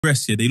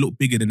breasts, yeah, they look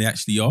bigger than they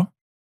actually are.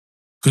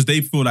 Because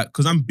they feel like,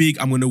 because I'm big,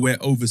 I'm going to wear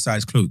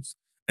oversized clothes.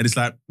 And it's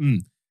like,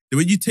 when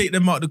you take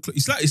them out of the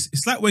clothes,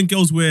 it's like when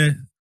girls wear,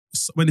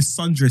 when it's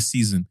sundress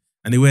season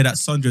and they wear that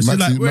sundress.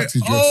 Maxi dress.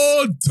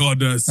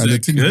 Hold on a second. And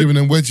the thing's giving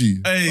them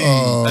wedgie. Hey,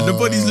 and the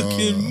body's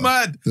looking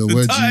mad. The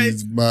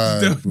wedgie's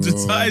mad,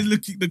 the tie's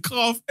looking, the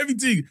calf,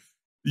 everything.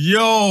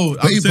 Yo,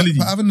 I'm telling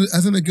you.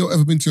 Hasn't a girl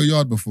ever been to your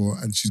yard before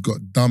and she's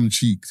got dumb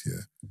cheeks,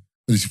 yeah?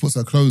 And she puts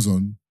her clothes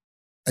on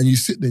and you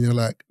sit there and you're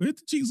like, where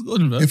the cheeks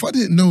gone, man? If I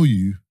didn't know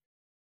you,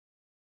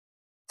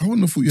 I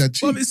wouldn't have thought you had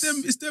cheeks. Well,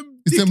 it's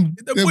them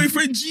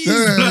boyfriend jeans.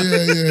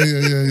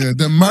 Yeah.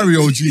 Them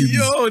Mario jeans.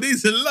 Yo, they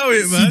used to love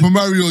it, man. Super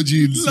Mario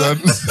jeans, man.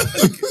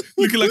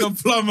 Looking like a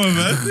plumber,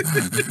 man.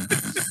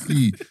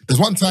 See, there's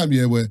one time,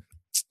 yeah, where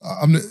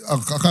I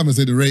can't even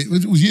say the rave.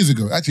 It was years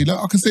ago. Actually,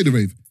 I can say the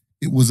rave.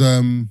 It was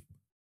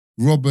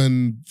Rob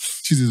and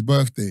Chiz's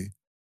birthday.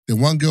 Then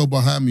one girl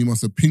behind me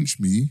must have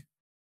pinched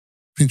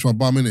my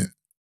bum in it.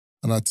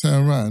 And I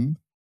turned around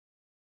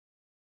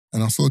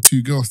and I saw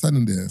two girls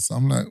standing there. So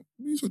I'm like,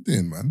 what are you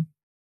doing, man?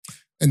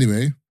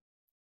 Anyway,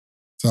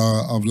 so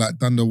I've like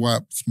done the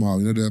wipe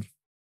smile, you know, the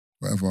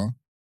whatever,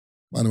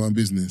 mind my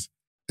business.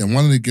 Then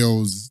one of the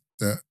girls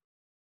that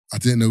I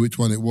didn't know which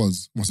one it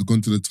was must have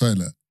gone to the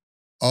toilet.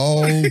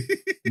 Oh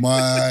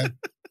my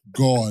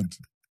God.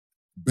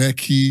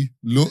 Becky,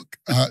 look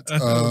at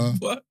her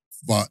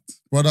butt.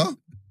 Brother,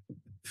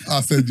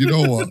 I said, you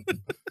know what?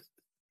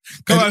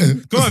 Come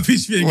on,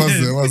 pitch me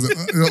again. Was it?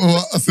 You know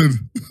what I said?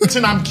 The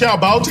thing I care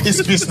about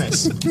is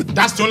business.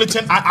 That's the only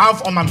thing I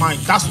have on my mind.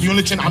 That's the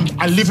only thing I'm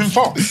living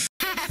for. Is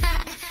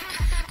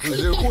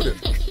it recording?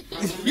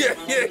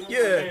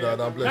 Yeah.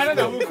 No, bless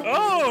you.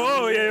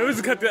 Oh, yeah, we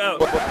just cut it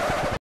out.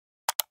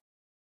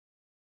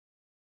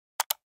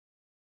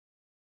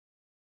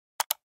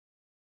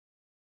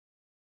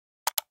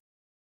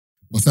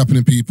 What's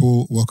happening,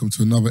 people? Welcome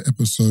to another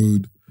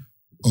episode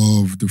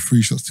of the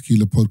Free Shots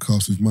Tequila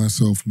podcast with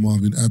myself,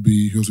 Marvin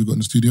Abbey. Who else we got in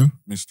the studio?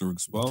 Mr.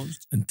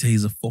 Exposed. And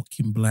Tazer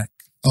fucking Black.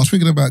 I was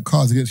thinking about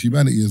Cards Against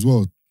Humanity as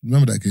well.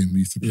 Remember that game we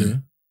used to play? Yeah.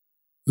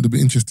 Would have been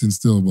interesting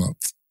still, but I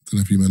don't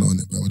know if you meant on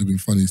it, but it would have been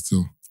funny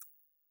still.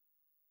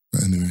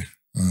 But anyway,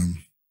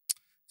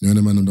 you know,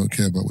 the man don't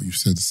care about what you've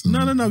said. So.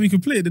 No, we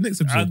can play it the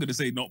next episode. I'm going to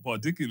say not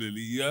particularly.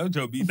 Yeah, I'm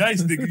trying to be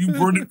nice, nigga. You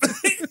brought it.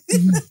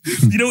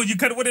 You know what? You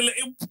kind of want to let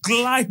it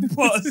glide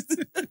past.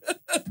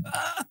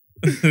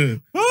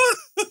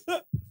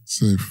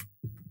 Safe.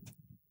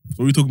 So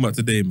what are we talking about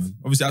today, man?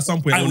 Obviously, at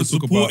some point, I want to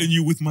talk about... supporting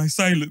you with my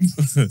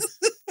silence.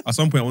 At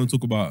some point, I want to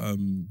talk about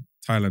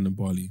Thailand and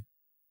Bali.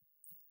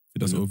 It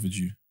doesn't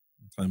overdue.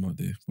 Time out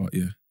there, but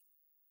yeah.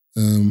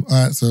 All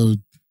right, so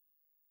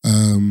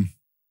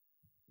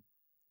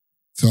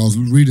I was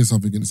reading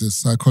something and it says,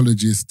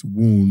 psychologist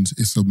warns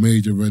it's a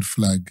major red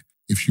flag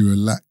if you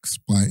relax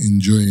by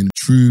enjoying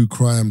true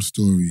crime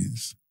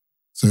stories.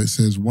 So it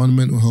says, one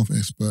mental health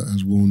expert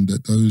has warned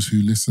that those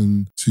who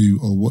listen to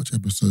or watch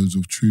episodes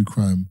of true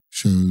crime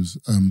shows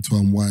to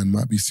unwind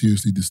might be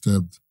seriously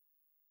disturbed.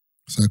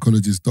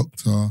 Psychologist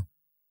Dr.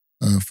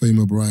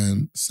 Fama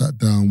Bryant sat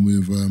down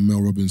with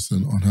Mel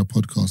Robinson on her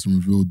podcast and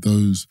revealed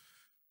those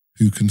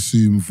who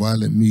consume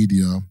violent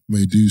media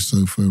may do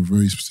so for a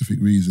very specific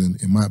reason.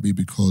 It might be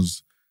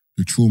because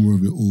the trauma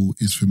of it all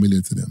is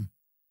familiar to them.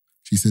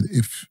 She said,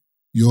 if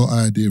your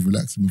idea of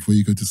relaxing before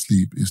you go to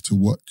sleep is to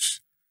watch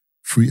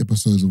 3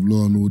 episodes of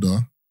Law and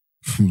Order,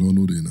 you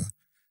know,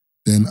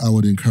 then I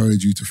would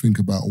encourage you to think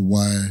about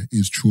why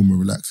is trauma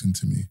relaxing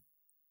to me.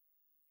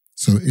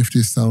 So if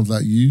this sounds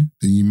like you,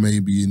 then you may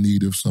be in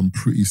need of some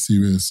pretty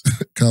serious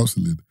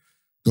counselling.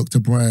 Dr.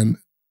 Bryant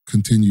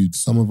continued,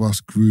 some of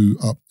us grew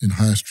up in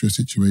high-stress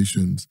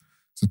situations,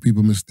 so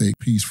people mistake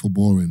peace for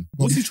boring.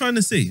 What's he trying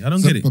to say? I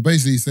don't get it. But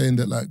basically he's saying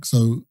that, like,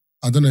 so,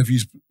 I don't know if you...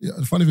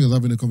 The funny thing is, I was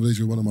having a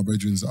conversation with one of my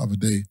brethren the other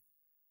day,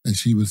 and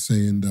she was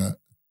saying that,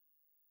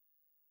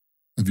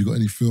 have you got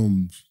any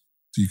films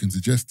that you can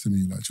suggest to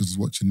me? Like, she was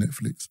watching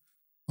Netflix.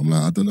 I'm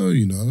like, I don't know,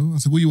 you know. I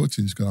said, what are you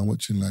watching? She's going, I'm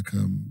watching, like,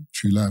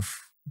 True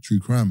Life, True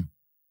Crime.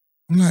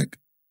 I'm like,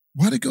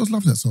 why do girls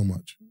love that so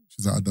much?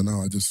 She's like, I don't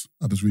know, I just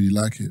really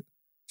like it.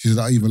 She said,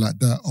 I either like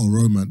that or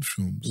romance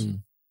films.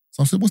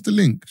 So I said, what's the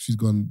link? She's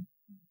gone,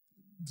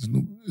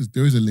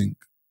 there is a link.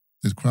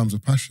 There's Crimes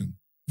of Passion.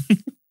 Yeah,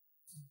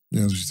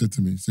 that's what she said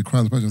to me. She said,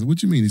 Crimes of Passion. I said, what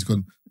do you mean? He's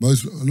gone, a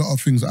lot of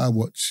things that I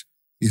watch,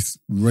 it's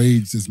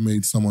rage that's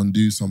made someone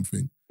do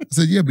something. I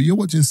said, yeah, but you're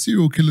watching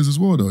serial killers as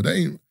well, though. That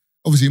ain't,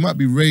 obviously, it might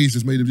be rage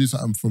that's made them do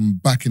something from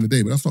back in the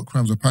day, but that's not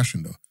Crimes of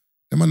Passion, though.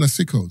 Them man are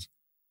sickos.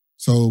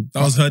 So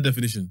that was her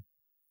definition.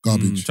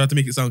 Garbage. Tried to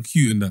make it sound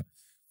cute and that.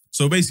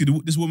 So basically,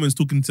 this woman's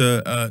talking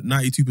to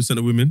 92%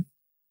 of women,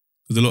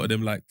 because a lot of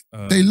them like...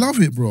 they love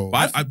it, bro.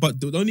 But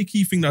the only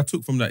key thing that I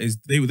took from that is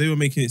they were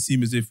making it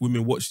seem as if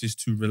women watch this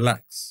to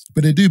relax.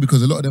 But they do,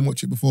 because a lot of them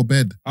watch it before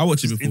bed. I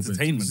watch it before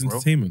entertainment, bed. Bro.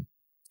 Entertainment.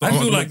 I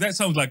feel like that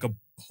sounds like a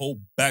whole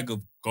bag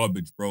of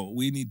garbage, bro.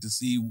 We need to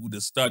see the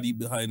study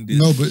behind it,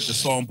 the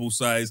sample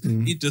size.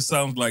 It just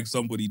sounds like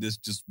somebody that's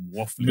just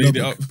waffling.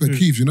 But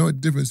Keith, you know what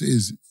the difference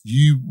is?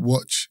 You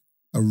watch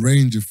a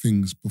range of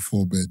things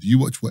before bed. You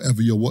watch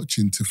whatever you're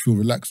watching to feel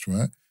relaxed,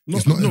 right?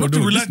 It's not to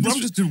relax.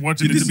 I'm just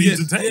watching it to be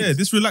entertained. Yeah,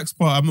 this relaxed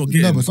part I'm not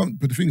getting. No,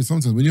 but the thing is,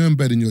 sometimes when you're in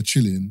bed and you're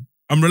chilling,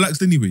 I'm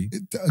relaxed anyway.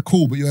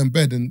 Cool, but you're in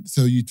bed, and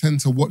so you tend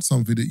to watch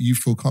something that you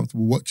feel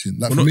comfortable watching.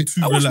 Like for me,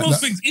 I watch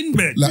most things in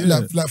bed.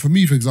 Like for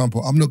me, for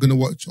example, I'm not going to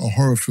watch a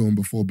horror film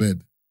before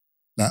bed.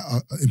 Like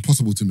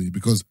impossible to me,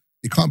 because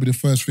it can't be the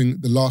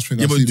last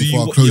thing I see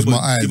before I close my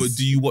eyes. Yeah, but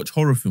do you watch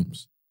horror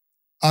films?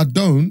 I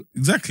don't.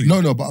 Exactly.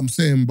 No, but I'm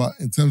saying, but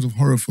in terms of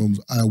horror films,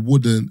 I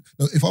wouldn't.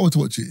 No, if I were to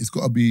watch it, it's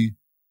got to be.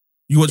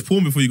 You watch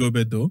porn before you go to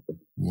bed, though.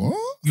 What?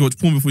 You watch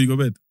porn before you go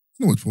to bed.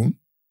 I don't watch porn.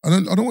 I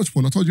don't watch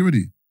porn. I told you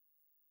already.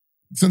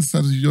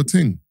 Sensitizes your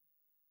thing.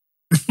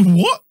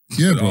 What?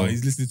 Yeah, bro. Oh,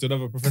 he's listening to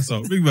another professor.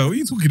 Big man, what are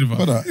you talking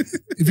about? Brother,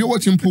 if you're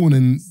watching porn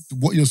and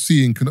what you're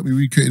seeing cannot be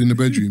recreated in the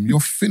bedroom,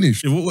 you're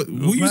finished. Yeah, what are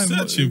you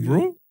searching, bro?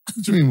 What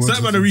do you mean?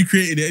 Certain man are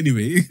recreating it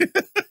anyway.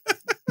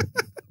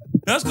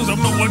 That's because I'm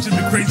not watching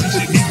the crazy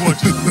shit he's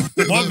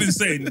watching. Marvin's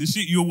saying the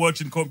shit you're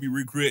watching can't be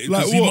recreated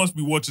because he must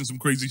be watching some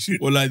crazy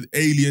shit. Or like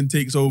Alien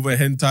takes over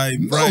hentai.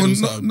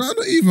 No,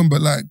 not even,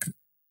 but like,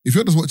 if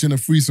you're just watching a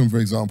threesome, for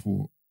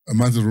example, a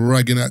man's just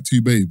ragging out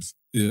two babes.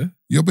 Yeah.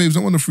 Your babes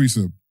don't want a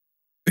threesome.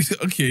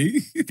 Okay.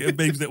 Get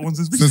babes that wants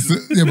a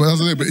threesome. Yeah, but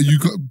that's it. But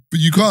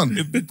you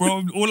can't.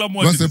 Bro, all I'm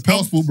watching is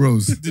passport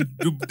bros.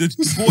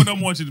 The porn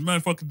I'm watching is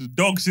man fucking the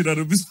dog shit out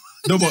of his.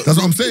 No, but that's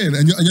what I'm saying.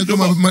 And you're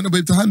might not be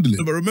able to handle it.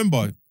 No, but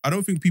remember, I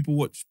don't think people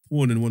watch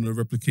porn and want to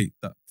replicate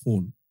that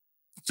porn.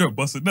 Sure,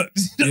 bust a nut.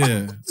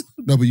 Yeah.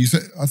 No, but you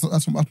said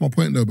that's my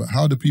point though. But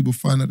how do people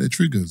find out their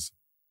triggers?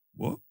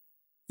 What?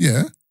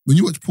 Yeah, when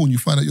you watch porn, you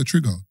find out your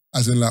trigger,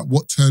 as in like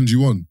what turns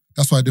you on.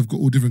 That's why they've got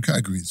all different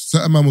categories.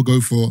 Certain man will go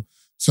for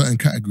certain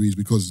categories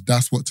because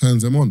that's what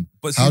turns them on.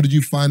 But how did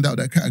you find out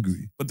that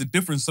category? But the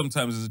difference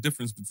sometimes is a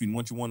difference between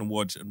what you want to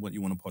watch and what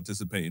you want to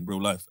participate in real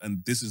life.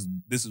 And this is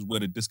where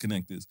the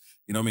disconnect is.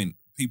 You know what I mean?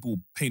 People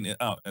paint it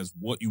out as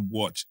what you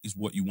watch is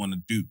what you want to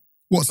do.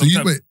 What? So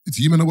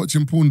you men are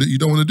watching porn that you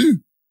don't want to do?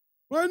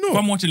 Why not? If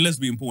I'm watching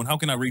lesbian porn, how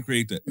can I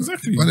recreate that?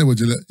 Exactly. Why not?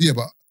 Yeah,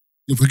 but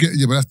you'll forget.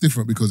 Yeah, but that's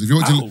different because if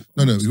you're watching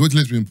if you watch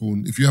lesbian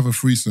porn, if you have a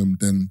threesome,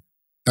 then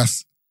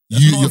that's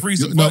not a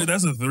threesome.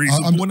 That's a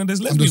threesome. I'm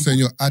just saying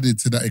you're added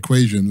to that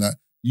equation. Like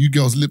you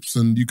girls' lips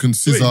and you can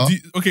scissor. Do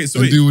all this.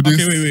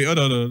 Okay, wait. Hold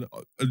on.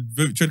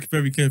 Tread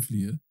very carefully.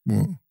 Yeah.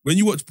 What? When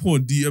you watch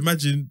porn, do you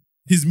imagine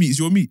his meat is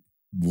your meat?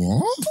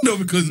 What? No,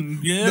 because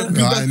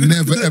I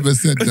never ever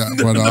said that,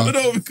 brother.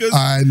 No, because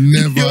I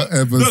never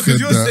ever said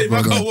you're that, saying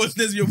brother. I can't watch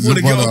lesbian porn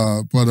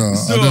again. Brother,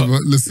 So, I never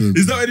listen.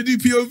 Is that why they do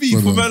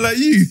POV for man like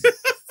you?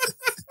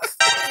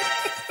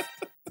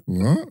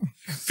 What?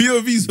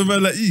 POVs for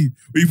man like you,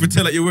 where you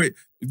pretend like you're wait.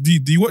 Do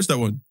you watch that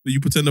one? Where you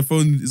pretend the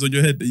phone is on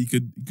your head that you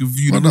could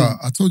view the room?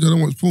 I told you I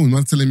don't watch porn.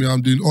 Man's telling me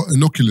I'm doing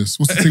Inoculus.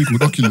 What's the thing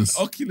called? Oculus.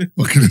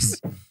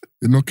 Oculus.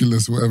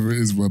 Inoculus, whatever it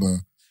is, brother.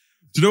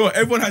 Do you know what?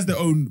 Everyone has their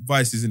own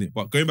vices, innit?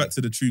 But going back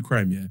to the true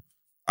crime, yeah,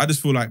 I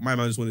just feel like my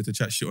man just wanted to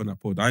chat shit on that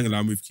pod. I ain't gonna lie,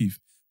 I'm with Keith.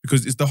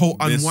 Because it's the whole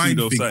unwind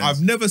thing. Science.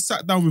 I've never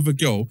sat down with a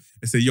girl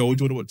and say, yo, what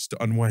do you want to watch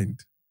to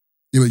unwind?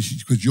 Yeah, but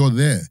because you're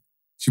there.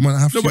 She might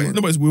have to.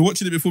 No, but we're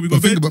watching it before we go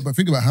to bed. But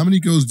think about how many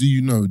girls do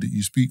you know that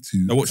you speak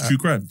to that watch true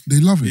crime? They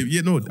love it.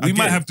 Yeah, no, we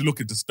might have to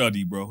look at the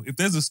study, bro. If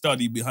there's a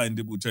study behind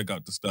it, we'll check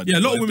out the study. Yeah,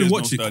 a lot of women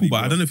watch it, cool,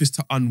 but I don't know if it's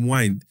to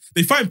unwind.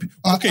 They find,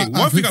 one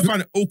thing I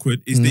find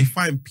awkward is they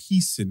find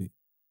peace in it.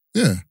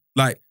 Yeah.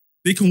 Like,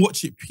 they can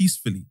watch it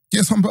peacefully.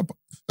 Yes,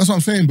 that's what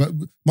I'm saying. But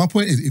my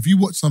point is, if you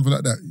watch something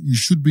like that, you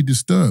should be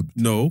disturbed.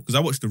 No, because I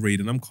watched The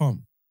Raid and I'm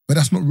calm. But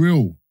that's not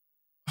real.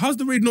 How's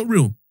The Raid not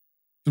real?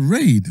 The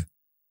Raid?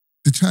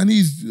 The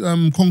Chinese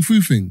Kung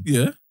Fu thing?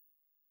 Yeah.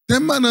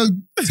 Them man are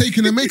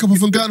taking their makeup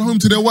off and going home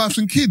to their wives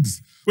and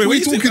kids. Wait, what are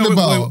you talking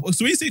about?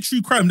 So when you say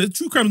true crime, the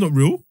true crime's not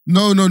real?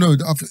 No.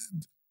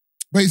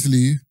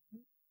 Basically...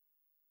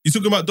 You're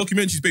talking about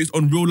documentaries based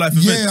on real life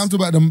events? Yeah, I'm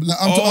talking about them. Like,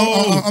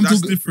 I'm that's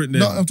talking, different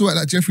then. No, I'm talking about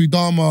like Jeffrey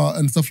Dahmer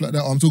and stuff like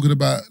that. I'm talking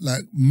about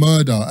like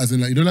murder, as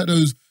in like, you know, like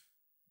those,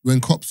 when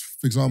cops,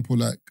 for example,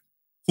 like...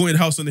 Haunted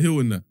House on the Hill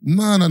and that?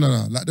 No.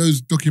 Like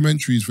those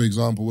documentaries, for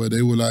example, where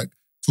they will like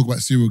talk about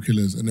serial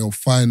killers and they'll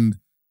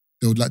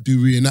like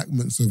do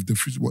reenactments of the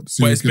what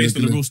serial But it's based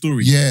on the real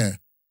story? Yeah.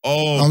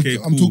 Oh, okay,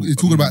 I'm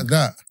talking about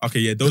that.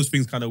 Okay, yeah, those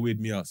things kind of weird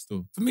me out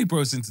still. For me,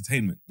 bro, it's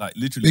entertainment. Like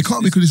literally. It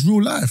can't because it's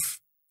real life.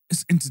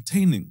 It's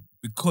entertaining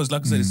because,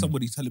 like I said, it's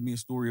somebody telling me a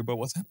story about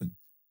what's happened.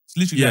 It's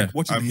literally like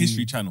watching the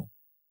History Channel.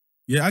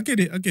 Yeah, I get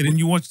it. When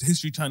you watch the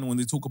History Channel when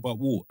they talk about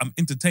war, I'm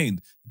entertained.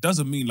 It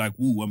doesn't mean like,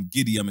 woo, I'm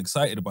giddy, I'm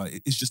excited about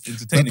it. It's just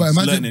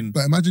entertaining.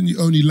 But imagine you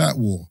only like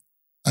war.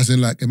 As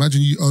in, like,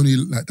 imagine you only,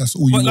 like, that's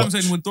all you watch. But I'm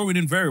saying, when throwing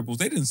in variables,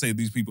 they didn't say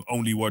these people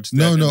only watch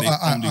that. No,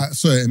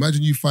 sorry,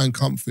 imagine you find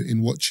comfort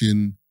in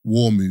watching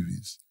war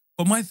movies.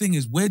 But my thing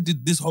is, where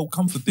did this whole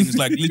comfort thing is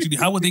like, literally,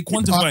 how are they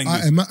quantifying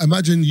this?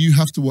 Imagine you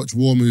have to watch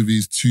war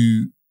movies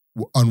to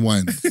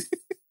unwind.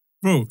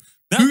 Bro,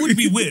 That would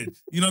be weird.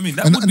 You know what I mean?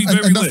 That would be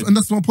very weird. And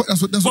that's my point.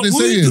 That's what they're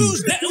saying.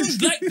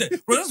 Who's like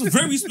that? Bro, that's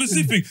very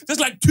specific. There's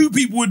like 2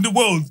 people in the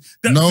world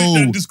that fit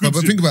that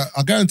description. But think about it.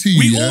 I guarantee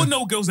you, we all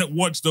know girls that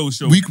watch those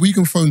shows. We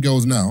can phone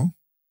girls now.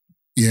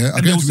 Yeah,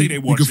 and they'll say they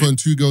watch it. You can phone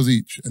 2 girls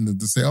each and then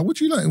say, "Oh, what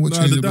do you like?" And what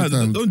change every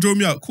time. Don't draw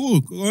me out. Cool,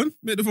 go on,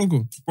 make the phone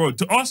call, bro.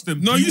 To ask them,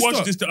 do you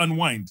watch this to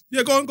unwind?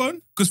 Yeah, go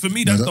on. Because for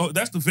me, that's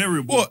the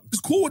variable. What? It's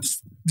cool.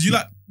 Do you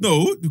like?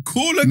 No,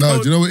 call and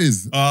no. Do you know what it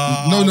is?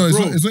 No.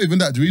 It's not even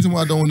that. The reason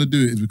why I don't want to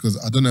do it is because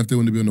I don't know if they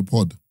want to be on the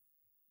pod.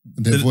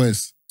 Their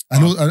voice,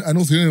 and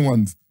also the other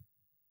ones.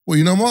 Well,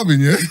 you know Marvin,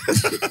 yeah.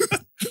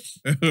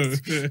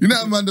 You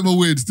know, man, them are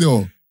weird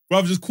still.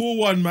 Bro, just call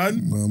one,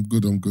 man. No, I'm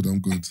good.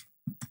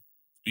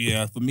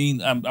 Yeah, for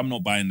me, I'm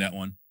not buying that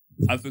one.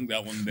 I think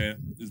that one there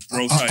is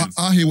bro science.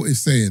 I hear what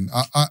he's saying.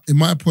 In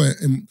my point,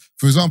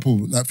 for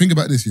example, like think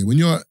about this here.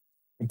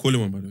 I'm calling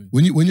one, by the way.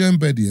 When you're in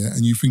bed, yeah,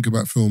 and you think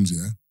about films,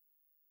 yeah,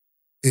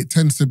 it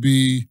tends to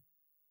be,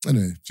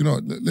 anyway, do you know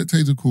what? Let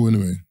Tazer call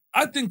anyway.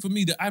 I think for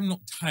me that I'm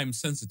not time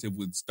sensitive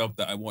with stuff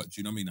that I watch.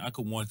 You know what I mean? I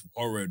can watch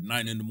horror at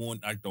 9 in the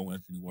morning. I don't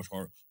actually watch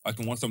horror. I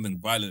can watch something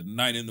violent at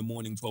 9 in the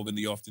morning, 12 in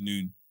the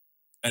afternoon.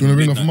 You want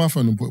to ring off my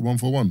phone and put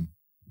 141?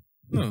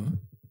 No.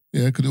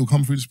 Yeah, because it will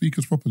come through the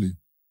speakers properly.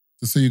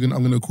 To say I'm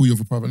going to call you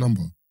off a private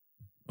number.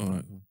 All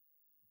right.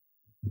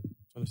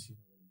 Trying to see.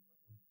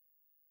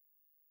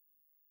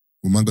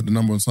 Well, man got the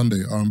number on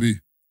Sunday, R&B.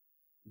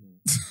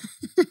 I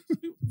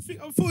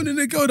think I'm phoning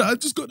a girl that I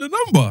just got the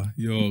number.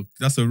 Yo,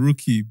 that's a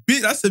rookie.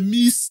 That's a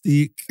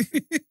mistake.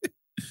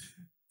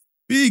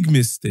 Big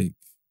mistake.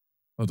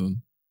 Hold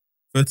on.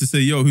 First to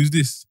say, yo, who's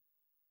this?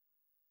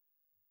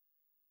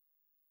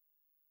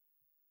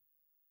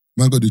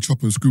 Man got the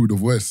chop and screw with the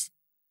voice.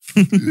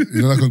 You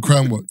know, like on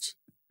Crime Watch.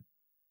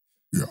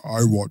 Yeah,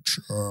 I watch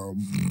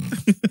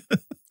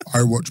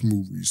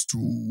movies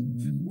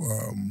too.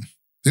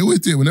 They always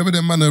do it. Whenever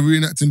them man are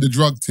reenacting the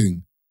drug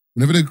thing,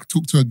 whenever they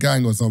talk to a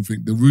gang or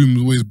something, the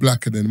room's always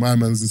black and then my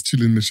man's just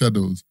chilling in the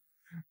shadows.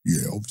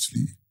 Yeah,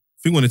 obviously.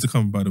 Thing wanted to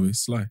come, by the way,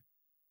 Sly.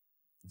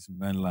 This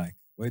man like,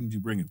 why didn't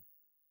you bring him?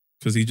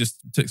 Because he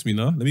just texted me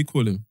now. Let me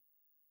call him.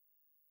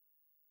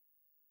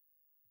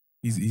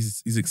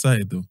 He's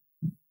excited though.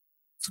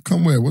 So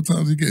come where? What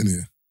time is he getting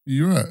here?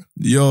 You right?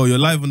 Yo, you're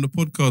live on the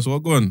podcast.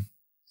 What going?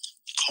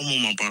 Come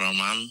on, my brother,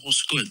 man.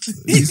 What's good?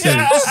 He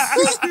said,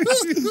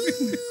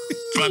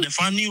 Brother, if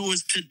I knew it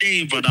was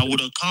today, brother, I would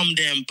have come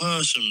there in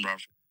person, bro.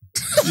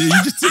 Yeah,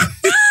 you just...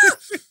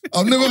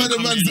 I've never had a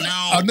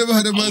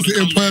man sit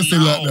in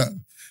person like that.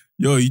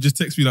 Yo, you just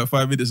texted me like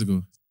 5 minutes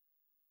ago.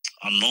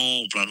 I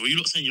know, brother. What you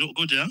lot saying? You look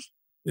good, yeah?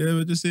 Yeah,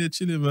 we're just here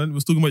chilling, man. We're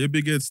talking about your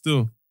big head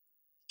still.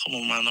 Come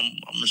on, man.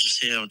 I'm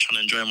just here. I'm trying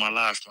to enjoy my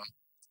life, man.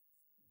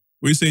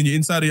 What are you saying? You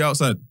inside or you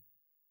outside?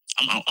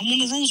 I'm on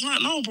the roads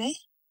right now, bro.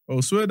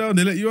 Oh, swear down.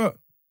 They let you out?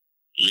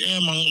 Yeah,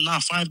 man. Nah,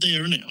 5 days,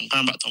 innit? I'm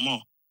going back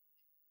tomorrow.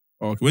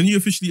 Okay. When are you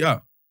officially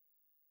out?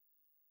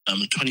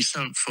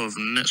 27th of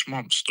next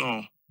month,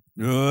 still.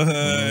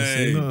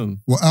 Hey.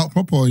 What, out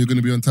proper or you're going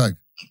to be on tag?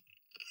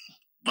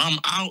 I'm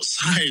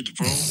outside,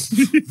 bro.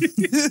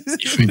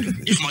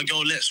 if my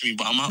girl lets me,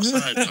 but I'm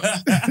outside,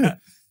 man.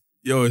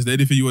 Yo, is there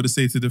anything you want to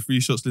say to the Free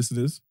Shots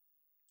listeners?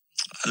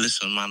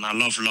 Listen, man, I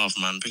love,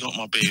 man. Big up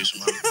my babes,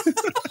 man.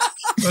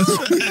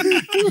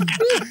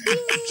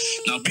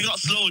 Now, big up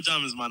slow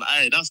jammers, man.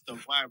 Hey, that's the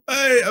vibe.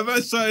 Hey, I'm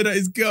not shouting at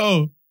his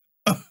girl.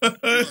 Big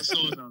up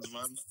slow jammers,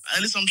 man.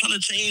 Hey, listen, I'm trying to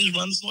change,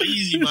 man. It's not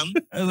easy, man.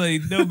 I was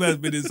like, no man's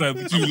been inside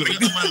with you. Big up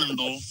the man,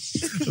 though.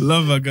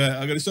 Love my guy.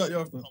 I'm going to shout you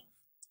after.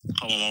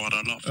 Come on, man,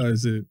 I love. All right,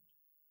 see it.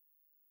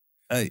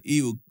 Hey,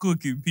 he was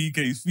cooking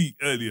PK's feet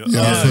earlier.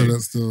 Yeah, I saw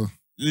that still.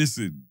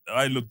 Listen,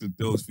 I looked at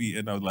those feet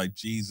and I was like,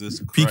 Jesus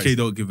Christ. PK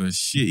don't give a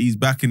shit. He's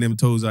backing them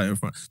toes out in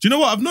front. Do you know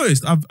what I've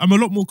noticed? I'm a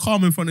lot more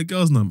calm in front of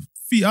girls now.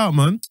 Feet out,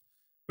 man.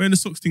 Wearing the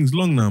socks thing's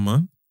long now,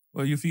 man.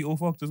 Well, your feet all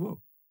fucked as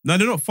well. No,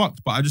 they're not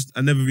fucked, but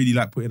I never really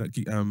like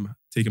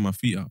taking my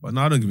feet out. But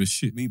now I don't give a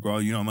shit. Me, bro,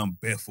 you know I'm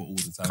barefoot all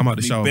the time. Come out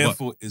the shower,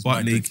 barefoot is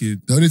butt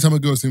naked. The only time I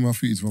go see my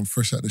feet is when I'm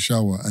fresh out the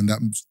shower and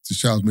the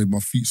shower's made my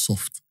feet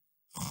soft.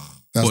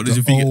 That's What,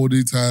 the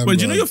only time. Wait,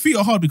 do you know your feet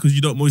are hard because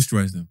you don't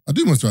moisturize them? I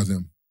do moisturize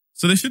them.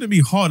 So they shouldn't be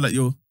hard like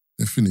you're...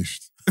 They're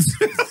finished. If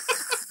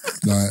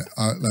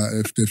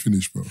they're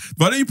finished, bro.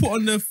 Why don't you put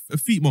on a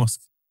feet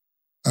mask?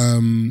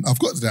 I've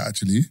got that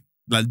actually.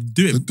 Like,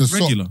 do it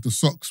regular. The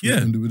socks,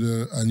 Yeah. and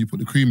you put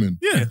the cream in.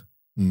 Yeah.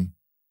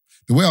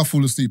 The way I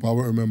fall asleep, I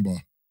won't remember.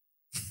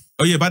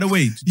 Oh yeah, by the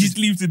way, He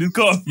sleeps in his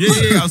car.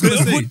 Yeah, I was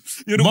gonna say.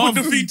 You don't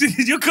put the feet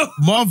in your car.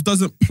 Marv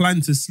doesn't plan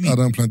to sleep. I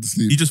don't plan to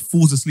sleep. He just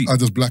falls asleep. I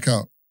just black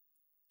out.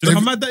 Do you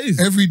know how mad that is?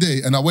 Every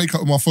day, and I wake up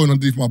with my phone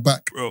underneath my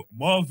back. Bro,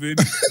 Marvin.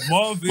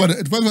 But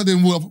it depends if I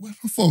didn't walk up. Where's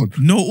my phone?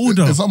 No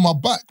order. It's on my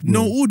back, bro.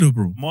 No order,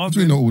 bro.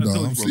 Marvin, no order. I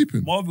told you, I'm bro,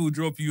 sleeping. Marvin will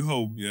drop you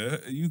home, yeah?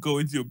 And you go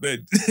into your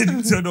bed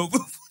and turn over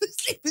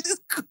sleep in his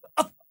car.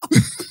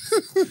 Did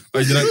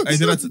I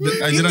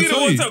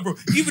tell you? Time, bro.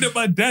 Even at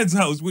my dad's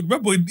house,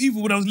 remember,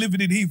 even when I was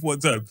living in Heath one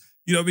time,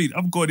 you know what I mean?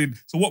 I've gone in.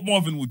 So what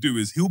Marvin will do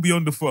is he'll be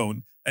on the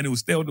phone and he'll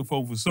stay on the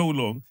phone for so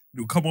long,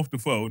 he'll come off the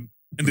phone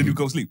and then he'll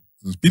go sleep.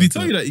 Did he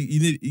tell you that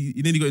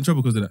you nearly got in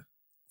trouble because of that?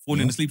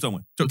 Falling asleep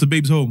somewhere. Dropped to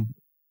Babe's home.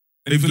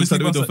 And he Babe fell fell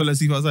asleep outside. fell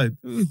asleep outside.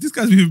 This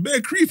guy's being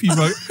very creepy,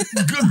 bro.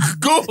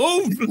 go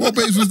home. What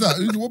babes was that?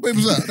 What babes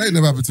was that? That ain't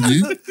never happened to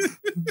me.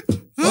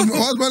 What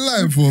was I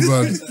lying for,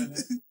 man?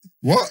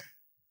 What?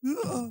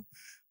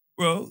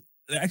 Bro,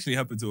 it actually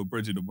happened to a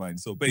brethren of mine.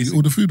 So Is it basically,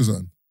 all the food or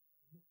something?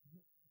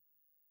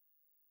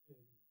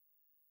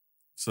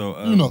 so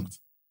Who knocked?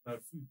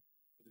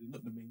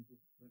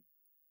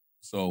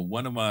 So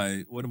one of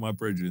my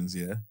brethrens,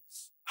 yeah.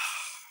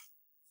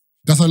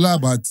 That's a lie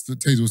by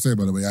Tazer will say,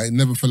 by the way. I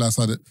never fell asleep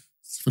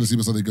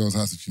outside the girl's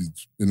house and she's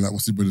been like,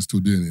 what's the brother still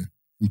doing here?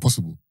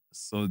 Impossible.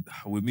 So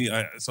with me,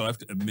 I have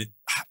to admit,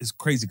 it's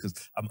crazy because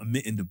I'm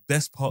admitting the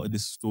best part of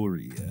this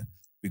story, yeah,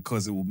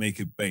 because it will make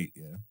it bait,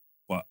 yeah.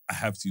 But I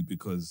have to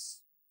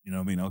because, you know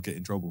what I mean, I'll get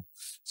in trouble.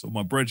 So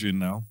my brethren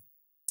now,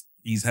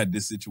 he's had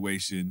this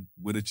situation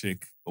with a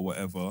chick or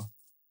whatever.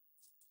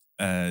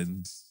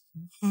 And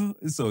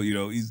so, you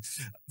know, he's,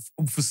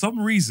 for some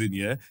reason,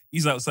 yeah,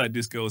 he's outside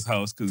this girl's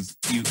house because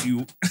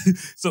you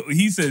so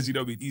he says, you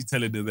know what I mean, he's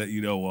telling her that,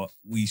 you know what,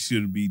 we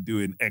should be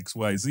doing X,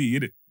 Y, Z,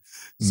 innit?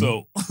 Mm-hmm.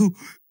 So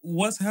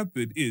what's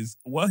happened is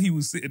while he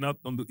was sitting up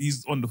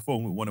he's on the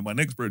phone with one of my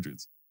next brethren,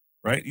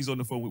 right? He's on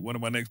the phone with one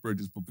of my next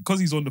brethren, but because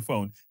he's on the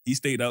phone, he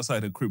stayed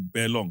outside her crib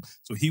bare long.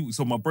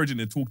 So my brethren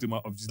had talked him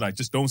out of just like,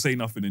 just don't say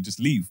nothing and just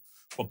leave.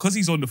 But because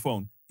he's on the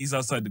phone, he's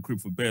outside the crib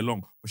for bare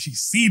long. But she's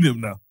seen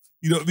him now.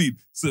 You know what I mean?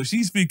 So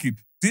she's thinking,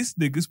 this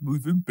nigga's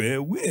moving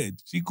bare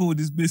weird. She called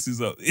his missus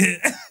up.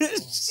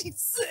 She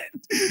said,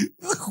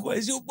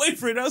 where's your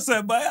boyfriend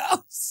outside my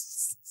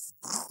house?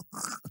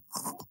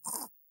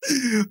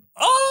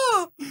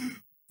 Oh,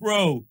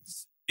 bro,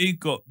 it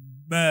got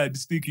mad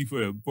sticky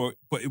for him. But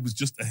it was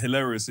just a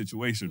hilarious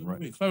situation, right?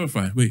 Wait,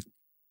 clarify. Wait.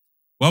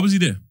 Why was he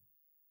there?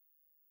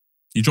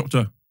 He dropped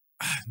her.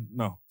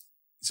 No.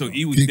 So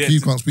he was there.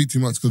 You can't speak too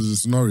much because of the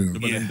scenario. Yeah,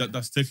 but Yeah. then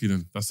that's Tequila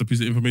then. That's the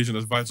piece of information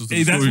that's vital to the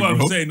Hey, that's story, what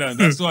bro. I'm saying now.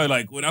 That's why,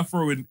 like, when I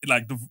throw in,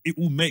 like, it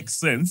will make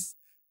sense.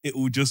 It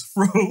will just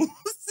throw.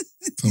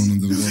 Someone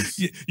under the bus.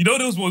 Yeah, you know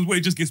those ones where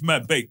it just gets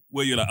mad bait,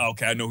 where you're like, oh,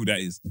 okay, I know who that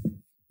is.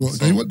 What,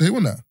 So- they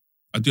want that?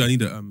 I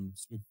need a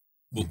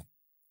book.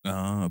 But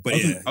I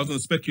yeah, was gonna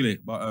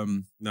speculate, but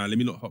nah, let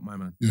me not hop my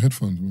man. Your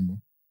headphones, remember?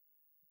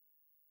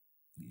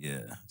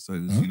 yeah. So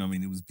it was, Huh? you know what I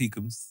mean? It was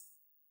Peakums.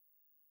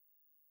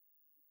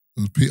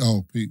 It was Pete.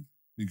 Oh, Pete.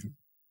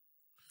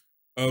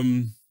 Let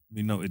me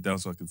note it down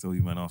so I can tell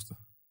you, man, after.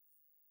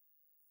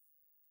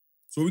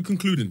 So are we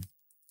concluding?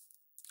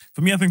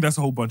 For me, I think that's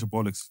a whole bunch of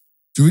bollocks.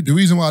 The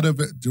reason why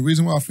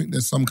I think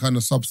there's some kind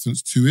of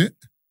substance to it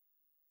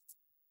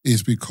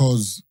is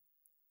because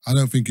I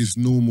don't think it's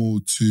normal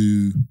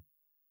to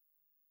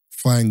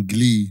find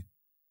glee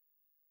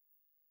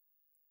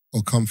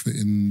or comfort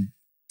in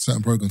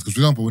certain programs. Because, for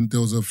example, when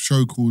there was a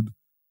show called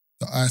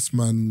The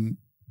Iceman,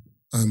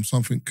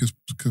 something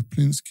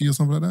Kaplinski or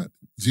something like that.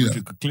 You see that?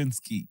 Richard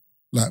Kuklinski.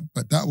 Like,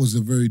 but that was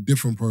a very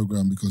different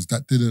program because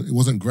it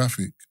wasn't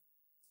graphic.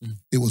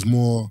 It was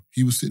more,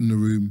 he was sitting in the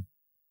room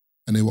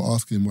and they were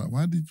asking him,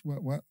 why did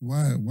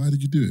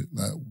you do it?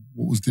 Like,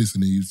 what was this?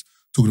 And he was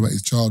talking about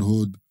his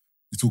childhood.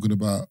 He's talking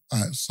about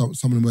some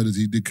of the murders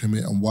he did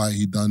commit and why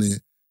he done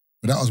it.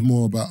 But that was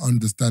more about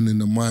understanding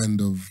the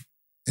mind of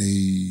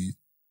a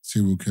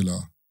serial killer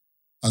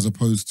as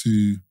opposed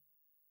to,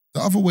 the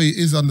other way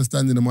is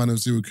understanding the mind of a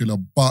serial killer,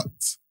 but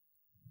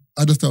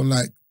I just don't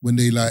like when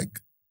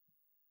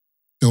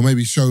they'll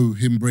maybe show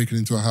him breaking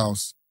into a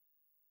house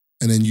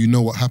and then you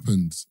know what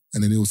happens.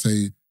 And then he'll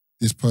say,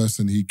 this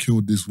person, he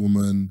killed this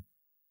woman,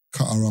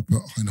 cut her up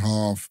in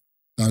half,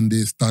 done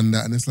this, done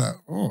that. And it's like,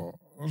 oh,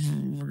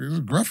 it's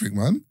graphic,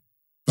 man.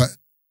 But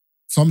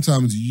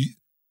sometimes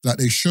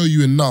they show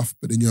you enough,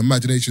 but then your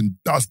imagination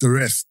does the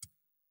rest.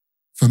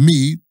 For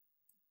me,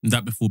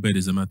 That before bed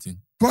is a mad thing.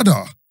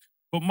 brother.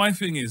 But my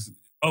thing is,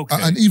 okay.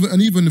 And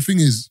even the thing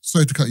is,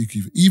 sorry to cut you,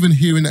 Keith, even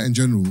hearing that in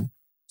general,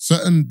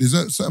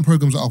 there's certain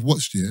programs that I've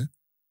watched here,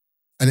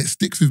 and it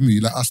sticks with me.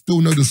 Like, I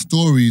still know the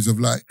stories of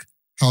like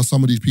how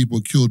some of these people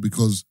were killed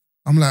because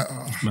I'm like,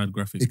 Mad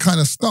graphic. it kind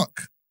of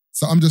stuck.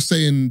 So I'm just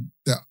saying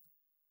that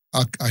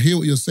I hear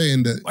what you're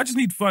saying. That I just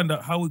need to find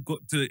out how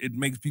it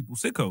makes people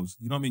sickos.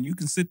 You know what I mean? You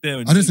can sit there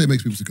and I didn't say it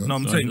makes people sick. No,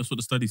 I'm Sorry, saying that's what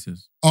the study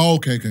says. Oh,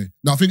 okay.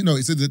 No, I think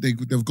it said that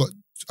they've got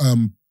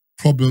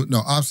problem.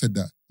 No, I've said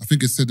that. I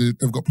think it said that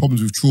they've got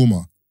problems with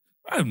trauma.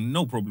 I have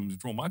no problems with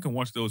trauma. I can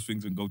watch those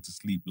things and go to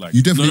sleep. Like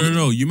You definitely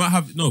No. You might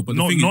have but the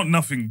thing is, not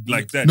nothing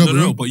like that. No,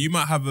 no, but you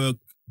might have it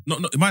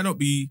might not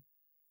be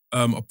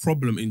a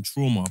problem in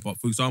trauma, but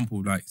for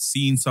example, like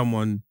seeing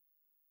someone,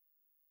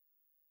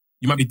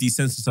 you might be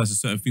desensitized to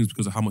certain things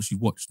because of how much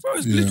you've watched. Bro,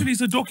 it's Yeah. literally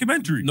it's a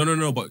documentary.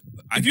 No, but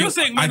If you're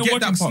saying man are get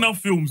watching that part. snuff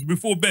films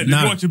before bed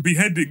Nah. and watching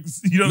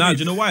beheadings, you know what I mean? Do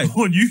you know why?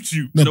 On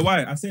YouTube. You know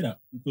why I say that?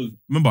 Because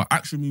remember,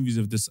 action movies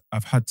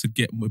have had to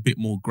get a bit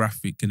more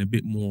graphic and a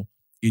bit more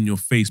in your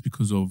face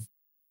because of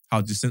how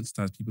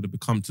desensitized people have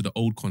become to the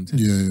old content.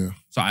 Yeah.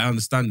 So I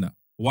understand that.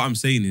 But what I'm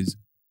saying is,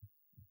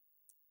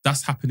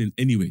 that's happening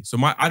anyway. So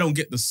I don't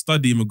get the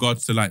study in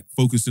regards to like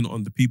focusing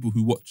on the people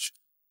who watch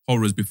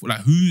horrors before.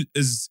 Like, who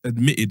has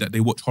admitted that they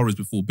watch horrors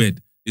before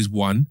bed is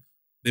one.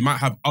 They might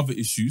have other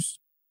issues.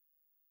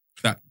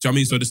 That, do you know what I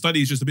mean? So the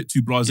study is just a bit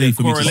too blasé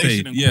for me to say.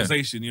 Correlation and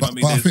causation, you know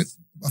what I mean?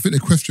 I think the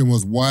question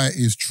was, why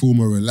is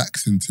trauma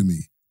relaxing to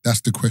me?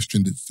 That's the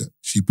question that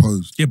she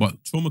posed. Yeah,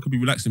 but trauma could be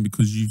relaxing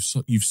because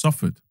you've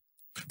suffered.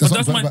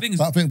 That's my thing.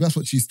 But I think that's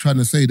what she's trying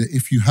to say, that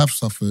if you have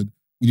suffered,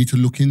 you need to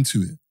look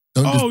into it.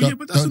 But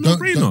that's a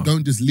no-brainer.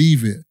 Don't just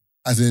leave it.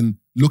 As in,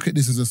 look at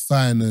this as a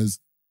sign as,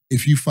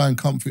 if you find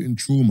comfort in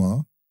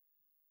trauma,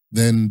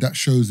 then that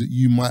shows that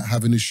you might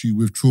have an issue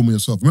with trauma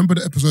yourself. Remember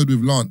the episode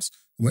with Lance,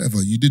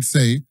 whatever, you did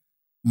say,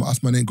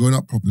 us man ain't growing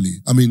up properly.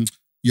 I mean,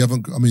 you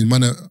haven't,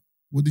 man,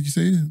 what did you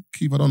say?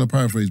 Keith, I don't want to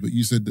paraphrase, but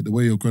you said that the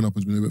way you're growing up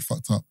has been a bit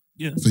fucked up.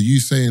 Yeah. So you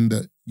saying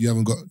that you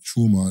haven't got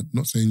trauma,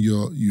 not saying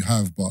you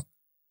have, but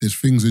there's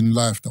things in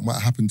life that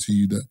might happen to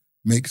you that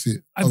makes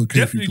it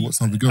okay for you to watch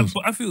something else.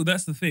 But I feel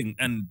that's the thing,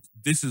 and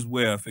this is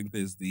where I think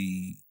there's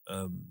the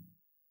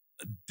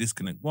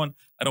disconnect. One,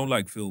 I don't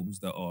like films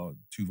that are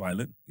too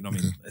violent. You know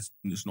what I mean?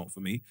 It's not for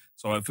me.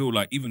 So I feel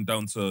like even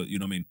down to, you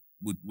know what I mean,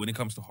 when it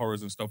comes to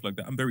horrors and stuff like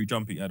that, I'm very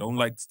jumpy. I don't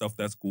like stuff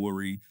that's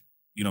gory.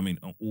 You know what I mean?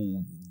 And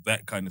all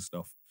that kind of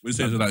stuff. What you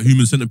say, like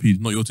Human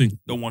Centipede, not your thing?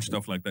 Don't watch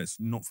stuff like that. It's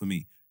not for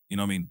me. You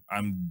know what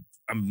I mean?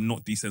 I'm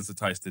not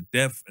desensitized to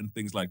death and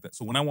things like that.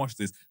 So when I watch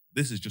this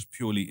is just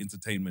purely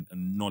entertainment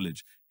and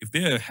knowledge. If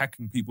they're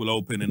hacking people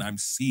open and I'm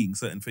seeing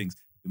certain things,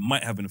 it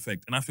might have an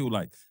effect. And I feel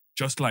like,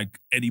 just like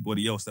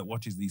anybody else that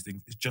watches these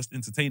things, it's just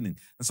entertaining.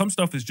 And some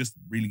stuff is just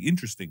really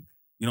interesting.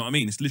 You know what I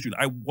mean? It's literally,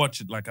 I watch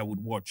it like I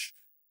would watch,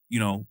 you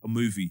know, a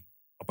movie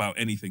about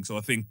anything. So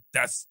I think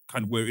that's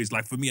kind of where it is.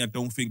 Like, for me, I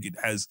don't think it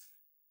has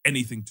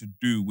anything to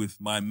do with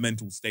my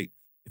mental state,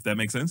 if that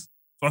makes sense.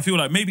 So I feel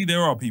like maybe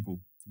there are people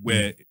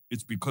where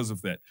it's because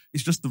of that.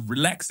 It's just the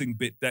relaxing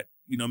bit that,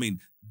 you know what I mean,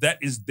 that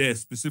is there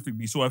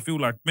specifically. So I feel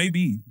like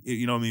maybe,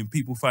 you know what I mean,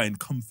 people find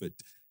comfort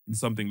in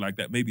something like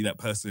that. Maybe that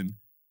person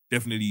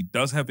definitely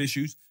does have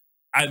issues.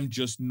 I'm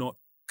just not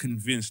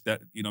convinced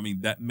that, you know what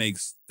I mean,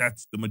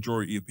 that's the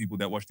majority of people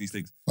that watch these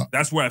things.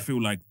 That's where I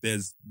feel like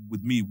there's,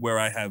 with me, where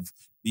I have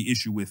the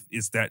issue with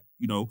is that,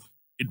 you know,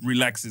 it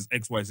relaxes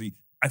XYZ.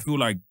 I feel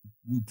like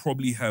we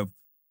probably have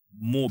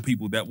more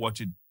people that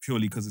watch it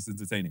purely because it's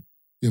entertaining.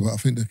 Yeah, but I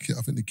think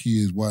the key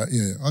is why.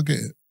 Yeah, I get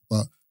it.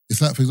 But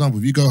it's like, for example,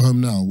 if you go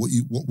home now,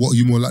 what are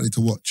you more likely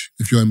to watch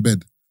if you're in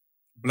bed?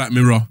 Black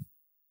Mirror.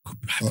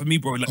 For me,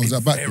 bro, like, is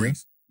that back?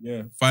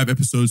 Yeah, 5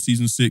 episodes,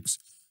 season 6.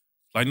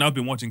 Like, now I've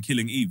been watching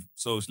Killing Eve,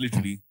 so it's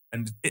literally,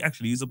 and it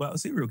actually is about a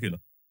serial killer.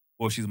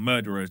 Well, she's a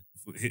murderer.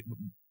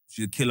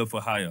 She's a killer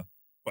for hire,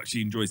 but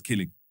she enjoys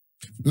killing.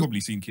 You've probably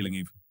seen Killing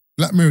Eve.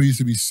 Black Mirror used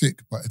to be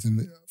sick, but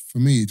for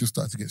me, it just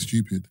started to get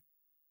stupid.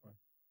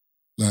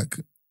 Like,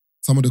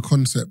 some of the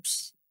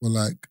concepts were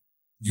like,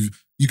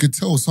 you could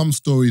tell some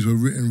stories were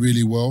written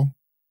really well,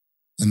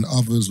 and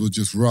others were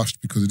just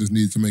rushed because it just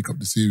needed to make up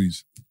the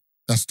series.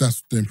 That's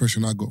the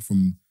impression I got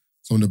from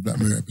some of the Black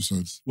Mirror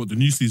episodes. What, the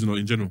new season or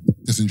in general?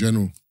 Just in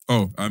general.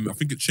 Oh, I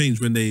think it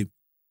changed when they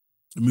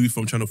moved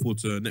from Channel 4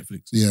 to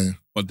Netflix. Yeah.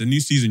 But the new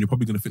season, you're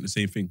probably going to think the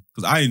same thing.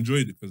 Because I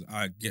enjoyed it because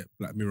I get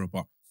Black Mirror,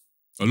 but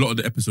a lot of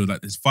the episodes,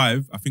 like there's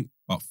 5, I think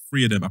about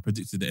 3 of them I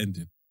predicted the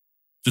ending.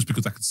 Just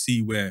because I could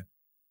see where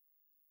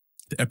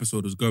the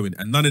episode was going.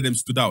 And none of them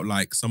stood out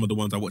like some of the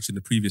ones I watched in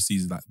the previous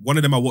season. Like one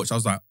of them I watched, I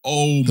was like,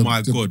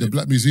 my God. The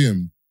Black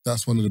Museum,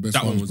 that's one of the best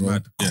ones. That one was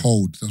mad. Yeah.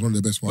 Cold. That's one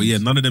of the best ones. But yeah,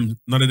 none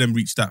of them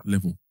reached that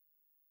level.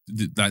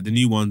 Like the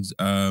new ones,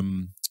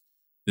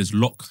 there's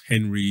Lock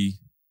Henry,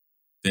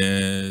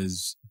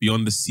 there's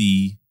Beyond the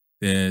Sea,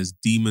 there's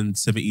Demon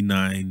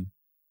 79,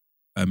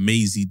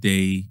 Maisie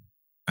Day,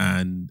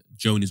 and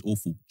Joan is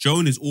Awful.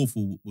 Joan is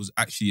Awful was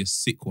actually a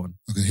sick one.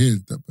 I can hear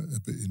that a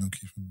bit, you know,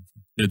 Keith.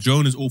 Yeah,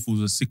 Joan is Awful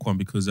was a sick one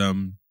because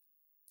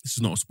this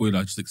is not a spoiler,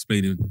 I'm just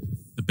explaining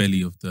the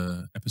belly of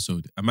the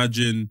episode.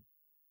 Imagine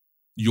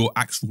your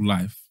actual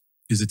life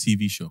is a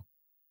TV show.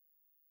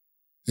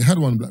 They had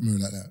one Black Mirror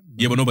like that.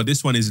 Yeah, but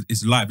this one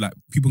is live. Like,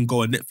 people can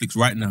go on Netflix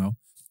right now,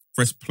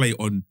 press play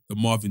on the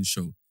Marvin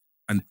show,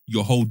 and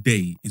your whole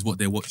day is what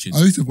they're watching.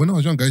 When I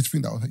was younger, I used to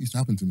think that used to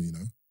happen to me, you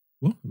know?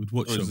 What? With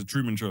what show? It's the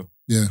Truman Show.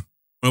 Yeah.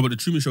 No, but the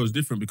Truman Show is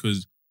different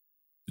because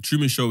the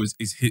Truman Show is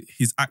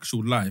his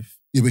actual life.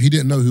 Yeah, but he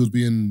didn't know he was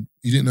being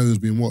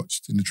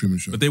watched in the Truman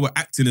Show. But they were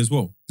acting as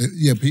well. They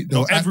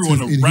were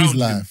everyone actors in around his him.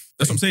 life.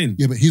 That's what I'm saying.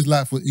 Yeah, but his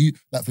life,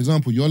 like, for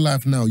example, your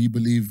life now, you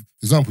believe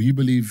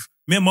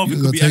Me and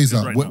Marvin could be Taser,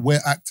 actors right now. we're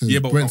actors. Yeah,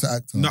 but Brent's an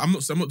actor. No,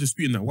 I'm not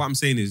disputing that. What I'm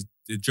saying is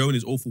the Joan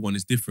is Awful one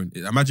is different.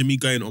 Imagine me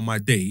going on my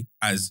day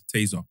as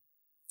Taser,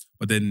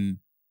 but then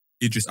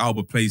Idris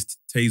Elba plays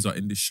Taser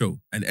in this show,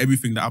 and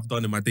everything that I've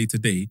done in my day to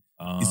day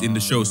is in the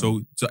show.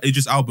 So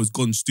Idris Elba's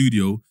gone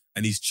studio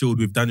and he's chilled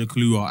with Daniel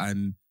Kaluuya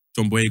and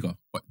John Boyega,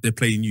 but they're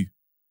playing you.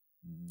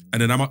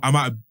 And then I might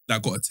have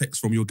like, got a text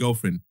from your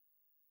girlfriend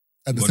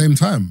at the same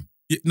time.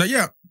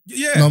 Yeah,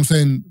 No, I'm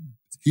saying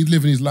he's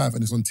living his life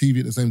and it's on TV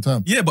at the same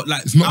time. Yeah, but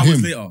like it's not hours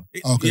him. later.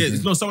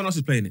 It's not, someone else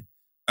is playing it.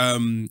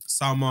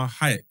 Salma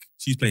Hayek,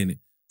 she's playing it.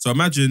 So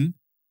imagine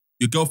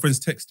your girlfriend's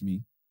text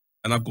me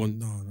And I've gone,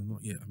 no, not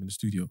yet. I'm in the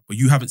studio. But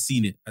you haven't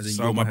seen it, as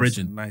in you're my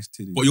brethren. Nice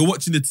titties. But you're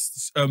watching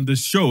the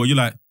show and you're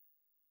like,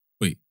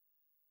 wait,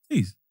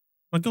 please,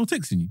 my girl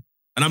texting you.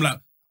 And I'm like,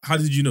 how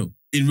did you know?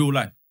 In real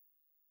life.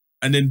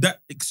 And then that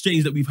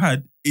exchange that we've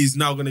had is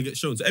now going to get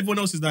shown. So everyone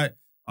else is like,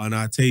 oh,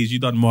 nah, Taze, you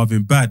done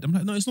Marvin bad. I'm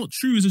like, no, it's not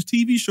true. It's a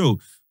TV show.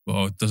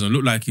 Well, it doesn't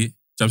look like it. Do you know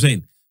what I'm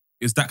saying?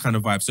 It's that kind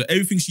of vibe. So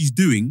everything she's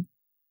doing,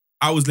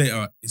 hours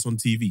later, it's on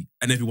TV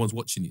and everyone's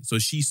watching it. So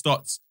she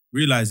starts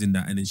realizing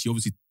that and then she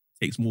obviously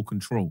takes more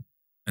control.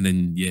 And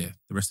then, yeah,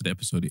 the rest of the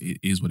episode, it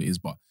is what it is.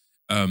 But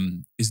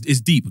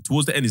it's deep.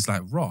 Towards the end, it's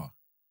like, raw.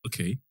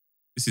 Okay,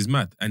 this is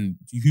mad. And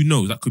who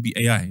knows? That could be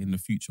AI in the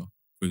future,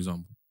 for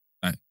example.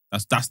 Like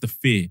that's the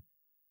fear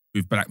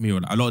with Black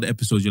Mirror. Like, a lot of the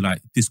episodes, you're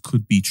like, this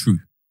could be true.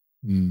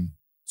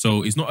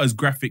 So it's not as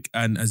graphic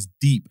and as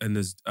deep and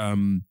as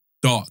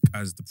dark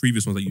as the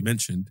previous ones that you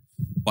mentioned,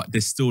 but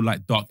there's still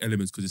like dark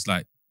elements because it's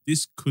like,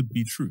 this could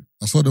be true.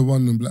 I saw the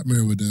one in Black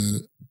Mirror with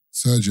the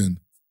surgeon.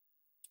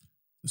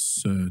 The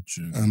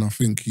surgeon. And I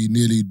think he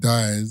nearly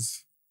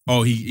dies.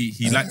 Oh,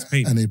 he lacks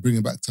pain. And they bring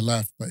him back to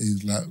life, but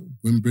he's like,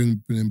 when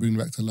bring him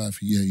back to life,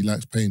 he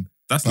lacks pain.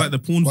 That's like the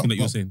porn thing that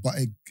you're saying. But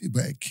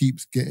it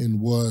keeps getting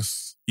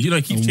worse. You know,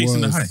 he keeps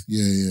chasing worse. the high.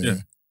 Yeah.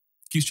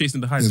 Keeps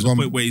chasing the high There's to the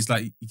point where he's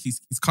like,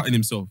 he's cutting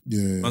himself.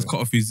 Yeah. He's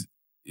cut off his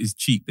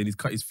cheek, then he's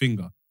cut his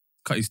finger,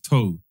 cut his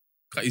toe,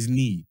 cut his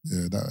knee.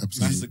 Yeah, that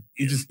episode.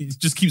 He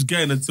just keeps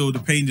going until the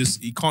pain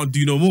he can't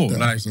do no more. That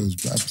like episode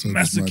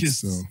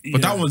masochist. was mad.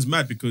 But that one's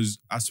mad because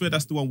I swear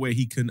that's the one where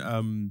he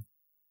can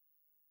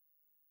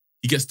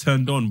he gets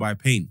turned on by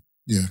pain.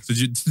 Yeah. So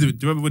do you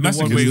remember when the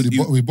one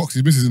where he boxes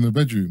his missus in the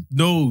bedroom?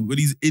 No, when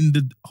he's in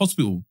the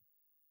hospital.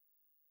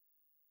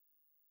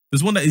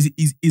 There's one that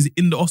is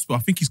in the hospital. I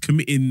think he's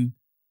committing.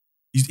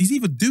 He's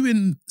either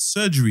doing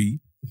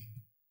surgery,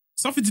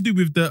 something to do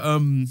with the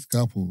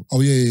scalpel. Oh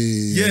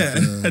yeah.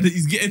 And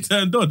he's getting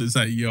turned on. It's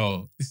like,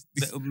 yo,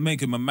 They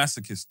make him a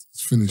masochist.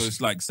 It's finished. So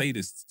it's like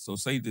sadists. So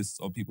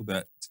sadists are people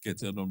that get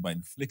turned on by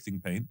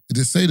inflicting pain.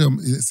 Is it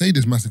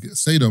sadomasochist?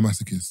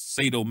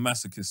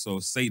 Sadomasochist. So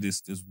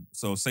sadist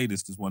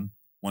is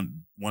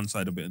one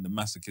side of it, and the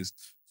masochist.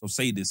 So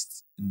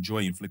sadists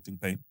enjoy inflicting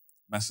pain.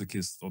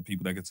 Masochists are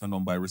people that get turned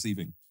on by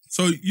receiving.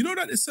 So you know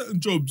that there's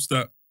certain jobs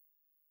that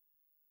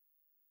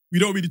we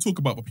don't really talk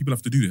about, but people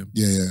have to do them.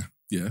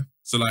 Yeah.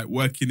 So like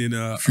working in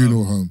a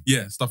funeral home.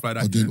 Yeah, stuff like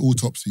that. Or doing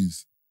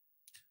autopsies.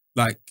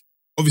 Like,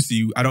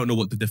 obviously, I don't know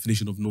what the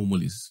definition of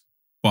normal is,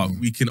 but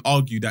we can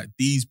argue that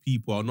these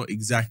people are not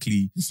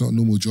exactly. It's not a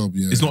normal job.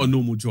 Yeah. It's not a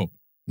normal job.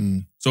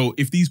 So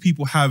if these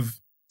people have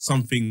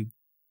something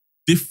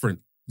different,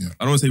 I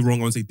don't want to say wrong,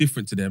 I want to say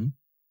different to them,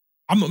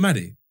 I'm not mad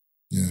at it.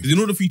 Yeah. Because in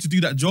order for you to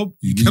do that job,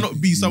 you cannot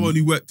be someone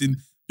who worked in.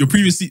 Your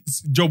previous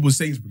job was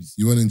Sainsbury's.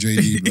 You weren't in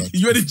JD, bro.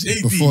 You weren't in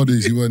JD. Before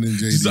this, you weren't in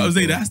JD. So I was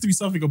saying, there has to be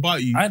something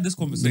about you. I had this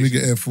conversation. Let me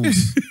get Air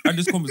Force. I had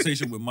this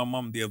conversation with my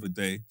mum the other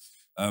day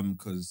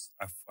because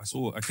I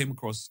came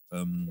across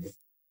a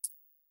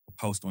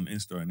post on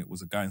Insta and it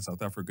was a guy in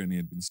South Africa and he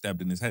had been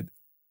stabbed in his head.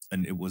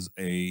 And it was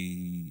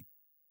in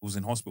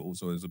hospital.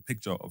 So it was a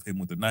picture of him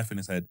with a knife in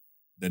his head.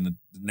 Then the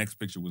next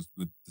picture was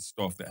with the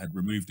staff that had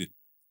removed it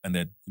and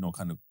that,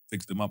 kind of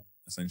fixed him up,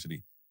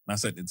 essentially. And I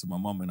said it to my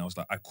mum and I was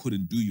like, I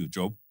couldn't do your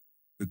job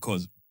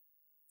because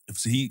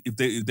if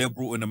they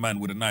brought in a man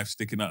with a knife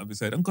sticking out of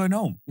his head, I'm going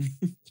home.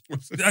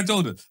 I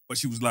told her. But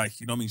she was like,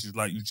 she's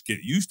like, you just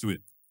get used to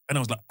it. And I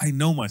was like, I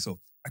know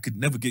myself. I could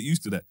never get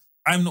used to that.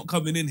 I'm not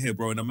coming in here,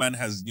 bro, and a man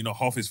has,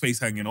 half his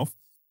face hanging off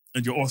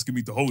and you're asking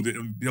me to hold it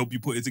and help you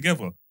put it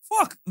together.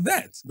 Fuck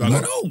that. I'm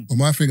going home. But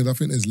my thing is, I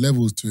think there's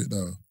levels to it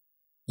though.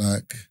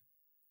 Like,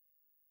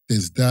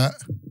 there's that.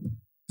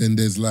 Then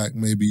there's like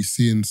maybe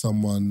seeing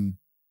someone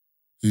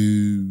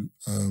who,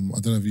 I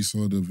don't know if you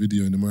saw the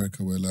video in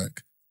America where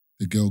like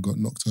the girl got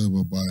knocked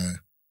over by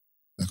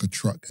like a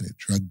truck and it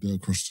dragged her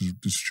across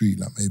the street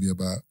like maybe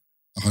about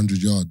 100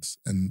 yards.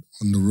 And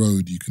on the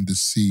road, you can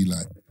just see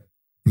like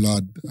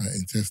blood,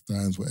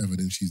 intestines, whatever.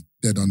 Then she's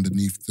dead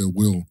underneath the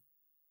wheel.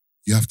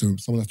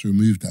 Someone has to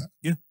remove that.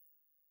 Yeah.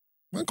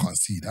 Man can't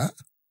see that.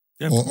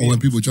 Yeah, or when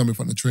people jump in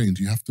front of trains,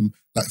 you have to,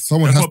 like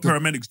someone That's has what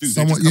paramedics do.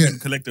 They just come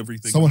and collect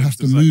everything. Someone has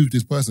to move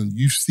this person.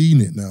 You've seen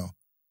it now. You know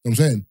what I'm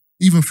saying?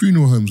 Even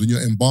funeral homes, when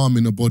you're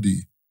embalming a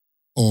body,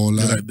 or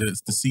like the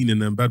scene in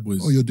them Bad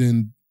Boys. Or you're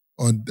doing,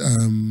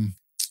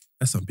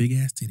 that's some big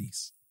ass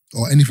titties.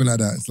 Or anything like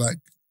that. It's like,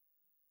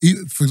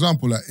 for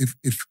example, like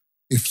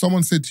if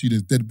someone said to you,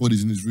 "There's dead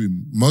bodies in this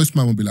room," most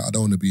man would be like, "I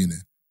don't want to be in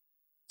here.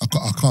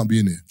 I can't be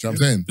in here." Do you know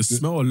what I'm saying? The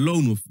smell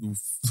alone,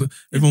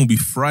 everyone will be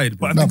fried.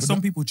 But I think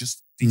some people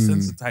just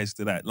desensitized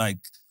to that. Like,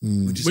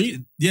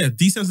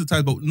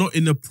 desensitized, but not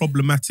in a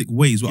problematic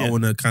way is what I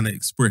want to kind of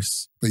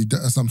express. But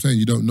that's what I'm saying.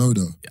 You don't know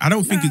though. I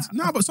don't think it's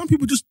but some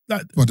people just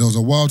like. But there was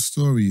a wild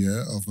story,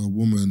 of a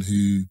woman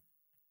who,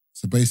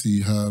 so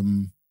basically,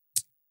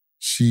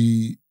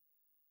 she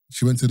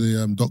went to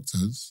the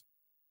doctors,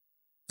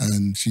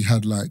 and she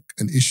had like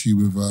an issue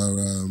with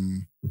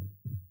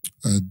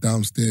her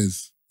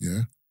downstairs.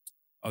 Yeah.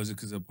 Oh, is it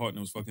because her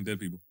partner was fucking dead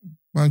people?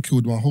 Man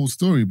killed my whole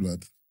story,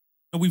 blood.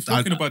 No, we've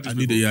spoken about this I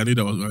knew before. that. Yeah, I knew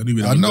that. I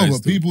knew that. I know,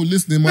 but people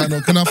listening might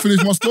not. Can I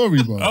finish my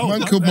story, bro? Oh,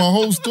 Man killed my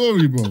whole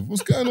story, bro.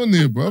 What's going on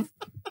here, bro?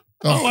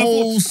 The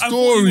whole I thought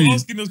story. you were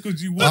asking us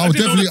because you were. I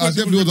definitely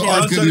wasn't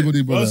asking anybody,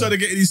 I was trying brother. to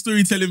get any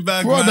storytelling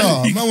bag, Brother,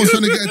 man. man was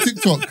trying to get a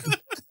TikTok.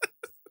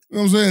 You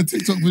know what I'm saying?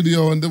 TikTok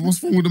video, and then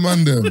what's wrong with the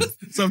man there?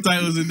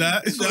 Subtitles in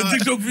that. Got a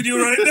TikTok video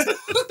right now.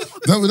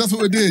 That's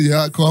what we did,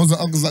 yeah. Cause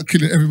I was like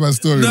killing everybody's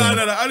story. No, man.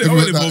 I wasn't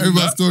involved in Everybody's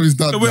that. story's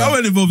done. No, wait, I man.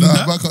 wasn't involved in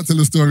that. I can't tell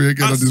the story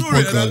again I on this saw it and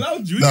I podcast.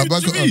 allowed you. Nah,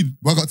 What do you mean?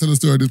 I can't tell the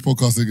story on this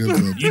podcast again,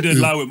 bro. You didn't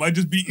allow him. I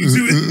just beat you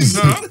to it.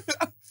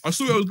 Nah, I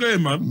saw where I was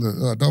going, man.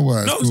 Look, don't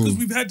worry, No, it's it's cool. because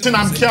we've had. The thing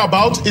I care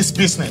about is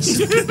business.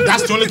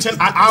 That's the only thing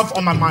I have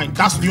on my mind.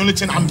 That's the only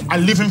thing I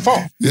live in for.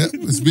 Yeah,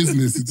 it's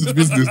business. It's just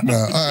business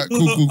now. All right,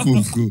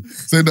 cool.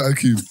 Say that,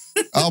 Keith.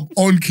 I'm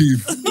on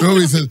Keith. You know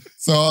what he said?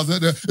 So I was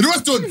at the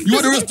restaurant. You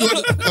want the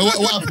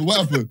restaurant? What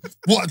happened?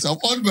 What? I'm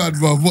on, man,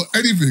 bro. What?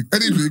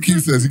 Anything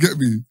Keith says, you get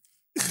me?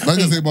 Like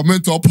I say, my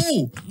mentor,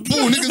 Paul,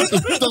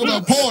 nigga, talk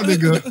about Paul,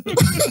 nigga.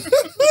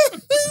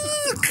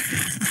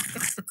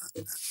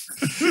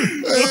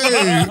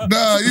 Hey,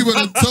 nah, you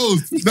better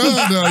toast.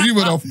 Nah, you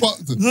better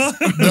fucked.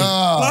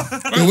 Nah,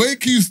 the way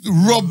Keith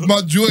robbed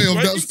my joy of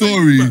that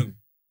story.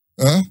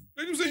 Huh?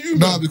 Why you say you,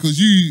 Nah, man? because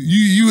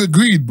you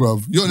agreed,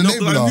 bruv. You're an No,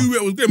 enabler. I knew where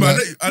it was going, man.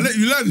 Nah, I let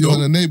you land, You're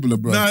though. an enabler,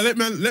 bruv. Nah, let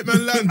man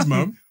land,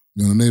 man.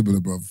 You're an enabler,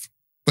 bruv.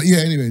 But yeah,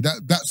 anyway,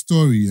 that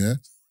story, yeah,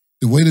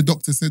 the way the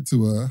doctor said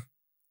to her,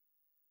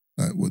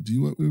 like, what do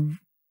you work with?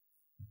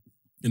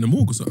 In the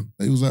morgue or something.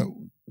 He was like,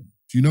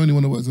 do you know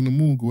anyone that works in the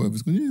morgue or whatever?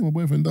 He's going, yeah, my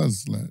boyfriend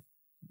does. Like,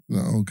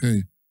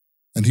 okay.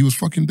 And he was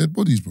fucking dead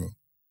bodies, bro.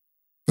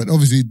 But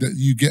obviously, that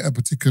you get a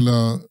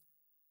particular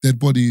dead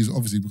bodies,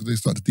 obviously, because they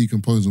start to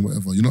decompose and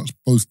whatever. You're not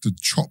supposed to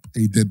chop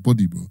a dead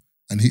body, bro.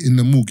 And in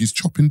the morgue, he's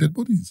chopping dead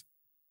bodies.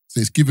 So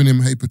it's giving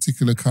him a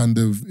particular kind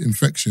of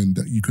infection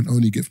that you can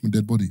only get from a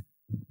dead body.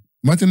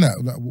 Imagine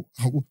that.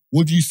 Like,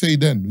 what do you say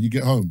then when you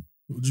get home?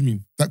 What do you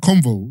mean? That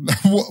convo. Like,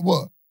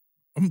 what?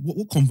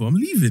 What convo? I'm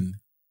leaving.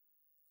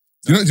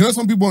 Do you know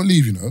some people won't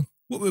leave, you know?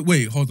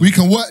 Wait, hold on. We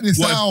can work this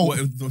out.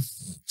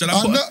 Shall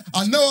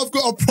I know I've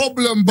got a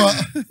problem, but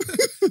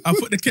I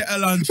put the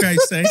kettle on, try to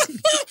say.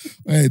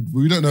 hey,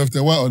 we don't know if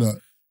they're white or not.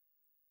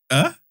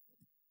 Huh?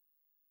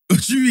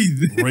 What do you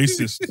mean?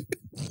 Racist.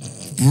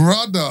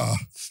 Brother.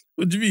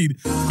 What do you mean?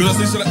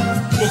 Because I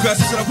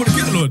said, should I put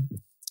the kettle on?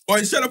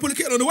 Or should I put the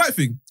kettle on the white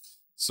thing?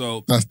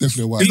 So That's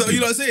definitely a white Is that thing. what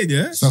you're not saying,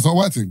 yeah? So that's not a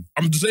white thing.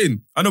 I'm just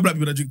saying. I know black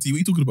people that drink tea. What are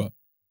you talking about?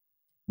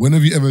 When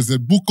have you ever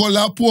said,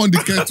 Bukola on the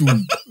kettle?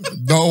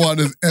 No one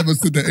has ever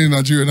said that in a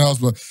Nigerian house,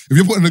 but if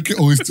you're putting the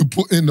kettle, it's to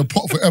put in the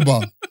pot forever.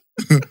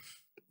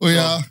 Oh,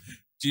 yeah.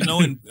 do you know?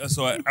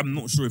 I'm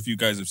not sure if you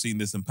guys have seen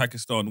this in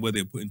Pakistan where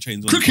they're putting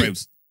chains on Cricket. the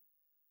graves.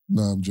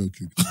 Nah, I'm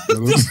joking.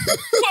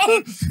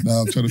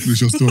 Nah, I'm trying to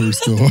finish your story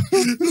still.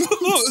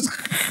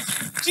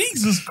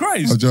 Jesus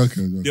Christ! I'm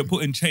joking. They're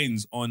putting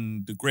chains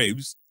on the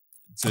graves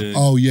to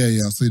Oh, yeah,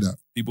 I see that.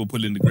 people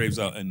pulling the graves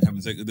out and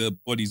having sex, the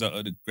bodies out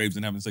of the graves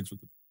and having sex with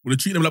them. Well, they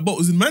treat them like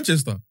bottles in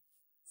Manchester.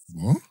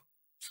 What?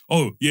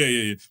 Oh,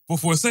 yeah. But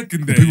for a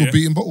second there, People yeah.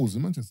 beating bottles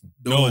in Manchester.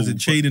 No, is it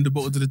chaining the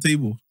bottle to the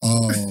table?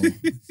 Oh.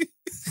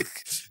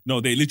 No,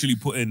 they literally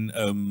put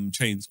in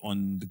chains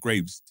on the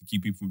graves to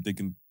keep people from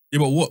digging Yeah,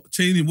 but what?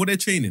 Chaining? What they're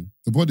chaining?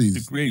 The the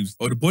bodies. graves,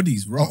 Oh, the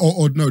bodies, right?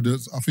 Or no,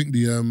 I think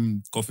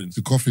the coffins.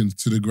 coffins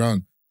to the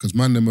ground. Because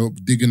man, them are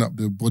digging up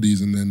the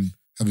bodies and then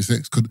having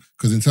sex.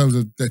 Because in terms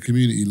of their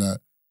community, like,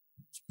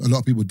 a lot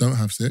of people don't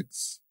have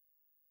sex.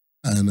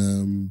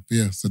 And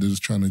yeah, so they're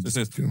just trying to It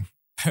says, you know.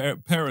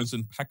 Parents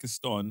in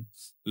Pakistan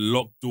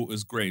lock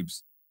daughters'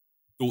 graves.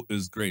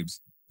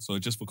 So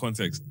just for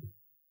context,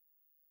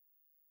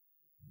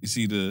 you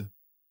see the...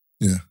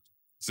 Yeah.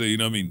 So you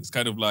know what I mean? It's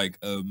kind of like...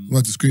 I'll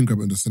have to screen grab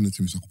it and just send it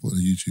to me so I can put it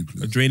on YouTube, A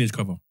please. drainage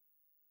cover.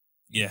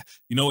 Yeah.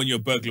 You know when your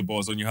burglar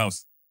bars on your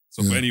house?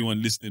 So for Yeah.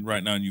 anyone listening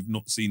right now and you've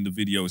not seen the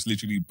video, it's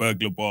literally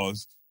burglar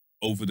bars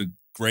over the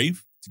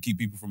grave to keep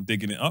people from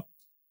digging it up.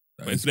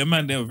 But if they're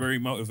man, they're very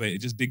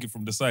motivated, just dig it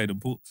from the side and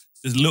pull.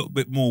 There's a little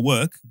bit more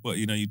work, but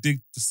you know, you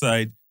dig the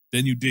side,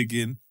 then you dig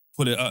in,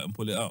 pull it out and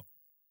pull it out.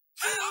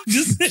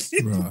 Just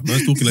saying. Right.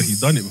 Man's talking like he's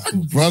done it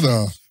before.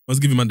 Brother, Man's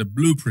giving man the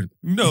blueprint.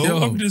 No, Yo.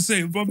 I'm just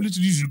saying, I'm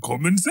literally using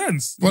common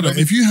sense. You know brother, what I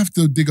mean? if you have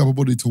to dig up a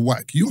body to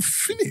whack, you're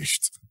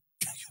finished.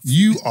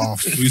 You are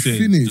What are you saying?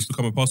 finished. Just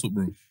become a passport,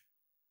 bro.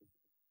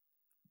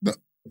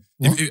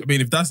 What?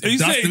 If that's Are you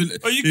that's saying, the,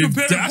 are you if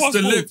comparing that's passports?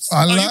 the lips,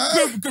 I Are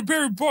like- you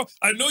comparing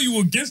I know you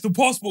were against the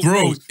passport,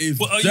 bro. If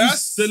but are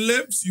that's the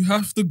lips, you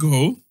have to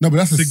go No, but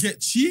that's to a,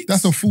 get cheeks.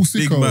 that's a full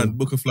big sicko. man.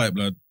 Book a flight,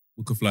 blood.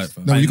 Book a flight,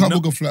 fam. No, you I can't know-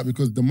 book a flat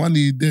because the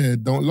money there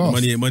don't last.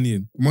 Money ain't money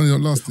in. Money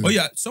don't last. Oh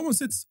yeah, someone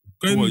said.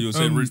 Going, What you're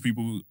saying, rich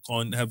people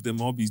can't have them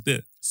hobbies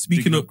there.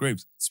 Speaking Digging of up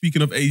graves.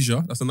 Speaking of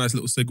Asia, that's a nice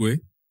little segue.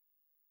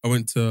 I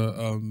went to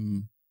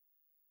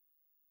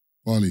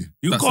Bali.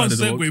 You That can't side of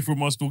the world. segue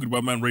from us talking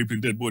about man raping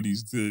dead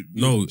bodies to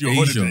No, your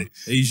holiday.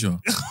 Asia.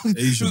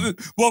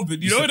 What?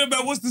 You know what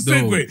about what's the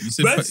No, segue? you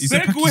said, Man, you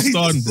said segues.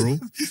 Pakistan, bro.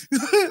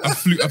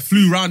 I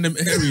flew around them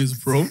areas,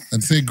 bro.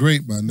 And say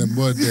great, man. Them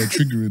word they're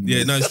triggering. Yeah,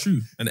 man. no, it's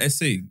true. And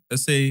essay,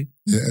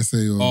 Yeah,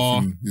 essay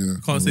or yeah.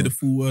 can't say the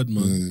full word,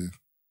 man. Yeah.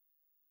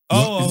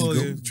 Oh,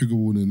 Got yeah. trigger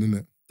warning,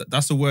 innit?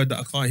 That's a word that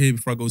I can't hear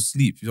before I go to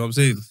sleep. You know what I'm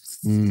saying?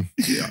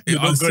 It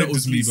You're not going to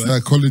unsettles me, sleep. man.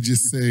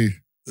 Psychologists say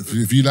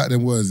if you like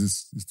them words,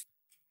 it's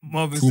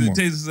Marvin Kuma.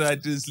 said, Taser said I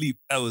didn't sleep.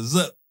 I was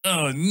up.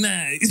 Oh,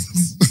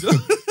 nice.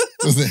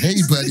 I was like, hey,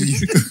 buddy.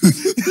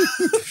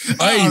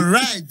 All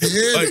right,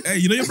 dude. Hey,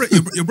 you know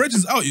your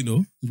brethren's out, you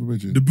know?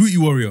 The The booty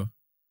warrior.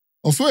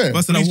 I swear. But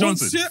I said, I Fleece want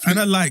Johnson. shit and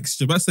I like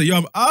shit. But I said, yo,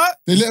 I'm out.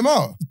 They let him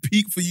out.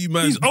 Peak for you,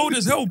 man. He's old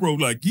as hell, bro.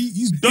 Like,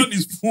 he's done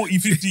his 40,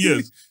 50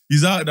 years.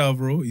 He's out now,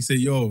 bro. He said,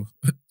 yo,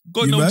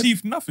 Got You no mad?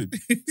 teeth, nothing.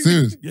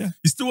 Serious.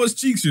 he still wants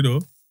cheeks, you know?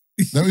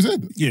 That what he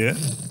said? Yeah.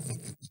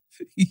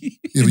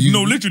 Yeah, but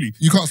No, literally.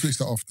 You can't switch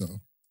that off, though.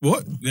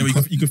 What? Yeah,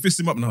 you can fist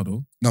him up now,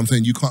 though. No, I'm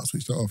saying you can't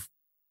switch that off.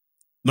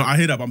 No, I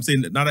hear that, but I'm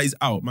saying that now that he's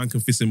out, man can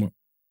fist him up.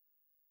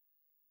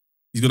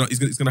 He's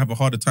gonna have a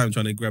harder time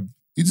trying to grab.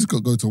 He just got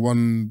to go to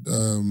one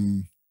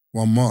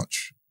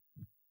march.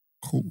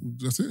 Cool.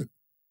 That's it.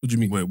 What do you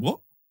mean? Wait, what?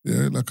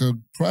 Yeah, like a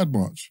pride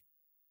march.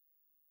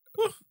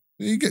 What?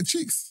 Yeah, you get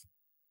cheeks.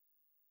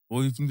 What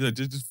do you think that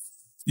just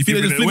You think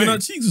they're giving just it flinging away?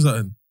 out cheeks or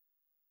something?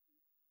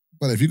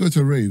 But if you go to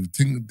a rave,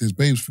 there's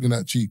babes flicking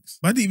out cheeks.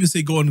 I didn't even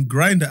say go and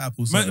grind at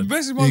Apple. Man,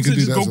 basically, Yeah, Mom you said can do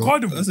just that go as well.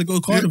 carnival. I said go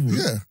carnival.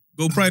 Yeah.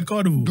 Go Pride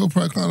Carnival. Go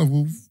pride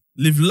carnival.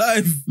 Live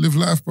life. Live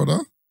life, brother.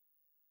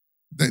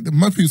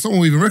 My people, someone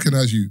will even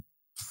recognize you.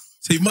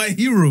 Say my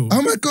hero.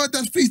 Oh my God,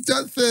 that's Fleece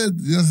Johnson.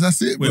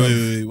 That's it, bro.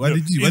 Wait. Why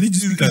did you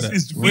speak like that?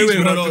 It's Wait,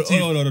 without hold the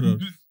teeth. on.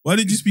 Why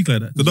did you speak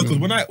like that? Because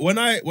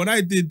when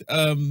I did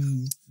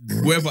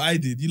whatever I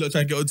did, you lot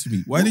try to get onto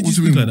me. Why did you What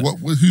do speak mean? like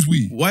that? Who's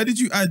we? Why did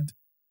you add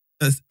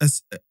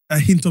a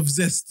hint of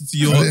zest to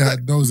your? I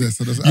had no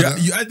zest. So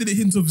You added a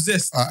hint of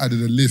zest. I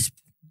added a lisp.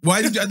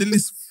 Why did you add the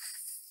lisp?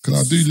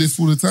 Because I do lisp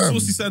all the time.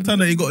 Saucy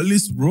Santana ain't got a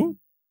lisp, bro.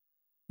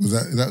 Is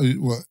that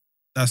what?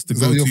 That's the Is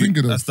that what you're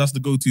thinking go-to. of? That's the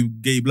go-to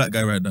gay black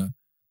guy right there.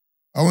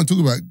 I won't talk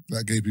about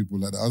like gay people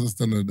like that. I just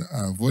done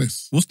a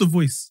voice. What's the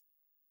voice?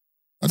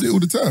 I do it all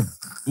the time.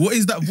 What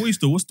is that voice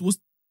though? What's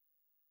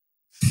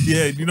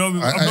Yeah, you know, I'm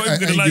not even I going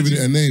to ain't lie giving to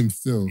it a you. name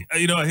still.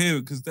 You know, I hear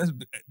it because that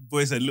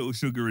voice had little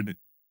sugar in it.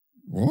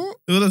 What?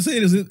 what I'm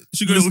saying? Is it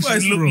sugar and Little,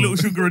 spice, bro? little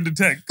sugar in the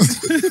tank.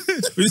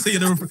 When you say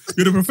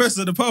you're the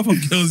professor of the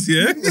Powerpuff Girls,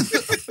 yeah?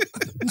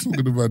 What's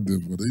talking about them,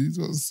 brother? He's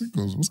got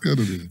sickos. What's going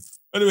on here?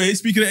 Anyway,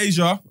 speaking of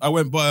Asia, I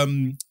went by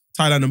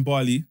Thailand and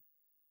Bali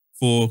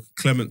for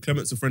Clement.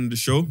 Clement's a friend of the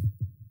show.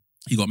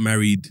 He got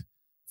married,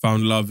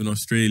 found love in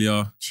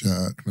Australia. Shout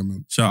out,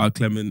 Clement. Shout out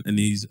Clement and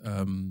his wife,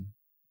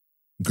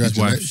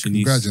 Shanice.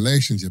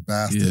 Congratulations, you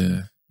bastard.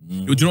 Yeah.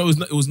 Do you know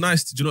it was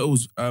nice? Do you know it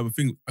was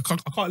thing? I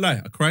can't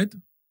lie. I cried.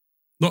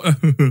 Not,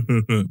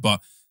 but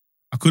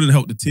I couldn't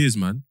help the tears,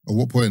 man. At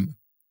what point?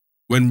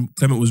 When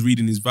Clement was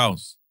reading his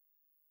vows,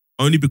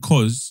 only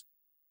because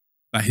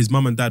like his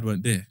mum and dad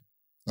weren't there,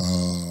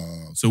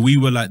 so we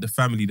were like the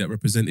family that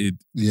represented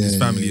his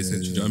family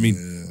essentially. Do you know what I mean?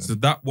 Yeah. So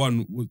that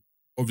one was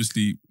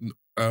obviously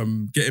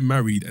getting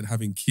married and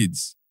having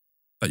kids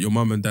that your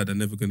mum and dad are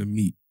never gonna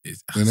meet.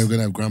 They're never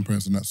gonna have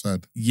grandparents on that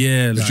side.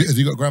 Yeah, like, Has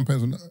he got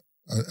grandparents on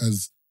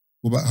that?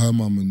 What about her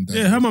mum and dad?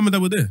 yeah, her mum and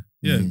dad were there.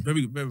 Yeah, Mm.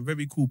 very, very,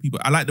 very cool people.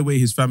 I like the way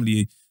his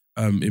family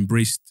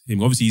embraced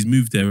him. Obviously, he's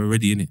moved there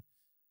already, innit?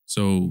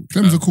 So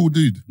Clem's a cool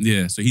dude.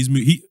 yeah, so he's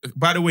moved.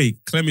 By the way,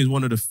 Clem is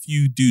one of the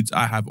few dudes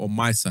I have on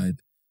my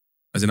side,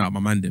 as in out of my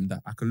mandem,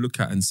 that I can look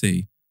at and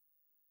say,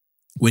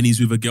 when he's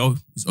with a girl,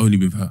 he's only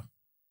with her.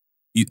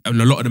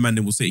 And a lot of the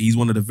mandem will say he's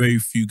one of the very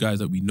few guys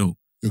that we know.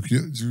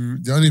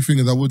 The only thing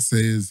that I would say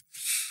is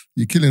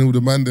you're killing all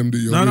the man them that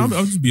you're No, with.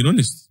 I'm just being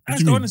honest. What do That's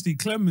you mean? honestly,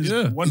 Clem is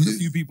Yeah. one of the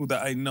few people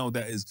that I know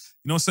that is,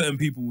 you know, certain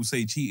people will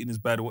say cheating is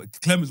bad. Or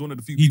what. Clem is one of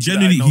the few He people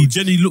that I know.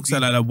 genuinely looks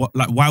at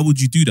like why would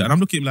you do that? And I'm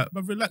looking at him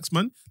like, relax,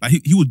 man.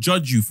 Like he would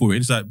judge you for it.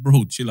 And it's like,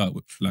 bro, chill out.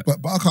 Like,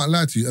 But I can't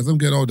lie to you. As I'm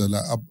getting older,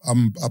 like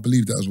I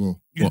believe that as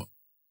well. what?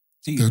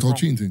 Cheating The is whole wrong.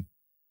 cheating thing.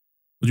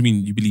 What do you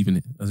mean you believe in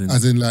it?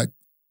 As in, like,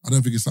 I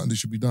don't think it's something that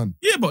should be done.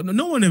 Yeah, but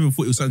no one ever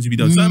thought it was something to be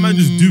done. Some man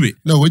just do it.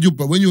 No, when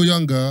you were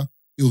younger,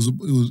 it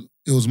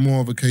was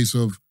more of a case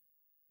of.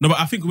 No, but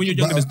I think when you're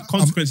younger, But the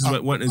consequences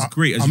weren't as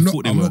great as I'm you not,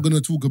 thought they I'm were. not going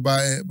to talk about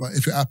it, but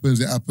if it happens,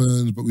 it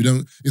happens. But we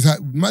don't. It's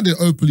like man, they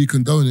openly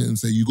condone it and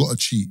say you got to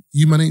cheat.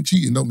 You man ain't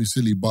cheating. Don't be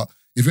silly. But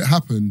if it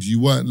happened, you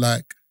weren't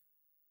like,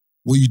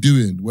 what you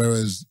doing?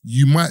 Whereas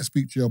you might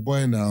speak to your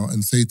boy now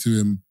and say to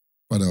him,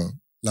 brother,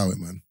 allow it,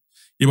 man.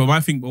 Yeah, but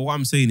what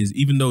I'm saying is,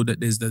 even though that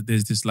there's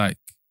this like,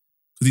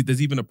 because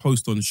there's even a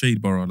post on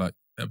Shade Borough, like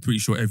I'm pretty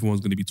sure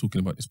everyone's going to be talking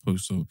about this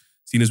post. So,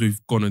 seeing as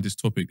we've gone on this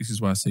topic, this is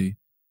why I say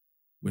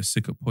we're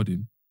sick of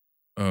podding.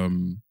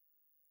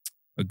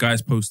 A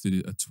guy's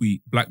posted a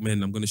tweet: "Black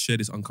men, I'm going to share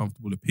this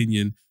uncomfortable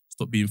opinion.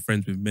 Stop being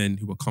friends with men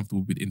who are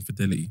comfortable with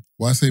infidelity."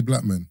 Why say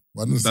black men?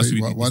 Why don't That's say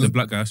who why the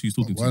black guy. That's who he's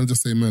talking why to. don't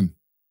just say men?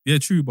 Yeah,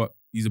 true, but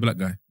He's a black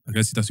guy. I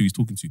guess that's who he's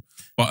talking to.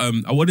 But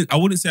I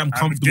wouldn't say I'm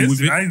comfortable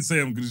with it. I ain't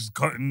say I'm just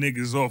cutting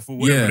niggas off or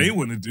whatever they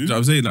want to do. You know what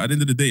I'm saying? Like, at the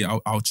end of the day,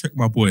 I'll check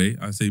my boy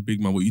and say,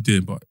 big man, what you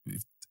doing? But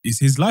it's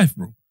his life,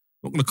 bro. I'm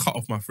not going to cut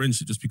off my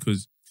friendship just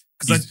because...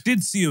 Because I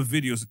did see a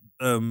video,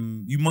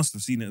 you must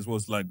have seen it as well.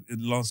 It's like in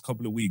the last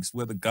couple of weeks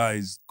where the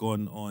guy's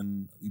gone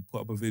on, he put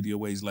up a video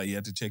where he's like, he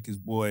had to check his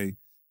boy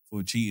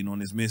for cheating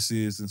on his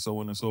missus and so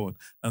on and so on.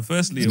 And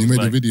firstly, he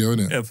made a video,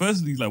 innit? Yeah,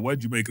 firstly, he's like,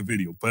 why'd you make a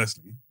video,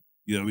 personally?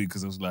 You know what I mean?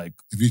 Because I was like...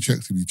 If you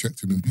checked him, you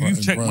checked him in private.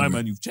 You've checked my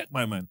man, you've checked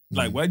my man.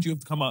 Like, why'd you have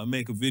to come out and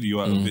make a video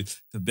out of it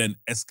to then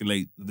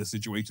escalate the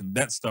situation?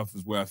 That stuff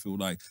is where I feel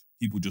like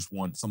people just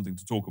want something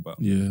to talk about.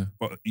 Yeah.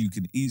 But you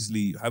can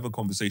easily have a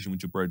conversation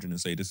with your brethren and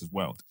say, this is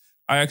wild.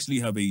 I actually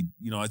have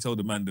I tell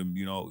the mandem,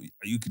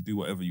 you can do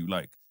whatever you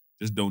like.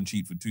 Just don't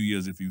cheat for 2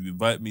 years. If you've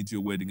invited me to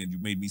your wedding and you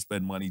made me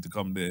spend money to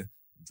come there,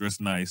 dress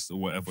nice or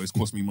whatever, it's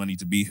cost me money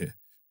to be here.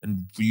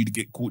 And for you to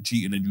get caught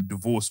cheating and you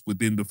divorce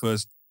within the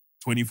first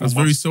 24 months.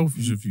 That's very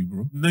selfish of you,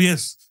 bro. No,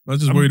 yes. I'm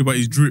just worried about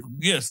his drip.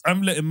 Yes,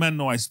 I'm letting man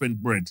know I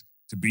spent bread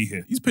to be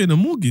here. He's paying a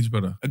mortgage,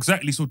 brother.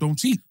 Exactly, so don't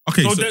cheat.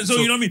 Okay, so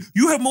you know what I mean?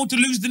 You have more to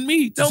lose than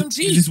me. Don't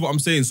cheat. This is what I'm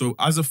saying. So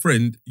as a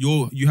friend,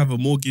 you have a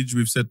mortgage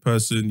with said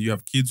person, you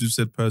have kids with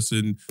said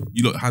person,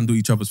 you lot handle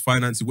each other's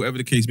finances, whatever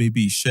the case may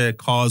be, share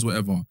cars,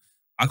 whatever.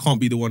 I can't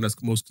be the one that's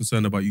most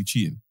concerned about you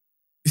cheating.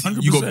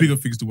 100%. You got bigger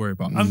things to worry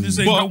about. I'm just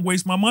saying, don't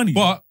waste my money.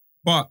 But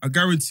I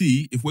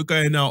guarantee if we're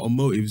going out on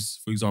motives,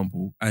 for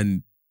example,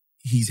 and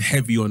he's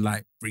heavy on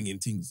like bringing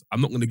things,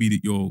 I'm not going to be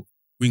your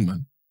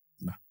wingman.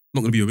 Nah, I'm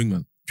not going to be your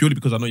wingman. Purely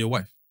because I know your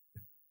wife.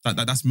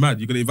 That's mad.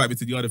 You're going to invite me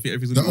to the other fit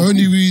every single The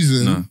only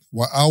reason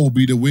why I will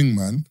be the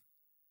wingman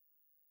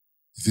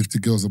is if the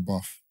girls are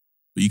buff.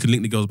 But you can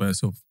link the girls by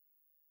yourself.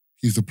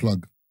 He's the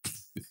plug.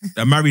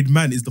 A married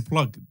man is the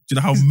plug. Do you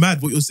know how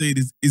mad what you're saying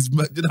is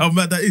do you know how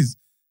mad that is?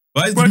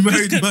 Why is the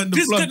married man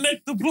the plug?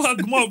 Disconnect the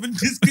plug, Marvin.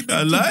 Disconnect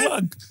the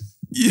plug.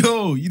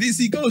 Yo, you didn't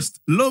see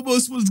Ghost?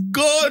 Lobos was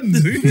gone.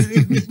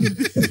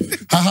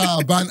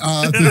 Haha,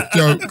 banter,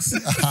 jokes.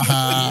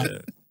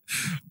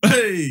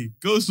 Hey,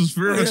 Ghost was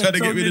forever trying to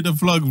get rid of the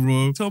plug,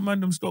 bro. Tell man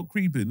them stop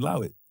creeping.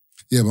 Allow it.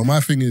 Yeah, but my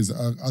thing is,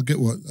 I get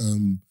what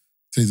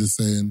Tazer's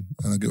saying,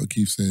 and I get what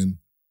Keith's saying.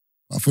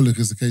 I feel like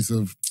it's a case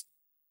of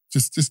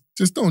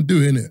just don't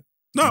do it, innit?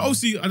 No,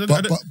 obviously,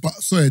 but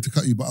sorry to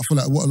cut you, but I feel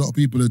like what a lot of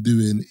people are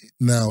doing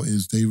now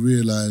is they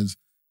realise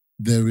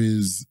there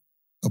is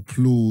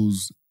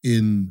applause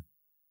in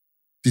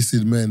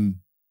dissing men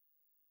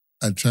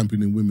and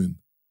championing women.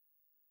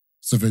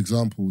 So, for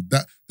example,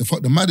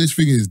 the maddest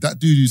thing is that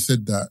dude who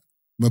said that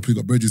Murphy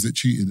got bridges that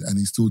cheated and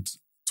he's still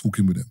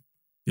talking with them.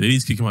 Yeah, they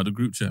need to kick him out of the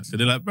group chat. So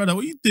they're like, brother,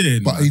 what you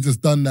doing? But he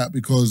just done that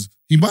because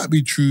he might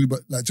be true, but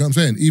like, do you know what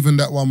I'm saying? Even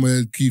that one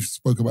where Keith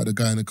spoke about the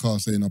guy in the car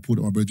saying, I pulled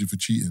up my bridges for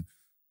cheating.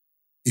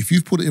 If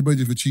you've put it your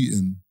bridges for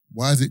cheating,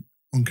 why is it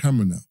on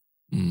camera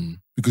now?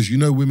 Because you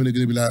know women are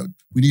going to be like,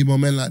 we need more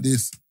men like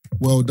this.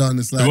 Well done.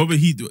 It's like... The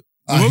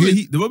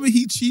moment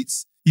he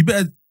cheats, he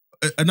better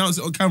announce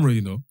it on camera,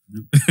 you know?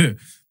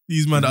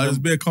 These man that is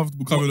very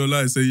comfortable coming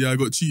online and saying, yeah, I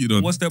got cheated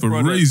on. What's that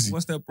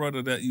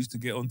brother that used to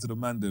get onto the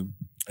mandem?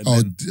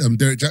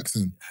 Derek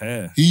Jackson.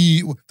 Yeah.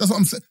 That's what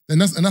I'm saying.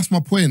 And that's my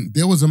point.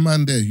 There was a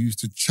man there who used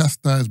to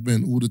chastise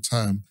men all the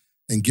time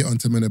and get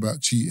onto men about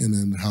cheating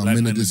and how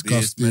men are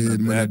disgusted,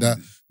 men are that.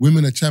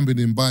 Women are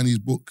championing buying his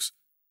books.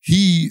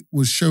 He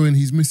was showing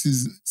his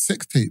missus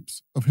sex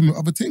tapes of him and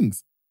other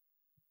things.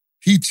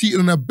 He cheated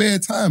on her bare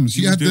times.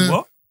 She had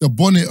the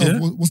bonnet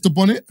of, what's the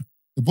bonnet?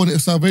 The bonnet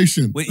of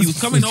salvation. Wait, he was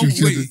coming home.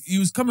 He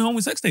was coming home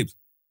with sex tapes.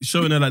 He's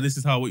showing her like this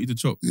is how I want you to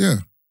chop. Yeah.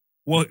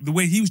 Well, the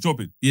way he was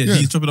dropping. Yeah,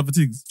 he's chopping other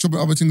things. Chopping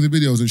other things in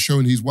videos and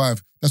showing his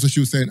wife. That's what she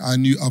was saying. I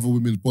knew other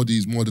women's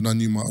bodies more than I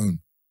knew my own.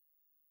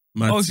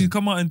 Mad she's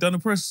come out and done a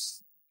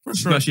press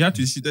run. She had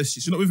to.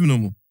 She's not with him no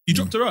more. He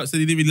dropped her out. Said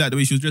he didn't really like the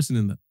way she was dressing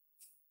in that.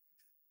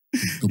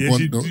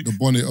 The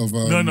bonnet of...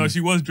 No, she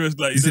was dressed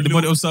like... He said the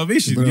bonnet of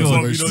salvation.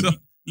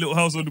 Little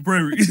House on the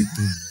Prairie.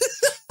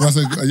 That's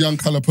a young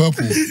colour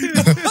purple.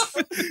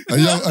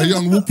 a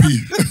young whoopee.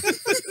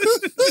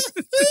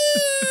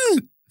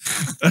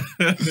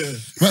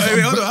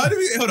 Wait, hold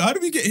on. How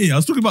did we get here? I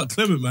was talking about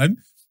Clement, man.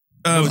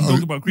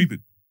 Talking about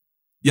creeping.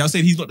 Yeah, I was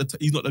saying he's not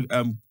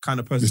the kind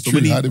of person. It's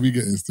true. How did we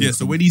get here?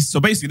 So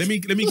basically,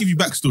 let me give you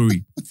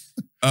backstory.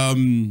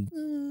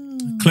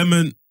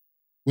 Clement.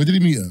 Where did he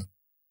meet her?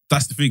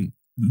 That's the thing.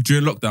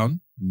 During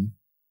lockdown,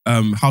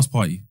 house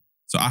party.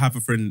 So I have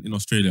a friend in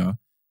Australia.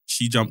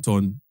 She jumped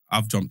on.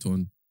 I've jumped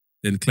on.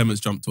 Then Clement's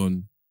jumped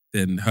on.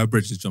 Then her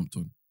bridge jumped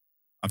on.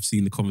 I've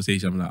seen the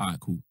conversation. I'm like, all right,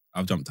 cool.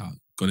 I've jumped out.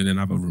 Gone in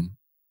another room.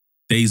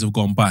 Days have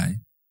gone by.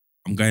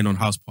 I'm going on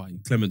house party.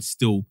 Clement's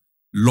still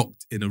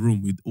locked in a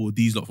room with all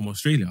these lot from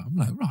Australia. I'm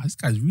like, right, this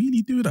guy's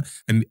really doing that.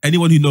 And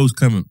anyone who knows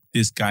Clement,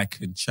 this guy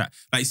can chat.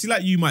 Like, see,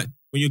 like you might,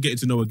 when you're getting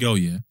to know a girl,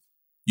 yeah,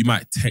 you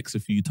might text a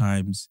few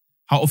times.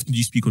 How often do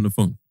you speak on the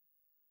phone?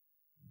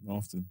 Not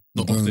often.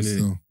 Not often.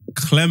 So.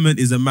 Clement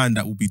is a man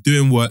that will be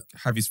doing work,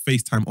 have his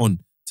FaceTime on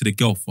to the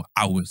girl for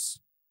hours.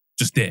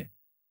 Just there.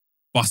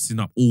 Busting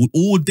up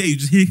all day. You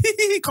just hear,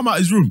 come out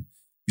his room.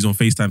 he's on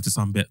FaceTime to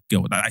some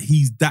girl. Like,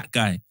 he's that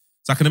guy.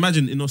 So I can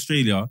imagine in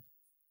Australia.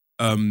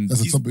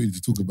 That's a topic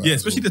to talk about. Yeah,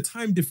 especially the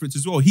time difference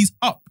as well. He's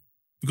up.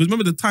 Because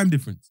remember the time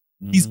difference.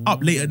 He's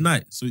up late at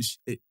night. So it's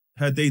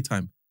her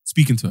daytime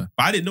speaking to her.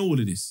 But I didn't know all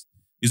of this.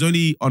 It's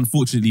only,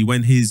 unfortunately,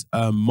 when his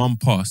mum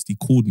passed, he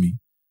called me.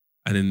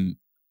 And then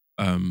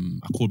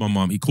I called my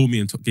mum. He called me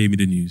and gave me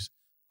the news.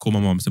 Called my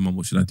mum and said, Mum,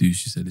 what should I do?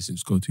 She said, listen,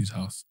 just go to his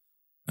house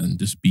and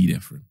just be there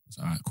for him. I was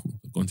like, all right, cool.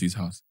 I've gone to his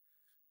house.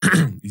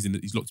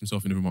 He's locked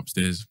himself in the room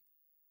upstairs.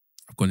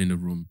 I've gone in the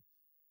room.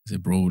 I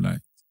said, bro,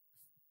 like,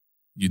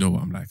 you know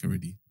what I'm like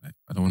already. Like,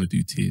 I don't want to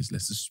do tears.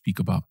 Let's just speak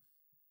about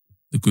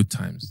the good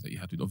times that you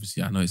had with.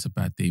 Obviously, I know it's a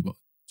bad day, but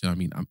do you know what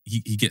I mean?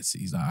 He gets it.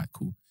 He's like, all right,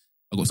 cool.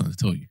 I got something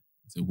to tell you.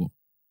 I said, what?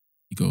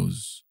 He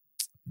goes,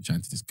 I've been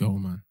chatting to this girl,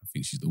 man. I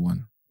think she's the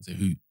one. I said,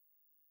 who? He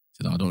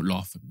said, oh, don't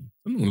laugh at me.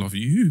 I'm not going to laugh at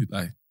you. Who?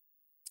 Like,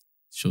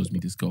 shows me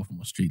this girl from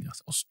Australia. I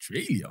said,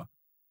 Australia? I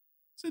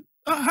said,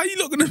 how you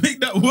not going to make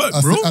that work,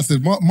 bro? I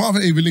said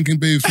Marvin Abbey linking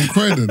babes from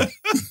Croydon.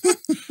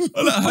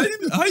 I'm like,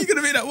 how are you going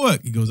to make that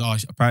work? He goes,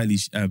 apparently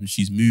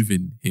she's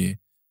moving here.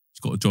 She's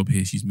got a job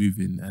here. She's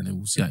moving, and then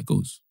we'll see how it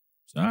goes.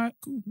 So, all right,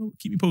 cool. No,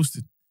 keep me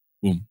posted.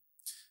 Boom.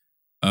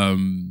 I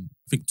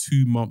think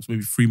 2 months,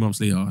 maybe 3 months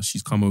later,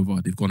 she's come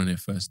over. They've gone on their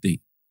first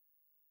date.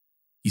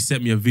 He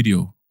sent me a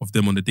video of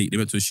them on the date. They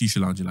went to a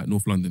shisha lounge in like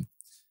North London.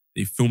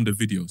 They filmed a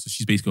video. So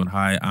she's basically going,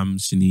 hi, I'm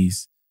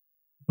Shanice.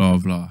 Blah,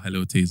 blah.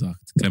 Hello, Tazer.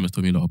 Clement's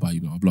told me a lot about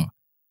you, blah, blah.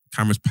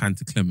 Camera's panned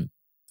to Clement.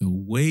 The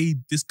way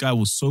this guy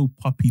was so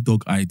puppy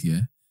dog-eyed,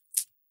 yeah.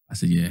 I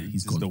said, yeah,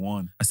 he's gone. The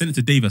one. I sent it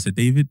to David. I said,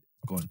 David,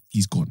 gone.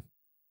 He's gone.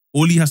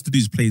 All he has to do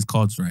is play his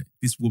cards right.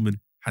 This woman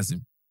has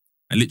him.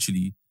 And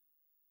literally,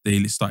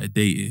 they started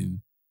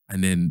dating,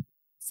 and then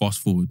fast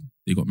forward,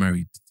 they got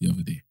married the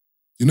other day.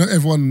 You know,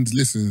 everyone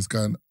listens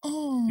going, oh.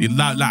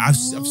 Like I've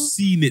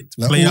seen it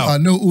play out. I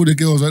know all the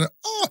girls are like,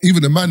 oh,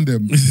 even the man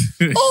them.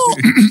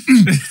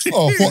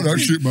 Oh, fuck that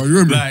shit, man. You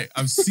remember? Like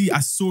I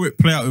saw it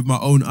play out with my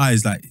own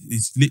eyes. Like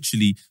it's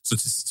literally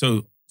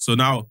so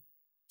now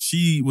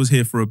she was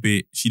here for a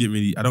bit. She didn't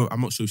really. I'm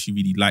not sure if she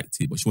really liked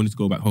it, but she wanted to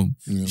go back home.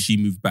 Yeah. She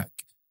moved back.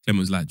 Clement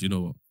was like, do you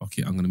know what?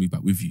 Okay, I'm gonna move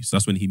back with you. So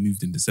that's when he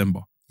moved in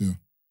December. Yeah.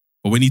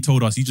 But when he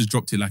told us, he just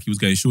dropped it like he was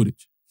going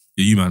Shoreditch.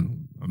 Yeah, you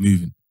man, I'm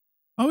moving.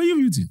 Oh, where are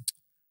you moving?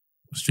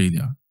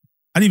 Australia.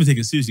 I didn't even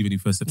take it seriously when he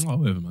first said, oh,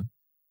 whatever, man. I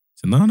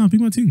said, no, big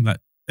man thing. Like,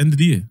 end of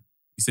the year.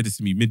 He said this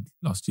to me mid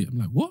last year. I'm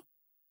like, what?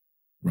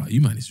 Right, you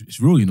man,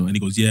 it's real, you know. And he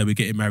goes, yeah, we're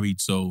getting married.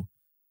 So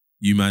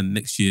you man,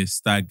 next year,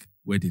 stag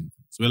wedding.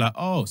 So we're like,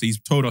 oh, so he's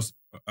told us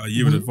a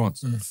year in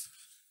advance.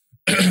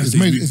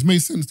 It's made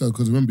sense though,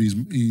 because remember,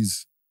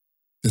 he's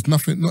there's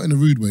nothing, not in a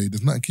rude way,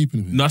 there's nothing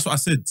keeping him. No, that's what I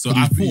said. So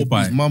I thought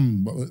about his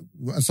mum,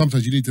 but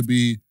sometimes you need to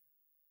be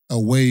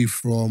away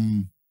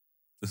from.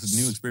 This is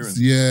a new experience.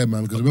 Yeah,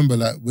 man, because remember,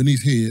 like, when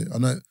he's here, I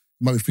know you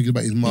might be thinking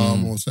about his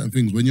mum or certain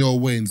things. When you're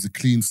away and it's a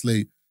clean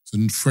slate, it's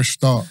a fresh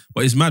start.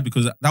 But it's mad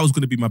because that was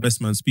going to be my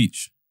best man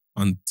speech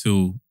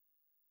until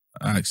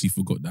I actually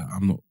forgot that.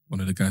 I'm not one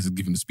of the guys that's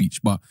giving the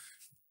speech, but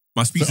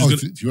my speech So,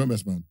 was do you want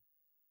best man?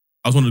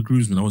 I was one of the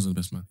groomsmen. I wasn't the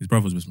best man. His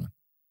brother was the best man.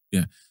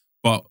 Yeah.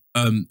 But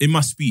in my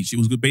speech, it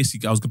was good.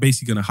 Basically, I was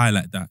basically going to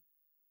highlight that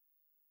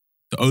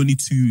the only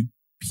 2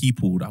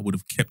 people that would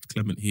have kept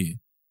Clement here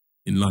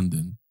in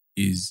London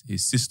is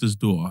his sister's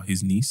daughter,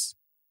 his niece,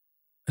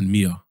 and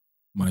Mia,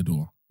 my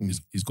daughter,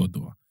 his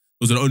goddaughter.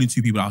 Those are the only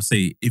 2 people I'll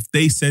say. If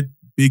they said,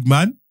 big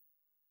man,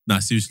 nah,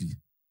 seriously,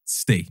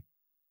 stay.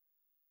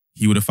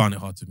 He would have found it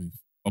hard to move.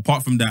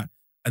 Apart from that,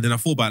 and then I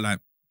thought about, like,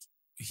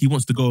 he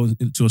wants to go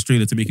to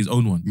Australia to make his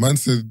own one. Man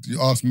said,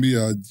 you asked me,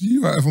 do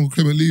you write from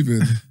Clement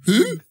leaving?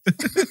 Who?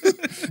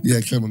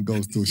 Yeah, Clement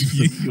goes still.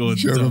 You're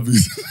dumb.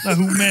 Like,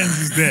 who mans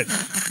is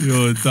that?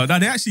 You're dumb. Nah,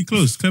 they're actually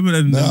close. Clement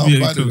and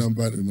I'm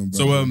batting.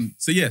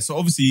 So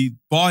obviously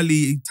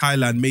Bali,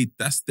 Thailand,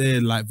 that's their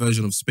like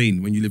version of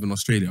Spain when you live in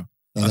Australia.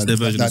 That's their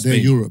version of Spain.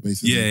 They're Europe,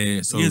 basically.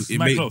 Yeah. So it's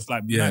close,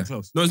 mad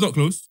close. No, it's not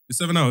close. It's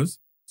 7 hours.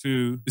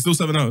 It's still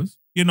 7 hours.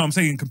 You know what I'm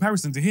saying? In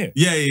comparison to here.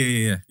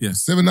 Yeah.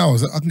 7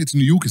 hours. I can get to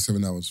New York in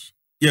 7 hours.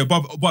 Yeah,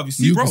 but you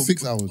see, New bro. York is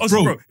 6 hours.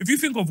 Also, bro, if you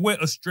think of where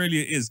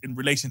Australia is in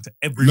relation to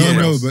everywhere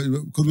No, else. but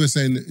because we're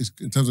saying it's,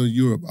 in terms of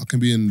Europe, I can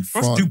be in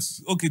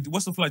France. Okay,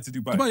 what's the flight to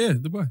Dubai?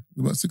 Dubai.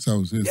 About 6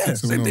 hours. Yeah, Yeah,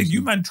 6, 7 same hours. thing.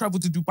 You man travel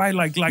to Dubai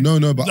like No,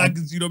 but like,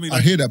 you know what I mean? I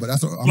Like, hear that, but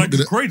that's not. I'm like not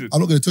it's graded. I'm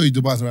not going to tell you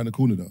Dubai's around the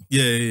corner though.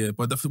 Yeah.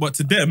 But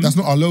to them, That's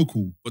not our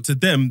local. But to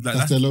them, like,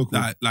 That's their local.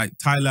 Like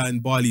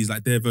Thailand, Bali is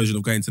like their version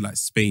of going to like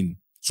Spain.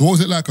 So what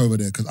was it like over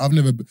there? Because I've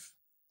never.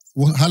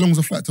 How long was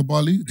the flight to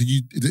Bali?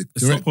 Is it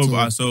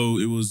direct? So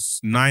it was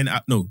 9.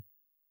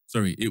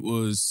 It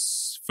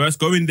was first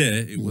going there.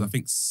 It was I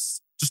think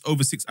just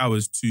over 6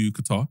 hours to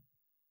Qatar.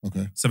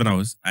 Okay. 7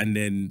 hours, and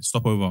then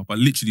stopover. But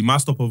literally, my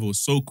stopover was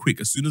so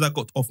quick. As soon as I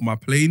got off my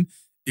plane,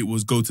 it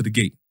was go to the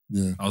gate.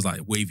 Yeah. I was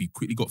like wavy.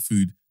 Quickly got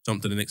food.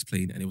 Jumped to the next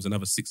plane, and it was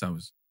another 6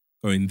 hours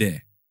going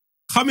there.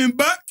 Coming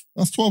back.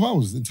 That's 12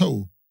 hours in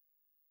total.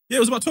 Yeah, it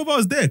was about 12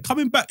 hours there.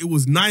 Coming back, it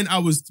was 9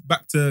 hours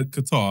back to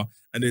Qatar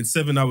and then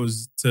 7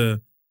 hours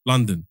to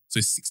London. So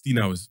it's 16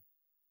 hours.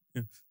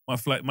 Yeah.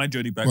 my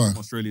journey back Why? from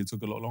Australia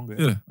took a lot longer.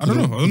 Yeah, I don't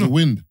know. The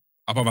wind.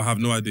 I have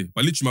no idea.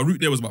 But literally, my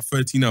route there was about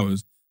 13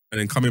 hours, and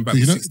then coming back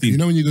You was know, 16. you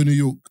know when you go to New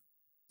York,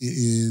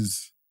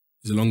 it's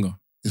longer.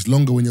 It's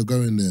longer when you're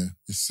going there.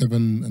 It's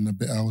 7 and a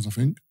bit hours, I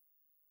think.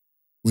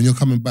 When you're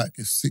coming back,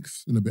 it's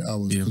 6 and a bit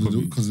hours Yeah,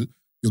 because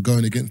you're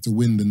going against the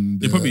wind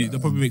and. That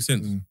probably makes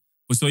sense.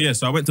 But so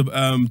I went to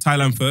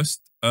Thailand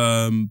first,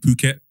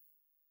 Phuket.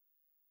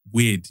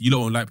 Weird. You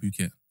don't like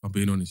Phuket. I'm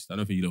being honest. I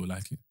don't think you don't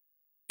like it.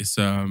 It's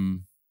it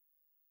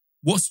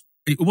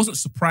wasn't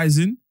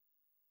surprising.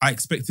 I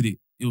expected it.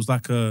 It was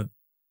like going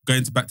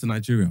back to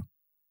Nigeria,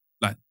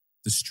 like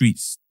the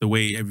streets, the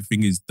way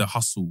everything is, the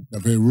hustle,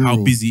 very rural. How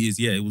busy it is.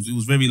 Yeah, it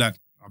was very like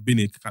I've been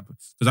here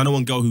because I know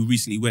one girl who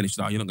recently went. And she's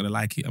like, "You're not gonna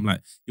like it." I'm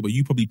like, "Yeah, but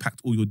you probably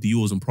packed all your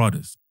Dior's and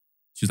Pradas."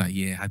 She's like,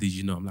 "Yeah, how did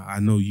you know?" I'm like, "I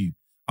know you.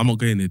 I'm not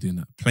going there doing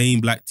that. Plain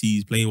black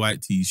tees, plain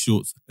white tees,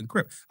 shorts, and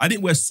crap." I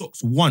didn't wear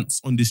socks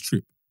once on this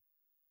trip.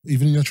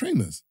 Even in your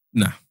trainers?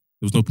 Nah,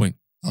 there was no point.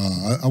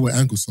 I wear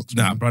ankle socks.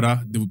 Nah, man.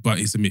 brother, but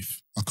it's a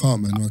myth. I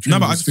can't, man. No,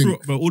 but I just threw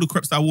up, but all the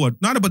creps that I wore.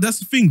 No, but that's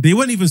the thing. They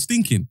weren't even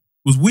stinking. It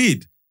was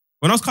weird.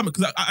 When I was coming,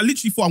 because I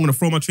literally thought I'm going to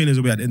throw my trainers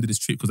away at the end of this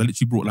trip because I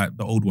literally brought like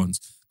the old ones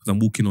because I'm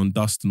walking on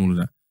dust and all of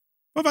that.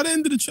 But by the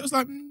end of the trip, I was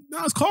like,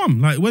 nah, it's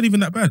calm. Like, it wasn't even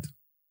that bad.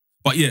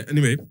 But yeah,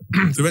 anyway, so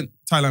we went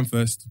Thailand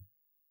first,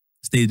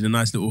 stayed in a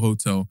nice little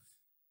hotel.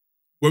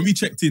 When we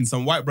checked in,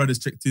 some white brothers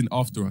checked in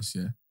after us,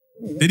 yeah.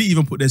 They didn't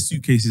even put their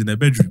suitcases in their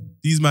bedroom.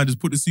 These man just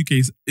put the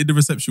suitcase in the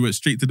reception, went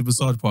straight to the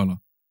massage parlor.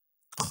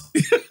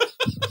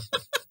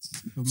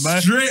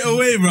 Straight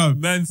away, bro.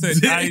 Man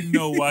said, I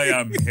know why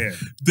I'm here.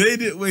 They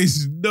didn't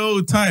waste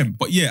no time.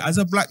 But yeah, as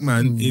a black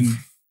man in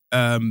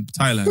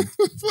Thailand,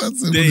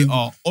 they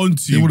are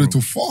onto you. They wanted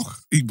bro. to fuck.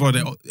 Bro,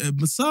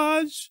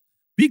 massage,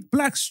 big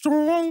black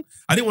strong.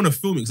 I didn't want to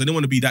film it because I didn't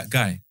want to be that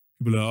guy.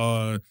 People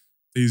are like,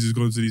 he's just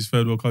going to these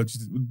third world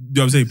countries. You know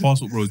what I'm saying?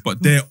 Passport bros.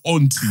 But they're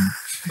onto you.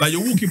 Like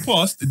you're walking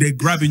past, they're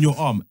grabbing your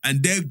arm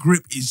and their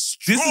grip is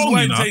strong. This is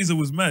why Tazer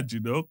was mad, you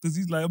know? Because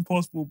he's like,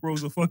 passport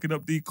bros are fucking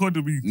up the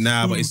economy.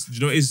 Nah, but it's,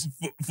 you know, it's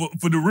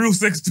for the real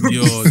sex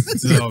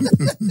tourists. Yo,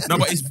 no,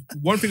 but it's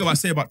one thing I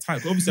say about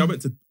Thailand.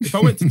 Obviously, if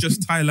I went to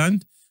just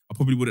Thailand, I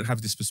probably wouldn't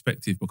have this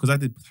perspective because I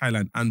did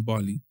Thailand and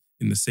Bali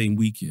in the same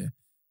week. Yeah,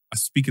 I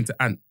was speaking to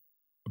Ant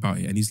about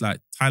it, and he's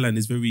like, Thailand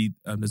is very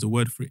there's a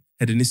word for it,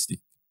 hedonistic.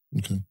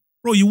 Okay.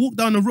 Bro, you walk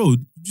down the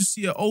road, you just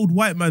see an old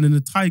white man and a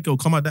Thai girl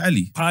come out the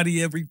alley.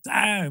 Party every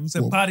time. It's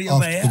a party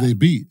after over here. they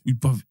beat.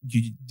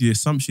 The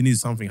assumption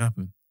is something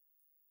happened.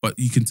 But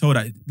you can tell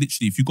that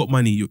literally, if you got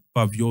money,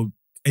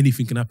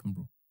 anything can happen,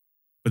 bro.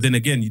 But then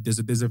again, there's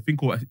a thing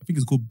called, I think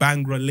it's called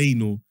Bangra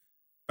Lane or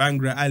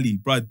Bangra Alley.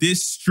 Bro,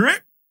 this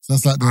strip. So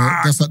that's like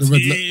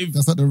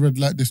the red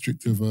light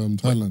district of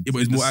Thailand. Yeah,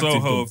 but it's more active.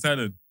 Soho Though. of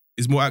Thailand.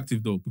 It's more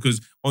active though,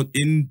 because on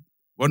the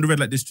red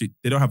light district,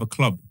 they don't have a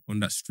club on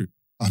that strip.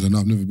 I don't know.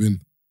 I've never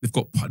been. They've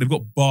got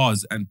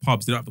bars and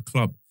pubs. They don't have a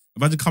club.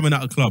 Imagine coming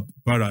out a club,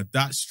 brother.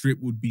 That strip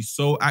would be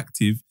so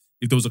active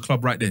if there was a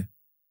club right there.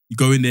 You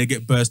go in there,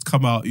 get burst,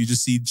 come out. You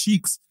just see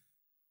cheeks.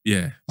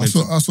 Yeah. I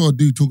saw a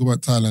dude talk about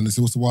Thailand. They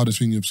said, "What's the wildest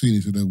thing you've seen?"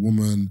 He said, "A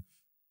woman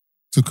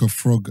took a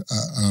frog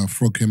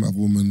came out of a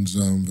woman's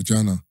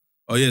vagina."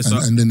 Oh yeah.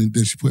 And then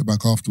she put it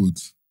back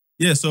afterwards.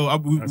 Yeah. So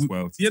That's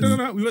wild. Yeah.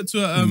 No. We went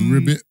to a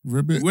ribbit.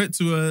 We went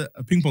to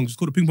a ping pong. It's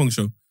called a ping pong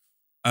show.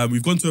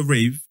 We've gone to a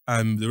rave.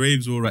 The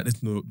rave's all right.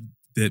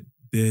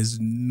 There's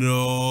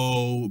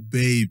no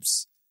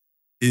babes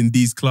in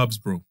these clubs,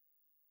 bro.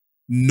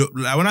 No,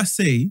 like when I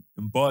say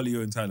In Bali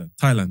or in Thailand?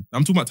 Thailand,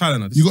 I'm talking about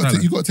Thailand. Now. You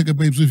got to take a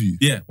babes with you.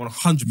 Yeah,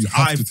 100%. You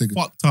have I to take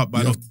fucked up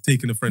by not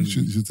taking a friend.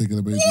 You with me. should take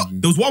a babes with you.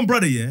 There was one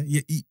brother,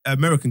 he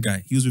American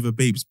guy. He was with a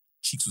babe's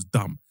cheeks was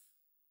dumb.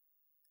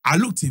 I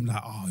looked at him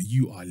like, oh,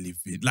 you are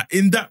living. Like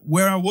in that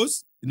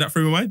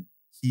frame of mind,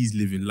 he's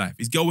living life.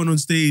 His girl went on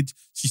stage,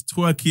 she's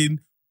twerking.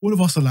 All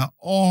of us are like,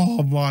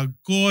 oh my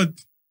God.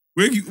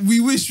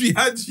 We wish we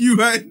had you,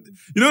 right?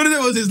 You know what it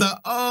was? It's like,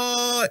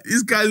 oh,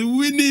 this guy's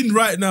winning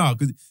right now.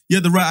 Because he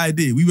had the right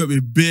idea. We went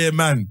with bare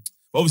man.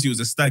 Obviously, it was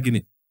a stag in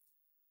it.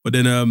 But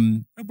then,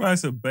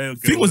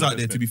 Thing was out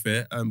there, to be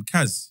fair.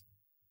 Kaz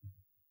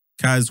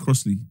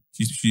Crossley.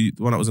 She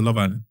the one that was in Love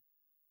Island.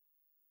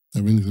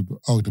 That rings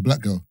the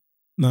black girl.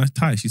 No, it's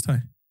Thai. She's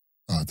Thai.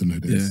 Oh, I don't know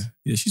who that is.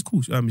 Yeah, she's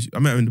cool. I met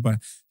her in Dubai.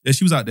 Yeah,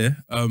 she was out there.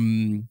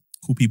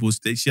 Cool people.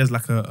 She has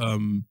like a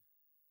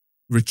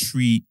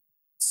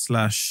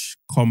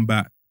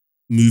retreat/combat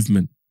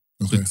movement.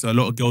 Okay. So a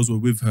lot of girls were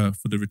with her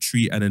for the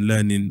retreat and then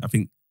learning, I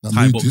think, Like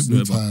Thai Muay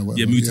boxing. Thai, whatever.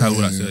 Yeah, Muay Thai,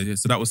 all that. yeah.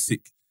 So that was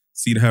sick.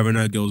 Seeing her and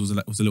her girls was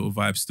a little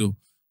vibe still.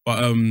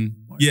 But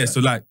so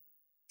like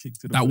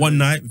that one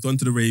night, we've gone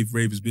to the rave.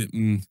 Rave is a bit,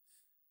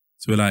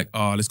 So we're like,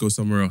 let's go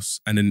somewhere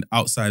else. And then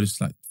outside, it's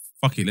like,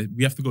 fuck it,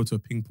 we have to go to a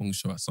ping pong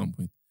show at some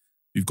point.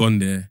 We've gone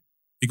there.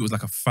 I think it was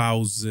like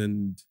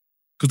 1,000.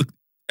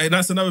 And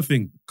that's another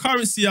thing.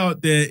 Currency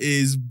out there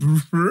is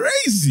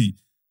crazy.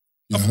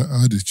 Yeah, I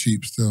heard it's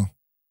cheap still.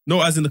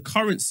 No, as in the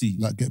currency.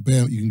 Like you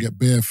can get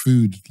bare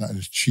food like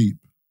it's cheap.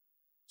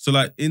 So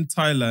like in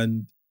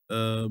Thailand,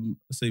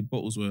 let's say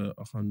bottles were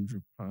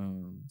 £100.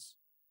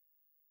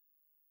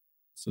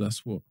 So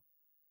that's what?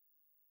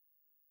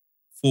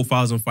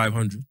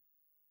 4,500.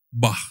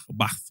 Baht,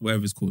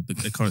 whatever it's called,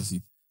 the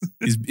currency.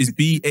 It's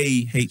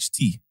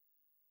BAHT.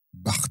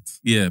 Baht.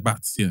 Yeah,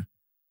 baht, yeah.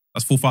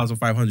 That's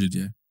 4,500,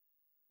 yeah.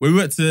 When we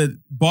went to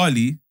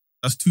Bali,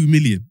 that's 2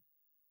 million.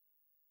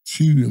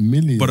 2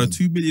 million. But a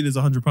 2 million is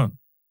 £100.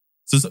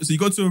 So you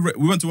go to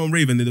we went to one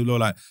rave and they were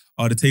like,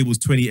 oh, the table's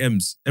 20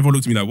 M's. Everyone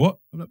looked at me like, what?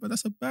 I'm like, but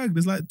that's a bag.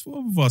 There's like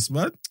 12 of us,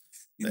 man.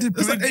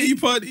 That's like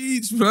 £80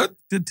 each, man.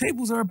 The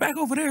tables are a bag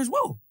over there as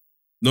well.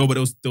 No, but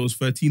there was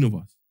 13 of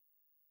us.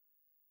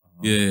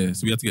 Yeah,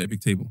 so we had to get a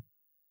big table.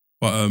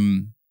 But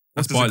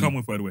what does it come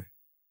with, by the way?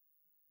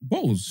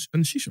 Bottles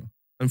and shisha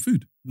and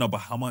food. No, but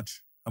how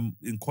much?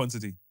 In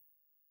quantity.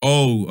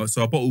 Oh,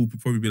 so a bottle would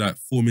probably be like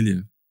 4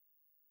 million.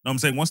 No, I'm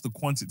saying what's the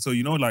quantity? So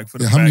you know, like for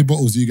the how bag, many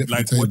bottles do you get for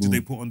like the table? what do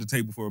they put on the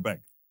table for a bag?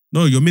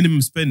 No, your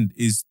minimum spend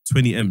is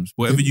 20 M's.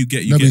 Whatever you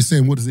get, you no, get. but you're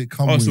saying, what does it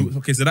come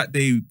with? So that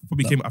day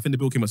probably came. I think the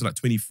bill came out to like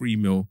 23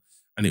 mil,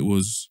 and it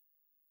was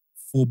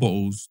 4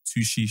 bottles,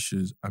 2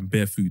 shishas, and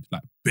bare food,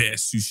 like bare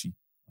sushi.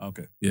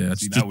 Okay, yeah,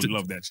 see, I would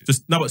love that shit.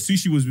 But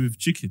sushi was with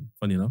chicken.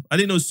 Funny enough, I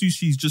didn't know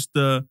sushi's just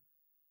Yeah,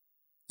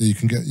 you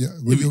can get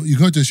you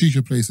go to a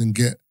shisha place and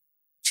get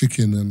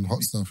chicken and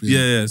hot stuff.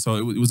 Yeah. So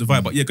it was a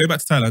vibe. But yeah, going back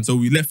to Thailand. So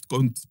we left, got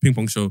on to the ping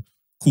pong show.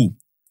 Cool.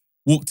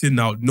 Walked in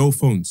now, no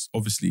phones,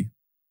 obviously.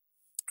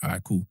 All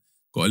right, cool.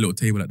 Got a little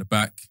table at the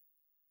back.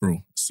 Bro,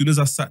 as soon as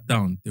I sat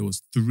down, there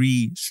was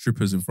 3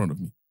 strippers in front of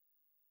me.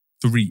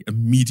 3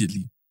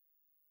 immediately.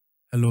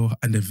 Hello.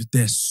 And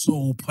they're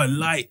so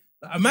polite.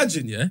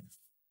 Imagine, yeah?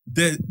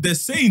 They're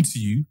saying to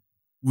you,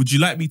 would you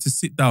like me to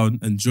sit down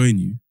and join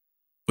you?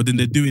 But then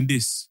they're doing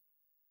this.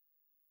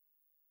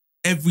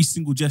 Every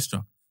single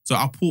gesture. So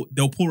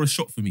they'll pour a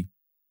shot for me.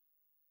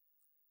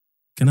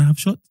 Can I have a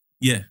shot?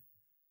 Yeah.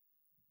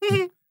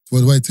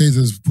 Well, the way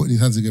Tazer's putting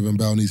his hands together and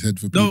bowing his head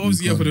for people. No,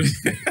 obviously, yeah,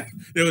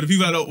 but the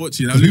people are not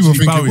watching. The people are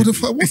thinking, what the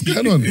fuck, what's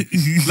going on?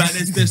 Like,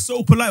 they're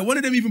so polite. One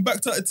of them even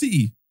backed out a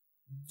titty.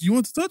 Do you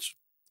want to touch?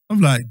 I'm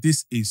like,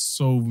 this is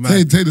so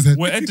mad. Tazer's head.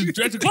 We're at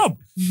the club.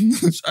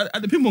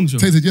 At the ping pong show.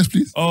 Tazer, yes,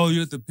 please. Oh,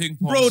 you're at the ping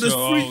pong Bro, there's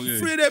show.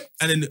 three of them.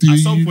 And then Do at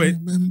some you point,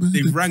 remember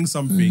they the- rang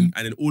something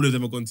and then all of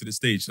them have gone to the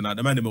stage. So now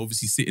the man them are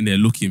obviously sitting there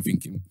looking,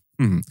 thinking,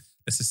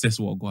 let's assess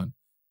what I've gone.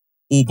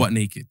 All but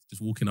naked,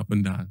 just walking up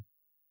and down.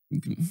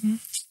 Thinking,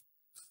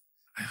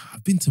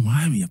 I've been to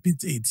Miami, I've been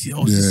to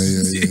ATL.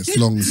 Yeah.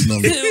 Slong.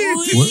 Listen,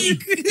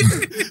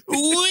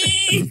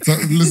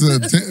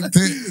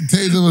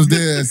 Tazer was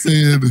there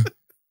saying,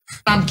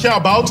 I care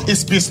about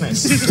is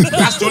business.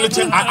 That's the only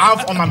thing I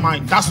have on my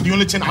mind. That's the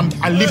only thing I'm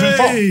living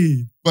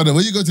for. but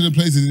when you go to the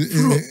places,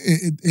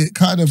 it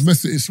kind of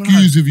messes, it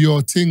skews with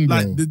your ting, bro.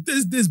 Like,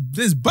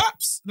 there's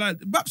Baps. Like,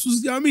 Baps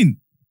was, you know what I mean?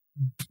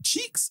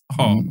 Cheeks.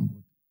 Oh,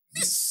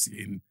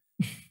 listen.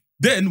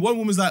 Then one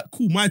woman's like,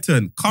 cool, my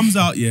turn. Comes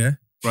out, yeah.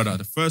 Brother,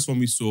 the first one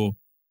we saw,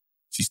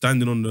 she's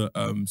standing on the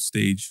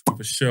stage with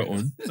a shirt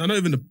on. So not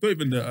even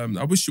the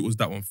I wish it was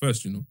that one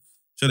first, you know.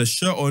 She had a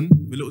shirt on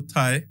with a little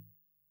tie,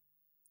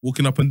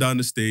 walking up and down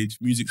the stage,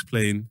 music's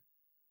playing.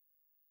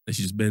 Then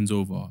she just bends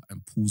over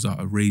and pulls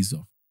out a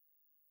razor.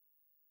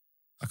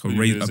 Like a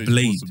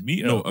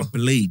blade. No, a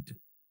blade.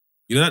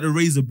 You know, like the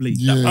razor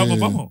blade. Yeah.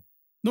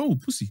 No,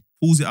 pussy.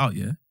 Pulls it out,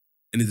 yeah?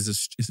 And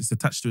it's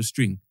attached to a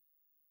string.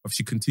 But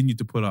she continued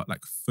to pull out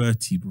like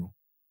 30, bro.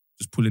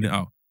 Just pulling it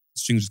out. The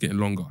string's just getting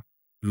longer.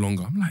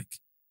 I'm like,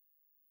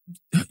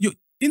 you're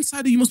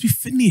inside you must be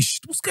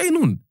finished. What's going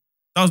on?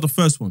 That was the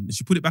first one. Then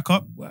she put it back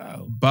up.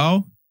 Wow.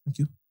 Bow. Thank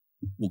you.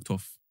 Walked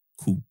off.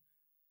 Cool.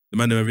 The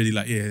man were really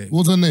like, yeah.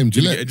 What's her name?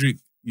 Can we Gillette? get a drink?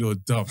 You're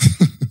dumb.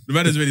 The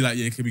man is really like,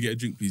 yeah, can we get a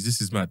drink, please?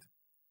 This is mad.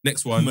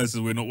 Next one.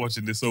 We're not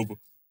watching this over.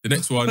 The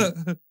next one,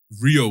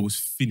 Rio was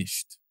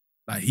finished.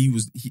 Like he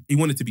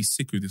wanted to be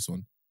sick with this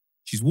one.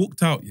 She's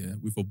walked out, yeah,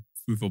 with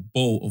a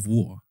bowl of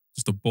water.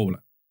 Just a bowl,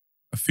 like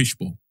a fish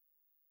bowl.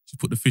 She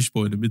put the fish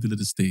bowl in the middle of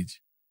the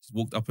stage. She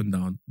walked up and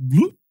down.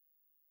 Bloop,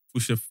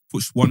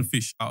 pushed one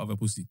fish out of her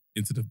pussy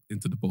into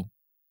the bowl.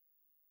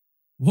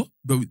 What?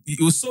 But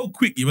it was so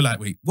quick. You were like,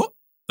 wait, what?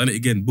 Done it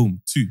again.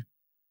 Boom. 2.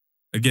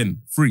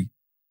 Again, 3.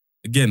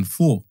 Again,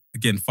 4.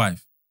 Again,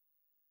 5.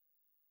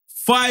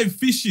 5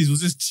 fishes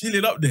was just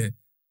chilling up there.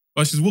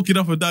 While she's walking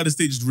up and down the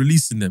stage, just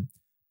releasing them.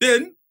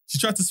 Then she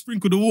tried to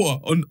sprinkle the water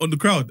on the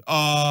crowd.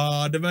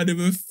 The man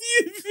never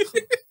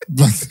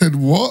I said,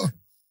 what?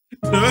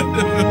 I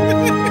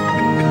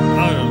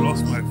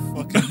lost my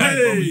fucking mind.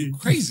 Bro. You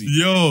crazy.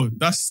 Yo,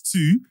 that's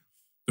 2.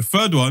 The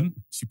third one,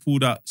 she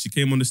pulled out, she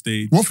came on the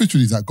stage. What fish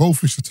was that?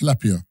 Goldfish or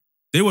tilapia?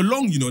 They were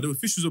long, you know. They were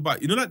fishes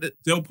about, you know, like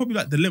they were probably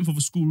like the length of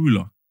a school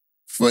ruler.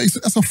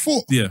 That's a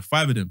foot. Yeah,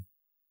 5 of them.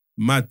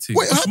 Mad thing.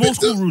 Wait, A how small big's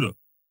school the- ruler.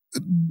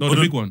 No,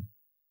 the big one.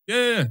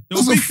 Yeah. They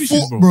That's were a big fishes,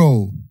 foot, bro.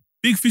 bro.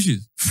 Big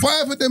fishes.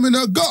 5 of them in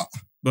her gut.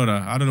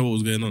 Brother, I don't know what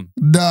was going on.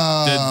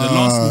 Nah, The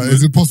last woman-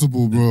 it's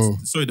impossible, bro.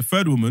 Sorry, the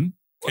third woman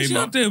What's came she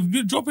out. out there?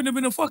 You're dropping them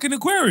in a fucking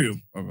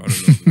aquarium. I don't know.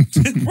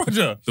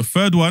 Roger. The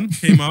third one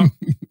came out.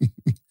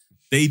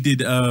 They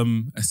did a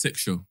sex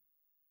show.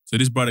 So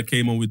this brother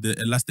came on with the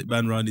elastic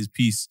band around his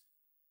piece,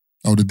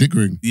 Oh, the dick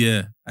ring.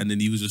 Yeah, and then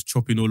he was just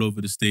chopping all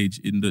over the stage.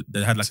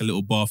 They had like a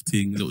little bath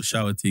thing, a little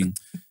shower thing.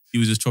 He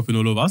was just chopping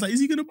all over. I was like, is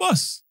he gonna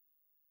bust?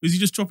 Or is he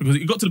just chopping?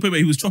 Because it got to the point where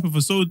he was chopping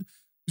for so.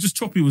 He was just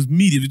chopping. It was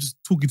media. He was just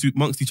talking to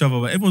amongst each other.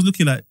 But everyone's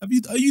looking like,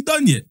 are you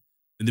done yet?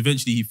 And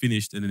eventually he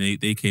finished, and then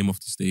they came off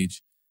the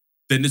stage.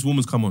 Then this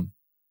woman's come on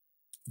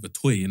with a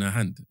toy in her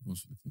hand. I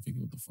was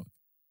thinking, what the fuck?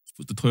 She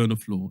puts the toy on the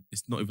floor.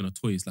 It's not even a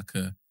toy. It's like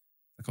a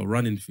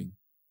running thing.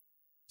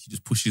 She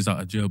just pushes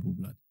out a gerbil,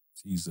 blood.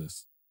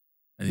 Jesus.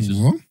 And it's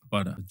just,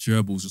 brother, a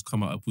gerbil's just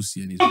come out of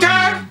pussy and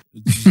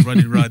he's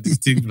running around this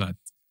thing, blood.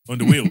 On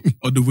the wheel.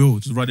 On the wheel,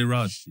 just running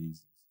around.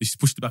 Jesus. She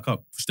pushed it back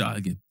up, pushed it out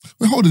again.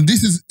 Wait, hold on.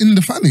 This is in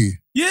the fanny.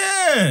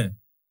 Yeah.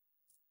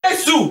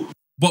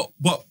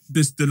 But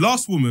this the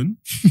last woman,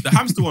 the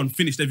hamster one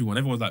finished everyone.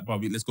 Everyone's like, bro,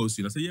 let's go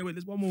soon. I said, yeah, wait,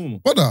 there's one more.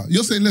 Brother,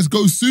 you're saying let's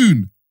go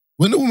soon.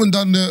 When the woman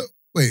done the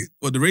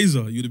the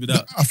razor, you'd have been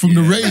out. From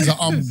the razor,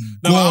 I'm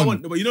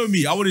gone. But you know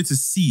me, I wanted to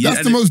see.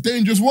 That's the most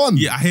dangerous one.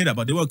 Yeah, I hear that,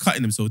 but they weren't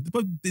cutting themselves.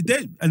 But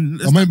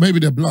maybe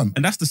they're blunt.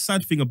 And that's the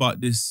sad thing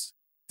about this.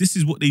 This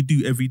is what they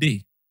do every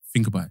day.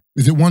 Think about it.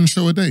 Is it one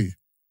show a day?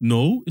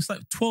 No, it's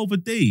like 12 a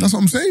day. That's what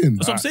I'm saying.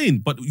 That's what I'm saying.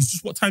 But it's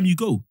just what time you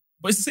go.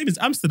 But it's the same as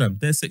Amsterdam.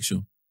 They're sex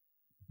show.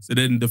 So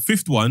then the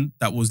fifth one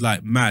that was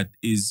like mad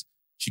is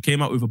she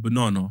came out with a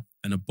banana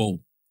and a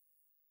bowl.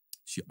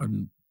 She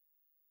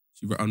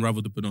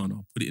unraveled the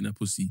banana, put it in her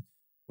pussy,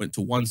 went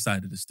to one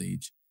side of the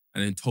stage,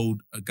 and then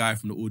told a guy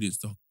from the audience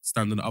to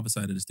stand on the other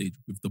side of the stage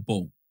with the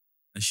bowl.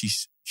 And she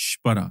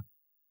spudder.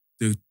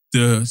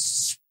 The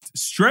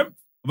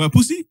strength of her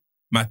pussy,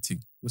 mad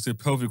thing. What's the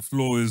pelvic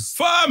floor is...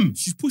 Fam!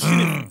 She's pushing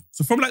it.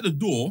 So from like the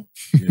door,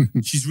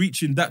 she's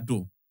reaching that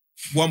door.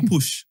 One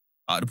push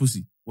out of the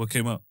pussy. What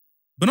came out?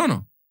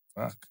 Banana.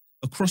 Fuck.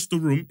 Across the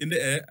room, in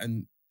the air,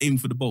 and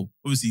aimed for the bowl.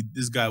 Obviously,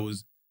 this guy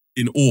was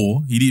in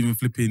awe. He didn't even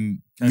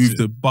flipping move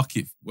the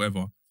bucket,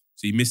 whatever.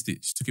 So he missed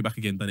it. She took it back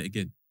again, done it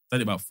again. Done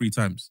it about 3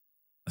 times.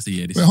 I said,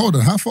 yeah, this. Wait, hold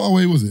on. How far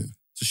away was it?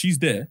 So she's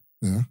there.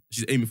 Yeah.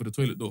 She's aiming for the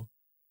toilet door.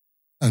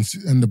 And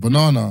the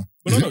banana.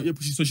 So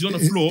she's on the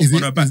floor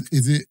on her back.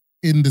 Is it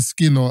in the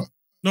skin or?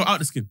 No, out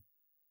the skin.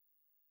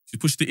 She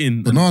pushed it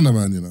in. Banana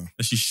man, you know.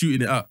 And she's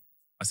shooting it out.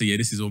 I said, yeah,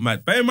 this is all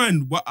mad. Bear in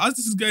mind, as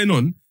this is going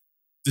on,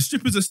 the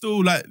strippers are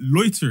still like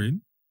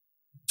loitering,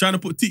 trying to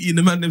put titty in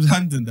the man's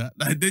hand and that.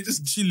 Like they're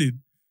just chilling,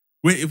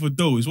 waiting for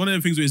dough. It's one of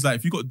the things where it's like,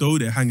 if you got dough,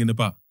 they're hanging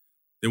about.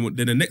 Then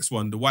the next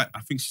one, the white,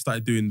 I think she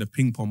started doing the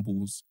ping pong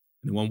balls.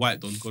 And then one white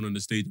don gone on the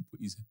stage and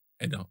put his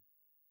head out,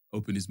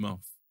 opened his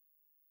mouth.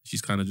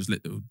 She's kind of just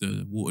let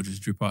the water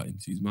just drip out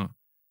into his mouth.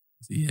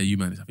 I said, yeah, you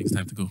man, I think it's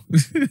time to go.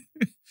 So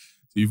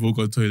you've all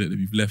gone to the toilet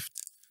and you've left.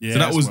 Yeah,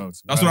 so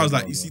that's what I was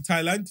like, you see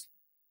Thailand?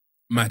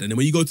 Mad. And then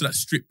when you go to that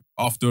strip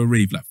after a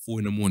rave, like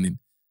 4 a.m,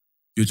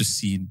 you're just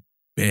seeing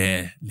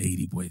bare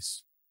lady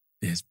boys.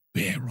 There's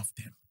bare of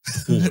them.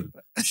 Tall,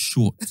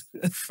 short,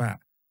 fat,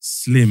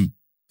 slim.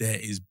 There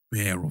is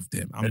bare of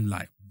them. I'm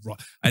like, right.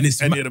 And it's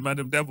the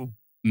Madam Devil.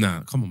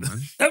 Nah, come on,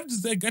 man. I'm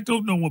just like, I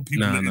don't know what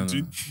people are into.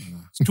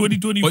 It's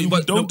 2020.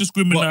 But don't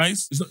discriminate.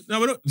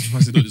 We're not. I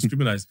said don't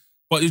discriminate.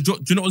 But do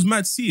you know what was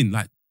mad seeing?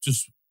 Like,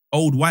 just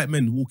old white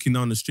men walking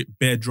down the strip,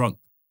 bare drunk,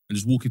 and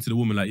just walking to the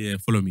woman like, yeah,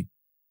 follow me.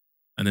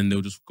 And then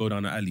they'll just go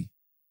down the alley.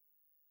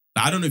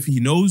 Like, I don't know if he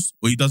knows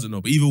or he doesn't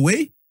know, but either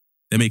way,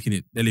 they're making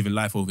it. They're living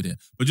life over there.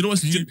 But you know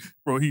what's...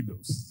 Bro, he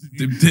knows.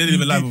 They're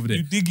living life over there.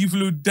 You think you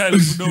flew in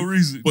Thailand for no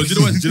reason. But do you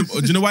know what?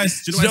 Do you know why?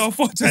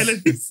 Fuck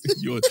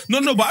Thailand.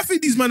 No, but I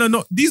think these men are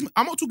not...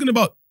 I'm not talking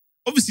about...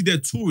 Obviously, they're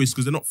tourists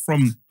because they're not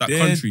from that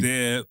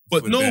country.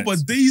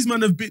 But these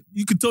men have been...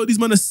 You could tell these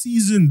men are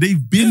seasoned.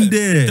 They've been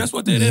there. That's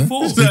what they're there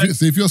for. So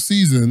if you're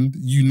seasoned,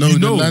 you know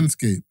the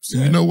landscape. So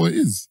you know what it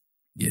is.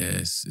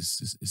 Yes,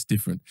 it's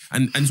different.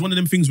 And it's one of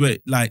them things where,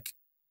 like...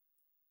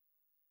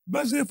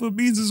 Man's there for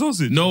beans and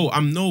sausage.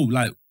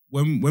 Like,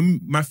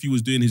 when Matthew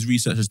was doing his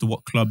research as to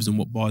what clubs and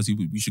what bars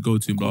we should go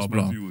to and blah,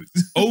 blah.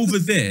 Over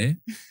there,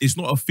 it's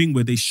not a thing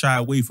where they shy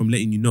away from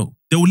letting you know.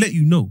 They will let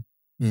you know.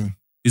 Yeah.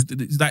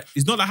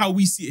 It's not like how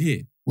we see it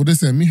here. What they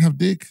say, me have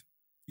dick?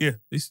 Yeah.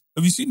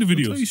 Have you seen the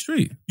videos? I'll tell you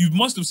straight. You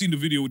must have seen the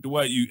video with the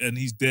white you and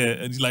he's there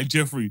and he's like,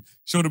 Jeffrey,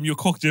 show them your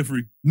cock,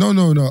 Jeffrey. No.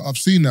 I've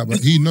seen that, but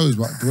he knows.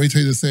 But the way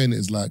Tazer's saying it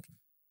is like,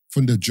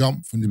 from the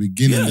jump, from the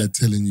beginning, they're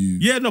telling you.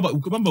 Yeah, no, but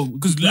remember,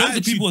 because loads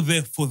of people are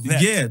there for that.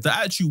 Yeah, the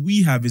attitude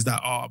we have is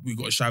that, we've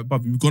got to shout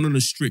above. We've gone on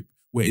a strip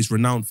where it's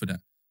renowned for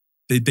that.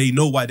 They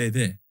know why they're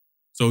there.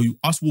 So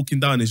us walking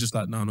down is just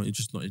like, no, not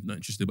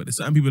interested. But there's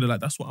certain people that are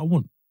like, that's what I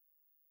want.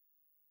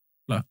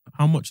 Like,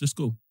 how much? Let's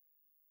go.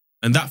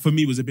 And that for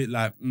me was a bit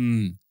like,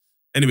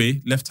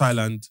 Anyway, left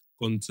Thailand,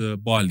 gone to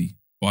Bali.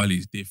 Bali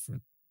is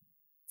different.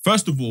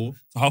 First of all,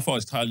 so how far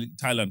is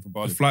Thailand from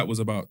Bali? The flight was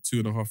about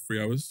 2.5,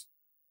 3 hours.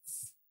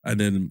 And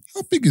then...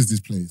 How big is this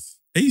place?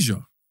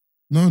 Asia.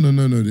 No.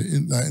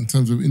 In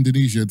terms of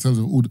Indonesia, in terms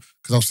of all...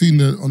 Because I've seen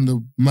on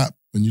the map,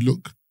 when you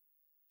look,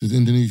 there's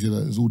Indonesia,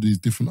 there's all these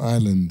different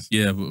islands.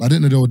 Yeah, but... I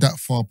didn't know they were that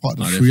far apart.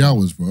 No, 3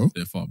 hours, bro.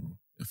 They're far, bro.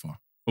 They're far.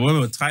 But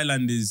remember,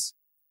 Thailand is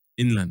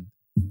inland.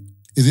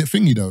 Is it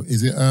thingy, though?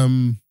 Is it...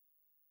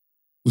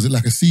 Was it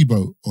like a sea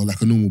boat or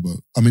like a normal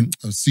boat? I mean,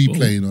 a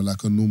seaplane or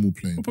like a normal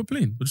plane? Proper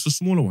plane, but just a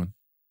smaller one.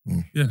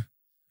 Oh. Yeah.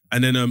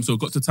 And then so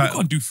got to You title.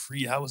 can't do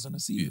 3 hours on a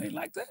seaplane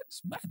like that.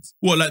 It's mad.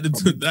 What, like the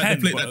Probably can,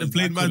 the but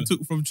plane I man couldn't.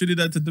 took from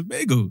Trinidad to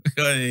Tobago?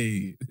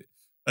 Hey,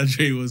 that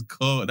train was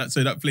cold.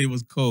 That plane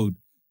was cold.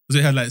 So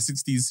it had like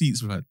 16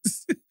 seats, man.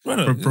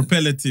 Brother,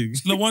 Propeller thing.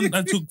 the one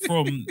I took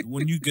from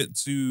when you get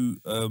to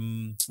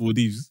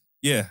Maldives.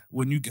 yeah,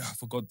 when you get I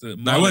forgot the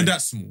No, it weren't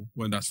that small.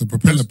 Weren't that So small.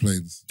 propeller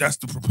planes. that's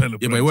the propeller.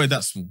 Yeah, but it weren't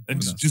that small. and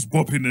Weren't that just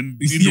bopping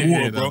and in Yeah, the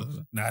water, yeah, bro.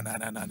 no. Nah.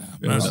 Yeah, Man,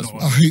 that's it's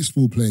not I hate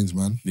small planes,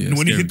 man. Yeah, and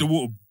when you scary. hit the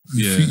water,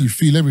 You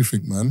feel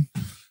everything, man.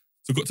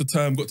 So got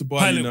to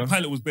Bali now.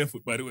 pilot was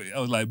barefoot, by the way. I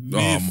was like, Oh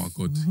myth. my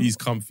God, he's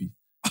comfy.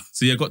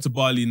 So yeah, got to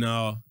Bali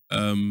now.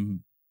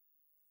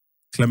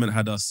 Clement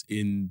had us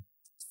in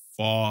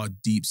far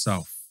deep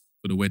south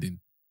for the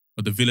wedding.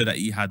 But the villa that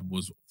he had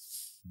was...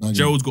 Banging.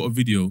 Gerald's got a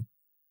video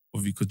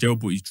of it because Gerald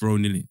brought his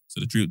drone in it. So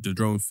the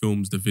drone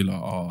films the villa.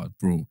 Oh,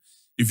 bro.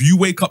 If you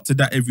wake up to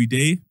that every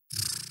day,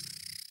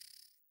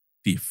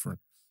 different.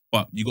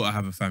 But you got to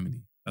have a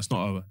family. That's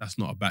not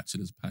a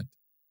bachelor's pad.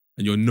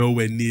 And you're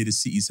nowhere near the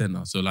city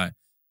centre. So like,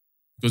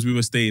 because we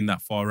were staying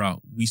that far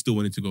out, we still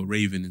wanted to go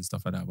raving and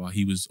stuff like that. But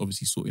he was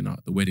obviously sorting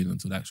out the wedding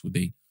until the actual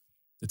day.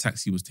 The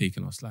taxi was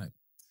taking us like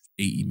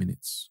 80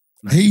 minutes.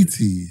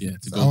 80? Yeah, to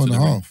It's go an hour to and the a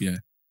rave. half. Yeah.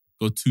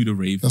 Go to the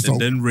rave. That's and not-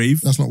 then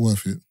rave. That's not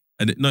worth it.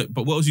 And no,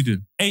 but what else are you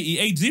doing?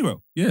 80.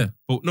 Yeah.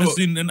 But no, That's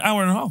in an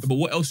hour and a half. but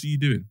what else are you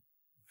doing?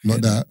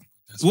 Not that.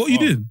 What are you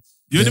doing?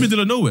 You're in the Yeah. middle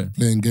of nowhere.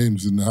 Playing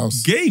games in the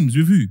house. Games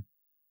with who?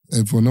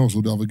 Everyone else,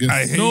 all the other guests.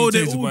 I hate No,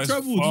 they Tazer all Black's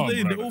travelled. farm,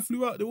 They brother. all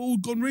flew out. They all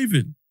gone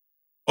raving.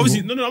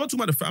 Obviously, no. I'm not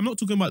talking about I'm not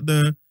talking about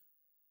the.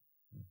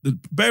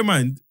 Bear in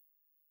mind,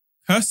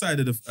 her side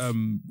of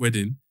the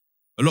wedding,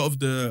 a lot of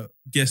the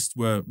guests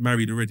were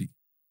married already.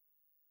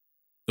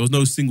 There was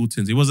no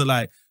singletons. It wasn't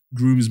like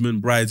groomsmen,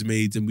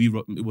 bridesmaids, and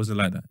it wasn't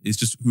like that. It's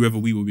just whoever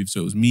we were with.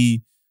 So it was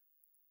me,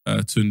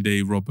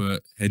 Tunde,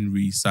 Robert,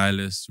 Henry,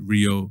 Silas,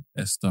 Rio,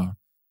 Esther,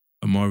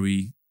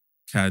 Amari,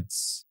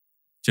 Cads,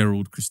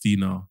 Gerald,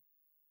 Christina.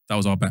 That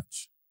was our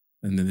batch.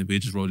 And then we were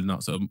just rolling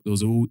out. So there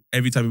was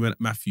every time we went,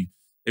 Matthew,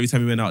 every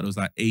time we went out, there was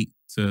like 8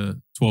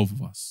 to 12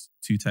 of us.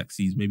 2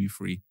 taxis, maybe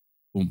 3.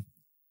 Boom.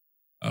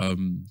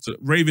 So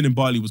raving in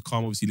Bali was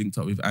calm. Obviously linked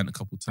up with Ant a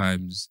couple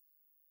times.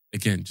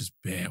 Again, just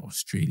bare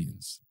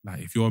Australians. Like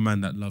if you're a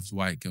man that loves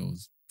white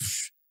girls,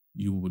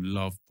 you will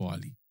love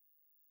Bali.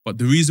 But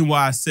the reason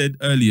why I said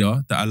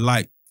earlier that I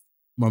like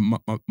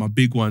my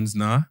big ones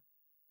now,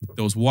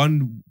 there was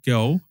one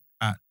girl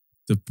at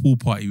the pool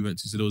party we went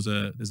to. So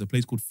there's a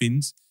place called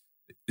Finn's.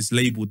 It's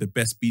labeled the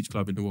best beach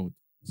club in the world.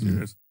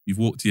 Serious? We've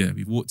walked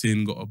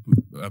in, got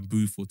a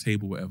booth or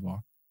table, whatever.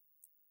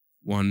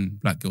 One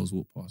black girl's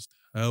walked past.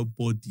 Her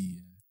body,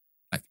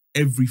 like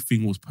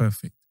everything was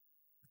perfect.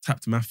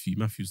 Tapped Matthew.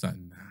 Matthew's like,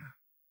 nah.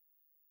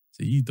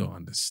 So you don't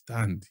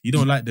understand. You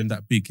don't like them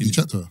that big. You innit?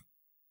 chat to her.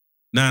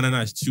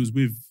 Nah. She was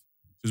with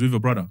her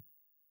brother.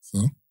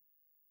 So?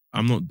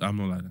 I'm not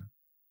like that.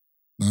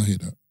 No, I hear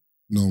that.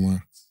 No,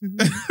 man.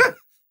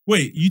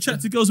 Wait, you chat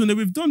to girls when they're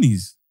with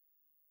Donnies?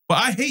 But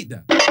I hate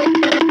that.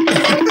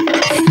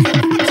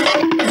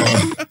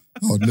 I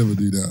would never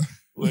do that.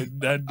 When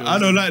Nando's, I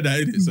don't like that,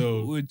 innit?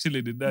 So we're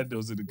chilling in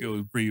Nando's and the girl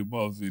was bringing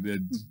Marvin.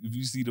 And if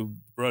you see the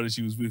brother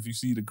she was with, you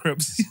see the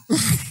crepes.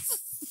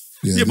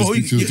 Yeah, but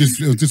it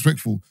was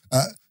disrespectful.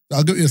 I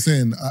get what you're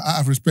saying.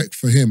 Out of respect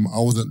for him, I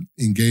wasn't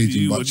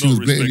engaging, You were but she was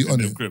not blatantly respecting on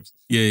them it. crepes.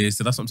 yeah.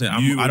 So that's what I'm saying.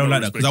 You I don't were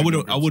like not that because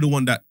respecting I them would have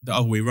want that the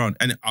other way around.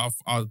 And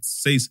I'll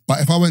say But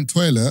if I went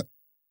toilet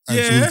and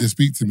she Yeah. was to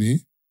speak to me,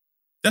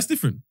 that's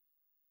different.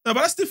 No, but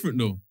that's different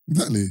though.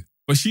 exactly.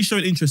 But she's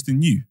showing interest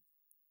in you.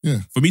 Yeah.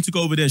 For me to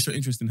go over there and show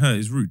interest in her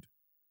is rude.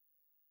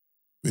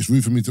 It's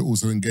rude for me to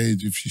also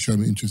engage if she showed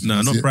me interest. Nah, If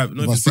I not see it- private.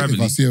 Not If if I it's see- if I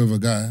privately. see her with a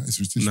guy, it's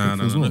disrespectful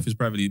No. as well. If it's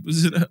privately.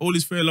 All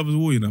is fair, love is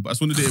war, you know. But I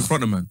just want to do it in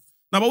front of man.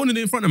 No, but I want to do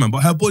it in front of man.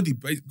 But her body,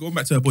 going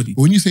back to her body.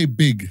 But when you say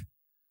big,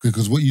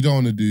 because what you don't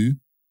want to do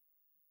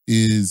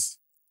is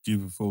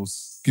Give a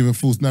false. give a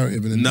false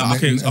narrative and then Nah,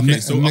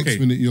 next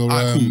minute you're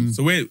Alright, cool.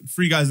 So wait,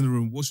 3 guys in the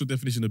room. What's your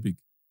definition of big?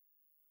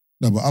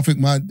 no, but I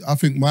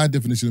think my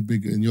definition of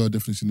big and your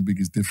definition of big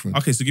is different.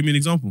 Okay, so give me an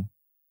example.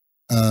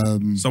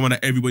 Someone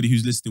that everybody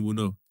who's listening will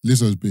know.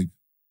 Lizzo's big.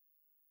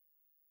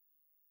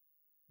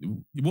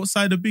 What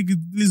side of big is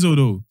Lizzo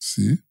though?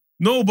 See?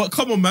 No, but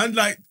come on, man.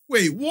 Like,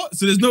 wait, what?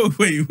 So there's no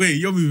wait.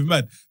 You're moving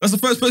mad. That's the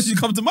first person you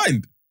come to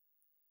mind.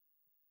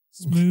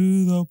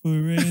 Smooth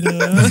operator.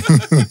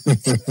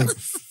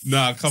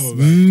 Nah, come on,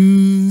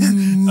 man.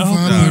 Smooth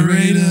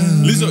Operator.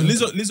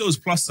 Lizzo's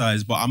plus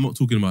size, but I'm not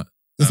talking about.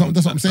 That's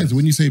what I'm saying. So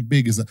when you say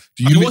big, is that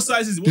do you Okay, mean, what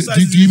size is do, what size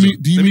do, is do you Lizzo?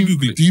 mean do you Let me mean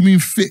Google it. do you mean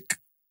thick?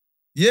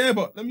 Yeah,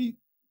 but let me.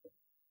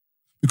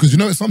 Because you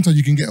know sometimes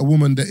you can get a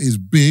woman that is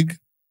big,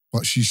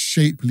 but she's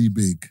shapely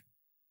big,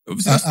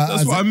 Obviously,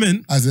 that's what I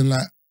meant. as in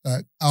like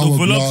So hourglass.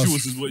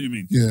 voluptuous is what you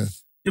mean. Yeah.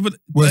 Yeah, but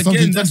Where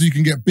again, sometimes you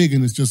can get big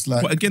and it's just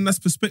like but again, that's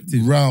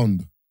perspective.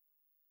 round.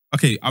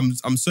 Okay, I'm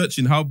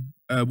searching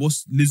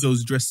what's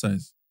Lizzo's dress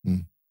size.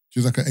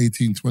 She's like an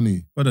 18,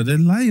 20. Brother, they're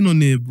lying on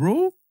there,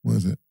 bro. What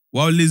is it?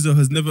 While Lizzo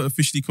has never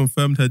officially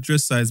confirmed her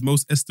dress size,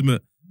 most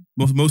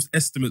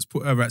estimates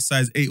put her at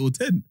size 8 or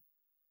 10.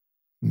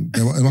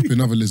 There must be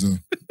another Lizzo.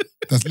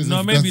 That's Lizzo.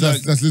 No, maybe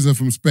that's Lizzo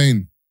from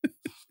Spain.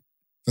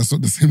 That's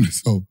not the same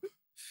Lizzo.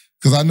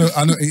 Because I know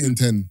 8 and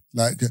 10.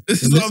 Like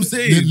This is what I'm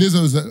saying.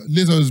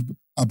 Lizzo's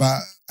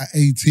about at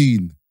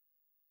 18.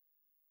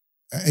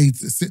 At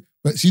 8,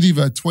 but she's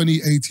either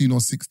 20, 18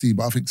 or 16.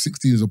 But I think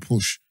 16 is a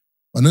push.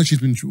 I know she's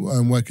been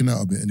working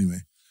out a bit anyway.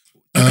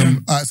 All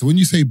right, so when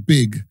you say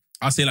big,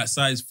 I'll say like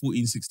size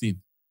 14,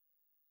 16.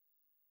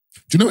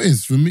 do you know what it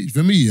is for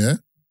me? Yeah,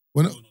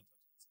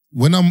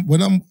 when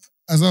I'm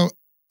as I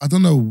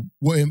don't know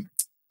what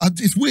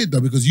it's weird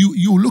though because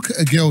you look at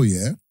a girl,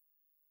 yeah,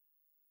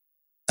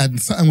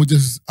 and something would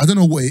just I don't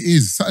know what it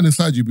is. Something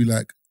inside you be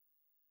like,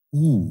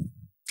 ooh,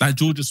 Like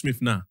Georgia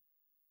Smith now,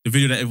 the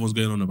video that everyone's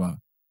going on about.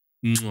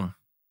 Mwah.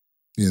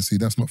 yeah. See,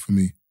 that's not for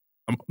me.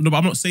 But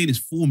I'm not saying it's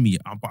for me.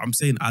 But I'm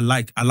saying I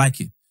like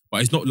it.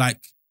 But it's not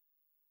like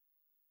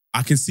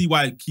I can see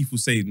why Keith will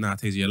say, "Nah,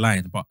 Tazer, you're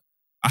lying." But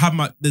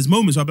there's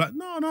moments where I'm like,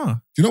 no.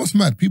 Do you know what's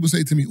mad? People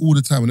say to me all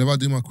the time whenever I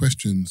do my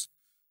questions,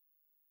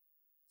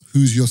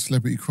 "Who's your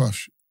celebrity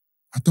crush?"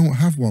 I don't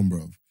have one,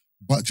 bro.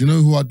 But do you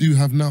know who I do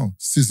have now?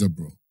 SZA,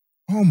 bro.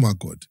 Oh my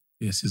God.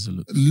 Yeah, SZA.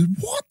 Look.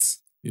 What?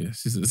 Yeah,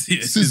 SZA.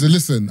 Yeah, SZA,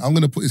 listen, I'm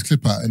going to put his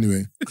clip out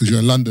anyway because you're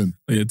in London.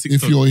 Oh, yeah,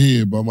 If you're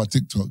here by my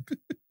TikTok,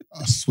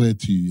 I swear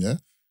to you, yeah?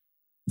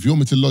 If you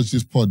want me to lodge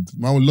this pod,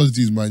 man will lodge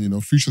these, man, you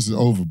know. 3 shots is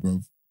over,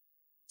 bro.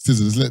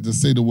 SZA,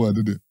 just say the word,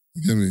 innit?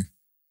 You get me?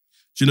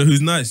 Do you know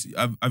who's nice?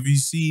 Have you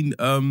seen,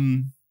 her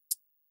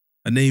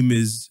name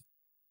is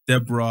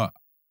Deborah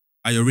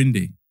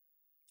Ayorinde.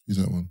 Who's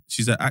that one?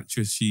 She's an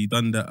actress. She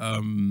done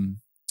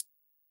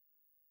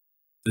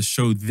the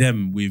show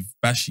Them with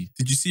Bashi.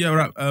 Did you see her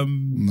at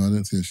No, I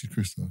didn't see her. She's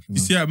Krista. you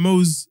see her at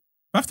Mo's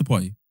after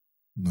party?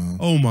 No.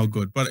 Oh my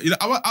God. But you know,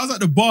 I was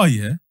at the bar,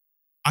 yeah.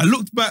 I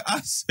looked back,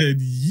 I said,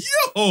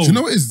 yo! Do you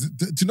know what is?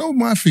 Do you know what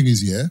my thing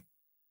is, yeah?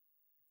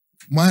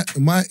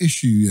 My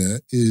issue, yeah,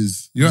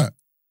 is you're right.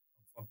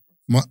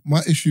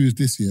 My issue is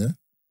this, yeah,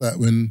 that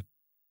when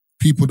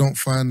people don't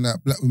find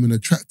that black women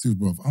attractive,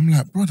 bro, I'm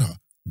like, brother,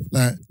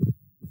 like,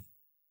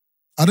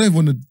 I don't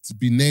even want to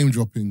be name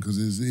dropping because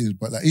it is,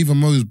 but like even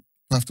Mo's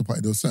after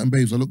party, there were certain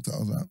babes I looked at, I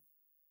was like,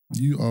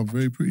 you are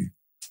very pretty.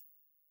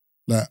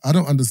 Like, I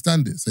don't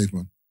understand it, Safe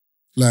Man.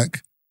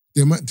 Like,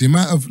 the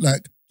amount of,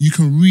 like, you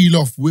can reel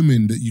off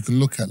women that you can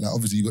look at. Like,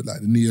 obviously, you got,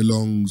 like, the Nia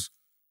Longs,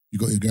 you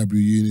got your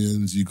Gabrielle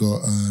Unions, you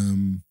got,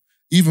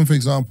 even, for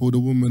example, the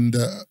woman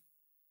that,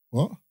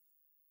 what?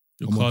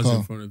 Your On my car's car.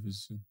 in front of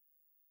his.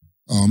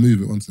 Oh, I'll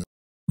move it one sec.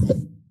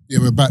 Yeah,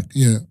 we're back.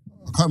 Yeah,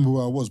 I can't remember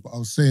where I was, but I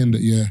was saying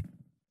that, yeah,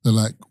 that,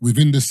 like,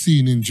 within the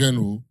scene in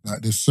general,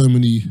 like, there's so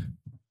many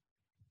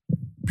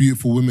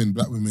beautiful women,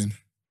 black women.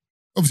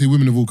 Obviously,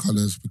 women of all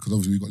colours, because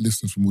obviously we've got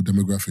listeners from all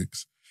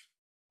demographics.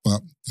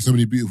 But there's so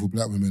many beautiful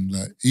black women.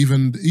 Like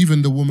even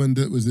the woman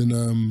that was in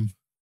the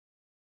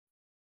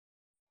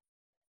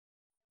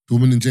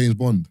woman in James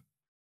Bond.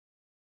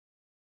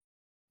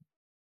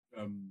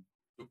 The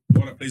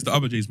one that plays the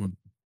other James Bond,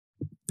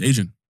 the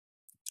Asian.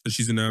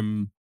 She's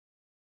in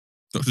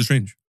Doctor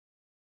Strange.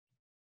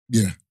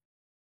 Yeah. Do you know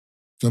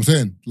what I'm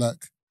saying?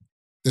 Like,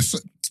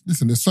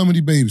 there's so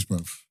many babes,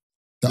 bruv,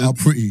 that are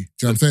pretty. Do you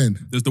know what I'm saying?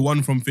 There's the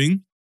one from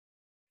Thing,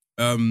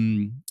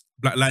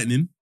 Black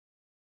Lightning.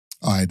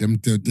 Aye,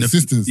 the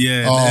sisters.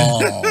 Yeah.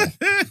 Oh.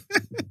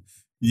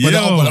 Yeah.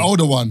 But the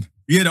older one.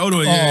 Yeah, the older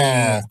one.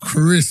 Yeah. Oh,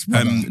 Chris,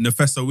 brother.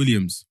 Nefessa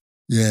Williams.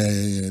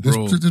 Yeah.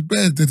 Bro.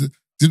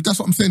 That's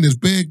what I'm saying. There's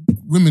big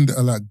women that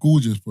are like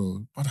gorgeous,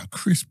 bro. Brother,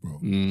 Chris, bro.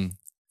 Do you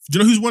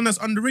know who's one that's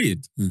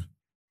underrated? Who?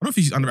 I don't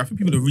think she's underrated. I think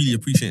people are really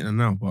appreciating her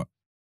now, but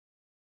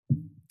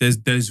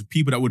there's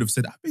people that would have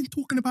said, I've been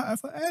talking about her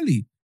for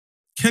early.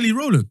 Kelly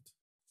Rowland.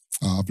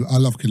 I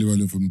love Kelly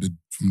Rowland from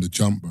the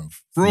jump,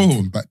 bruv. Bro.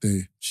 From back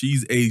day.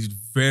 She's aged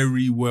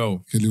very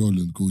well. Kelly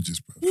Rowland, gorgeous,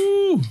 bruv.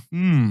 Ooh. Do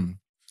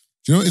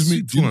you know what it's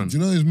me? Do you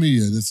know it's me?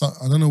 Yeah,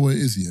 I don't know what it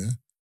is. Yeah,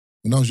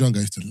 when I was younger,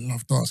 I used to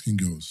love dark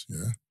skinned girls.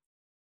 Yeah,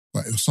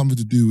 but it was something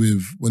to do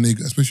with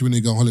especially when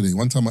they go on holiday.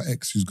 One time, my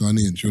ex, who's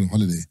Ghanaian, she went on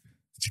holiday.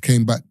 She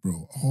came back,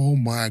 bro. Oh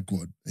my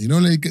God! And you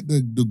know, they get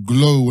the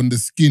glow on the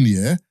skin.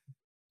 Yeah,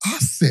 I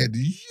said,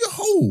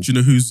 yo. Do you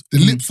know who's the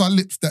lips are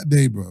lips that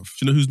day, bruv? Do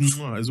you know who's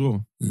noir as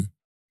well? Who?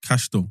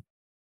 Cashto.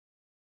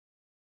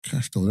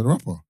 Cashto, the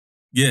rapper.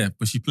 Yeah,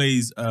 but she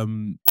plays I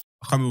can't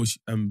remember what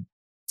in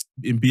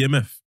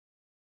BMF.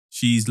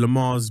 She's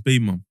Lamar's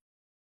baby mum.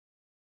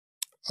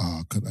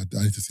 I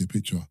need to see a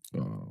picture.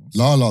 Oh.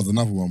 Lala's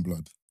another one,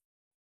 blood.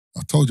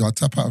 I told you, I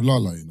tap out of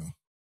Lala, you know.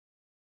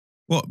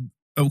 What?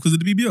 Oh, because of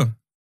the BBO?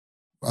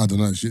 I don't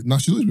know. She's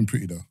always been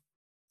pretty, though.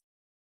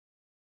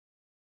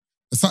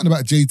 There's something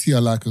about JT I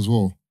like as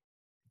well.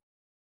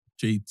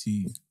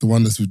 JT. The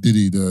one that's with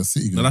Diddy, the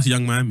city girl. No, that's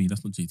Young Miami.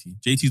 That's not JT.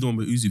 JT's the one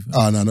with Uzi.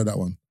 No, not that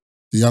one.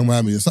 The Young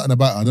Miami. There's something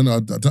about her. I don't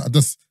know. I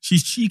just...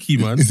 She's cheeky,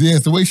 man.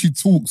 It's the way she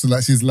talks.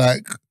 Like, she's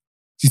like...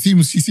 She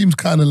seems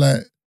kind of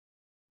like...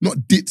 Not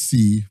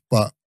ditzy,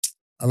 but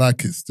I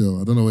like it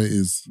still. I don't know what it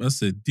is. That's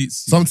a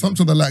ditzy.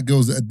 Sometimes I like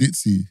girls that are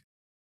ditzy.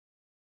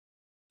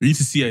 We need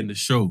to see her in the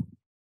show.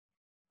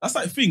 That's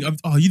like the thing.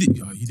 You didn't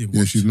watch.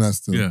 Yeah, she's nice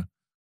though. Yeah.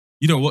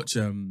 You don't watch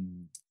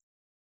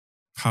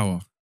Power.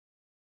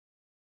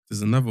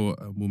 There's another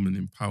woman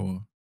in Power,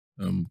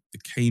 the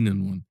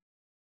Canaan one.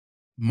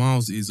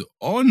 Miles is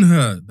on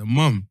her, the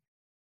mum.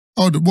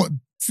 Oh, what?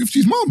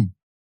 50's mum?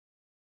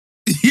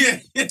 Yeah.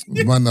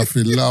 Man, I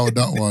feel loud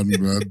that one,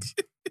 man.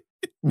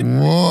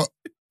 What?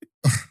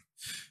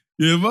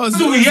 Yeah, Miles.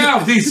 So we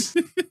have this.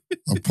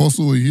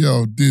 Apostle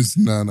here, this,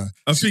 nah.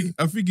 I think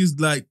it's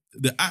like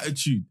the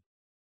attitude.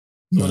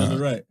 Nah, On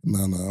the right.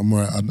 Nah, I'm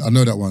alright. I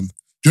know that one.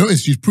 Do you know what?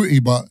 She's pretty,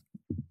 but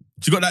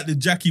She got like the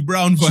Jackie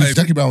Brown vibe.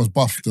 Jackie Brown was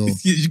buff though.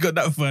 She got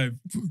that vibe.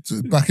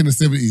 Back in the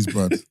 70s,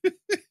 bruv.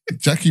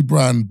 Jackie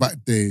Brown back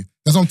there.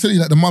 That's what I'm telling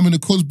you, like the mum in the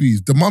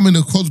Cosby's. The mum in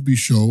the Cosby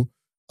show,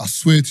 I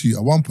swear to you,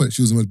 at one point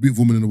she was the most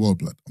beautiful woman in the world,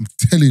 blood. I'm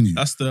telling you.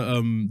 That's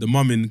the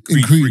mum in in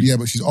Creed. Creed, yeah,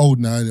 but she's old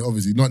now,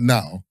 obviously. Not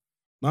now.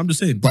 No, I'm just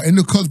saying. But in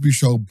the Cosby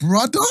show,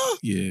 brother.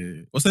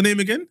 Yeah. What's her name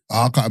again?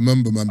 I can't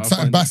remember, man. I'll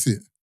Something find Bassett.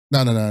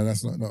 No,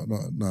 that's not,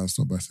 no, it's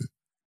not Bassett.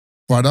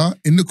 Brother,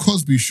 in the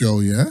Cosby show,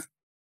 yeah,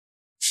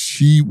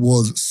 she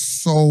was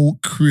so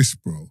crisp,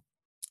 bro.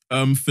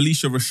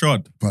 Felicia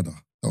Rashad. Brother,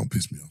 don't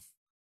piss me off.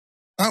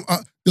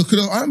 I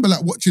remember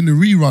like watching the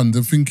reruns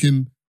and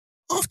thinking,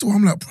 after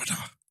I'm like, brother,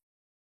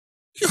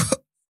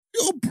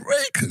 you're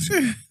breakers.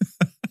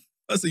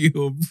 That's a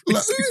you're.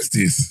 Like, who is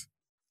this?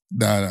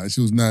 Nah,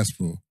 she was nice,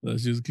 bro.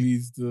 She was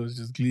clean still.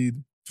 She was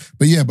clean.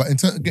 But yeah, but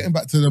getting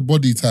back to the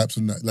body types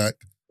and that, like,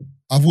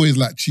 I've always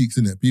liked cheeks,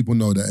 innit? People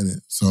know that,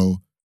 innit?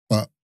 So,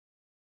 but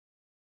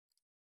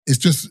it's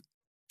just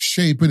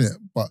shape, innit?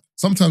 But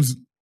sometimes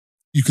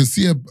you can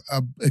see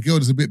a girl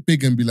that's a bit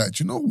big and be like,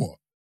 do you know what?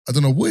 I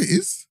don't know what it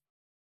is,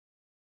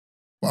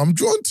 but I'm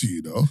drawn to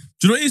you, though.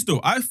 Do you know what it is, though?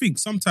 I think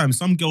sometimes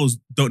some girls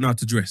don't know how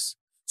to dress.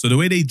 So the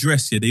way they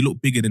dress here, they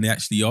look bigger than they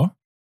actually are.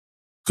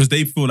 Because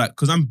they feel like,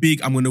 because I'm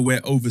big, I'm going to wear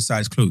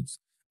oversized clothes.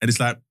 And it's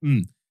like,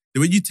 when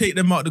you take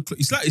them out of the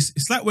clothes,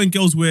 it's like when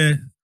girls wear,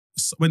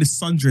 when it's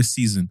sundress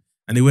season,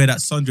 and they wear that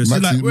sundress.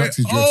 Maxi Like, dress.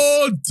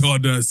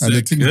 hold on a second.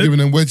 And the thing's giving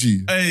them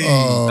wedgie. Hey,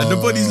 Oh, and the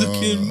body's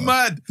looking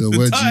mad. The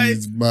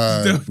wedgie's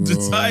mad, the bro.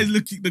 tie's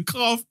looking, the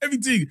calf,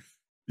 everything.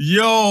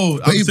 Yo,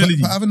 But I'm telling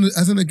you.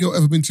 hasn't a girl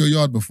ever been to your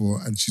yard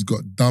before and she's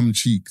got dumb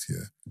cheeks,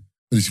 yeah?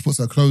 And she puts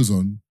her clothes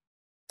on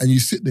and you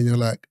sit there and you're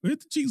like, Where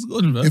the cheeks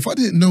gone, man? if I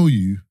didn't know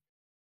you,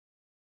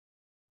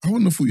 I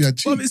wouldn't have thought you had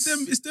cheeks. Well,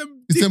 it's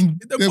them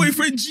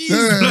boyfriend jeans,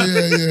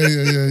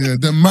 Yeah.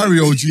 Them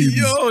Mario jeans.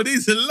 Yo, they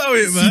used to love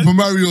it, man. Super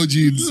Mario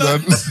jeans, man.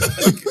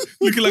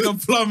 Looking like a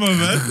plumber,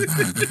 man.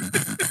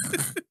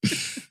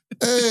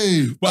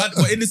 Hey. But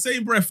in the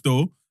same breath,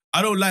 though,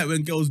 I don't like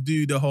when girls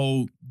do the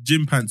whole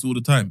gym pants all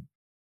the time.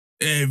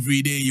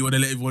 Every day you want to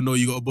let everyone know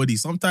you got a body.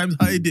 Sometimes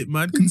hide it,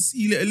 man.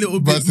 Conceal it a little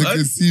bit, man.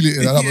 Conceal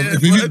it.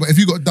 Yeah, But if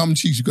you got dumb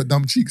cheeks, you got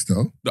dumb cheeks,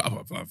 though.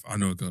 No, I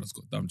know a girl that's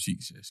got dumb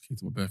cheeks. Yeah, she came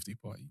to my birthday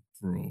party,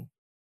 bro.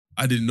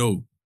 I didn't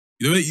know.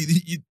 You know,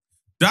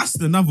 that's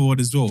another one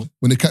as well.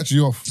 When they catch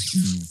you off.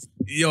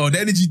 Yo, the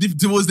energy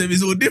towards them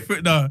is all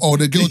different now. Oh,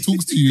 the girl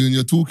talks to you and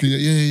you're talking,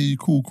 yeah,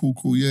 cool,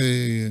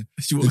 yeah.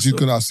 She And walks she's up.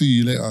 gonna, I'll see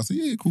you later. I say,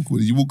 yeah, cool.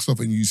 And she walks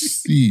off and you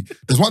see.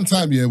 There's one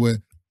time, yeah, where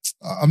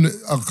I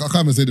can't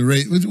even say the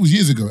rave. It was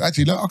years ago.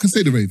 Actually, I can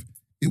say the rave.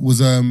 It was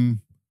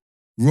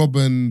Rob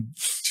and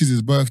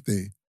Chiz's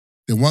birthday.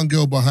 Then one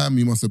girl behind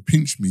me must have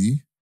pinched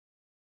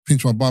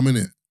my bum in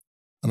it.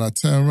 And I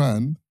turned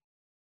around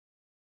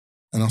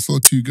and I saw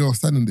two girls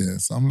standing there.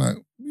 So I'm like,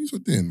 what are you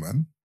doing,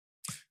 man?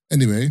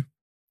 Anyway,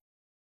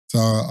 so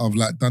I've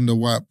like done the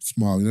wipe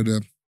smile, you know,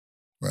 the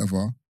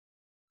whatever,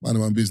 mind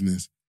my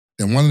business.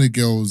 Then one of the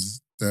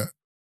girls that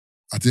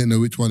I didn't know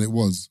which one it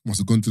was must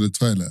have gone to the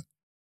toilet.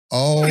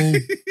 Oh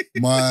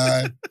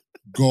my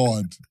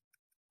God.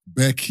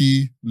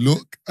 Becky,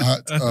 look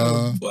at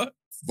her What?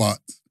 butt.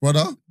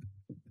 Brother,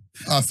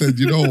 I said,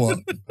 you know what?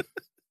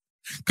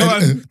 Come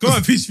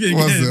on, pitch me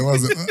again.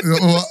 Was it? You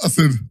know what? I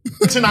said,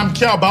 The thing I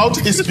care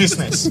about is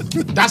business.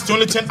 That's the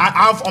only thing I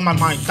have on my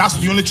mind. That's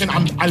the only thing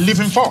I'm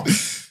living for.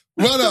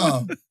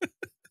 brother,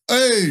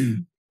 hey,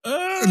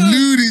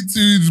 Looney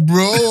Tunes,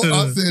 bro.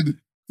 I said,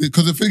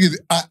 because the thing is,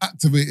 I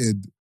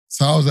activated.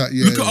 So I was like,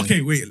 yeah.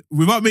 Okay, wait.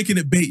 Without making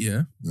it bait,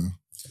 yeah? Yeah.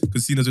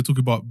 Because seeing as we're talking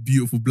about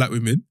beautiful black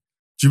women,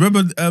 do you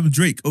remember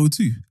Drake,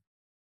 O2?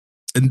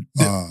 And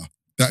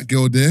that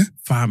girl there,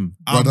 fam.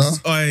 Brother.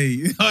 Hey,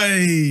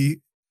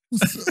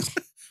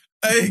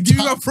 give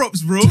me my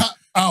props, bro. tap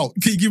out.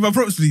 Can you give me my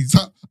props, please?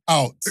 Tap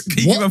out. Can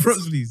you give me my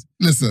props, please?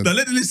 Listen. Now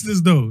let the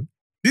listeners know.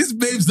 These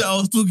babes that I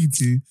was talking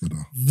to,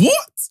 Brother,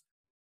 what?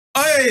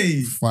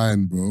 Hey,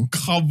 fine, bro.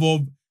 come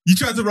on. You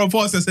tried to run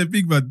past, I said,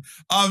 big man,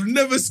 I've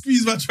never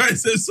squeezed my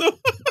triceps so.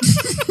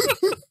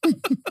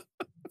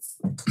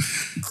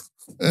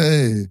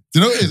 Hey, do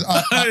you know what it is?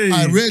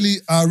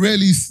 I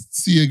rarely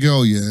see a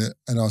girl, yeah,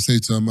 and I'll say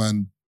to a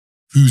man,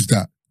 who's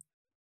that?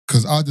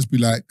 Because I'll just be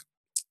like,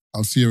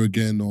 I'll see her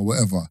again or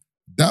whatever.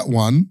 That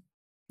one,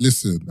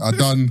 listen, I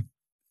done.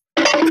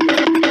 I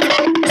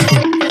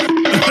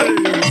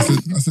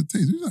said,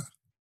 Taze, who's that?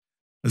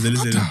 I said,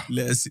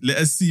 listen, let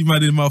us see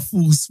man in my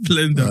full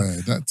splendor.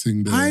 Right, that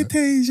thing there. Hi,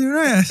 Tazer,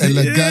 right?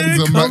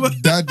 Eleganza Mac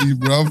Daddy,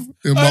 bruv.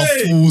 In my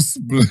full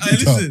splendor. Hey,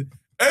 listen,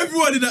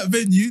 everyone in that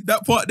venue,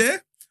 that part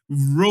there,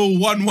 row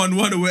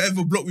 111 or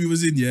whatever block we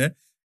was in, yeah,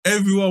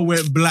 everyone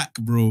went black,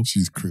 bro.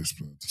 She's crisp,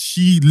 bro.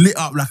 She lit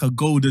up like a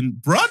golden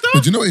brother.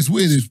 But you know what's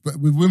weird is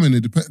with women,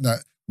 it depends. Like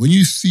when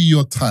you see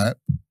your type,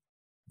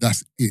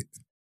 that's it.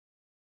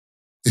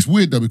 It's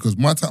weird though because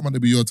my type might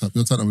not be your type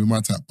might be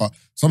my type. But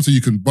sometimes you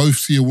can both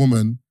see a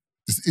woman.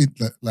 It's it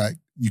like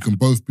you can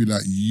both be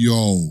like,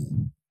 yo.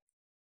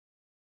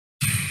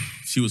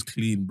 She was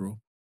clean, bro.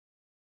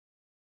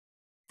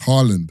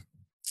 Haaland.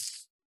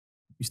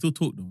 We still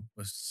talk though,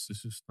 but it's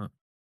just not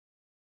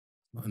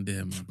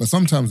there, man. But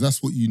sometimes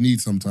that's what you need.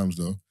 Sometimes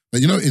though,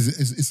 but you know,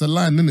 it's a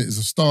line, isn't it? It's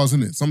a stars,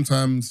 isn't it?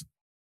 Sometimes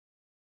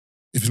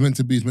if it's meant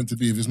to be, it's meant to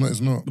be. If it's not, it's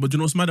not. But you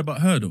know what's mad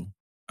about her though?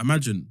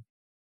 Imagine.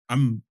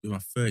 I'm in my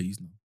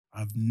 30s now.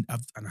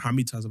 And how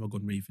many times have I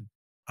gone raving?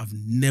 I've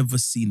never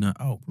seen her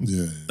out, bro.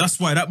 Yeah. That's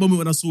why that moment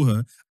when I saw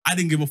her, I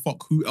didn't give a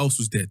fuck who else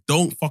was there.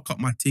 Don't fuck up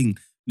my thing.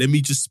 Let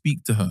me just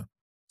speak to her.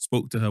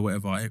 Spoke to her,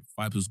 whatever.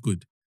 Vibes was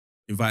good.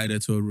 Invited her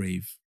to a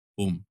rave.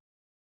 Boom.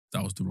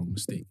 That was the wrong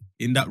mistake.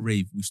 In that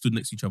rave, we stood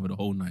next to each other the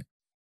whole night.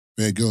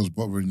 Bare girls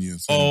bothering you.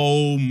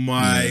 Oh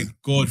my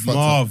God,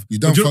 Marv. You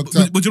done fucked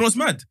up. But you know what's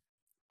mad?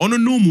 On a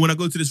normal, when I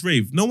go to this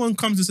rave, no one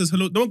comes and says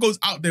hello. No one goes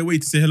out their way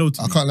to say hello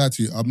to me. I can't lie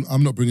to you.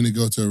 I'm not bringing a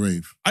girl to a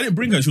rave. I didn't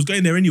bring her. She was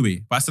going there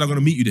anyway. But I said I'm going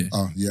to meet you there.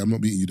 Oh, yeah, I'm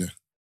not meeting you there.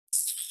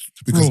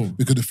 Because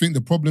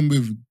the problem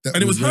with...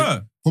 And it was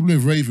her. Problem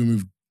with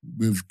raving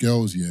with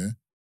girls, yeah,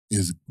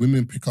 is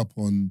women pick up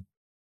on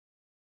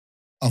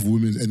other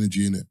women's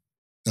energy in it.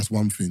 That's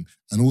one thing.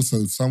 And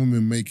also, some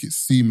women make it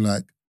seem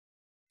like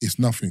it's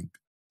nothing.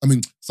 I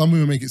mean, some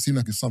women make it seem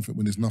like it's something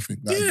when it's nothing.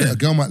 Like a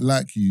girl might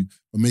like you,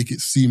 but make it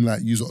seem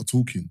like you are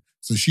talking.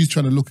 So she's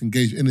trying to look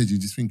engaged energy,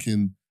 just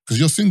thinking, because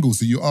you're single,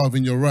 so you are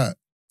within your right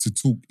to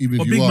talk,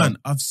 even if you big are. Man,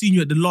 I've seen you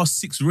at the last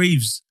 6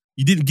 raves.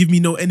 You didn't give me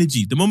no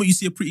energy. The moment you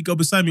see a pretty girl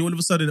beside me, all of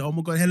a sudden, oh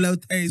my God, hello,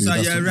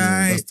 Tazer, you're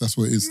right. That's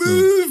what it is.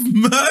 Move,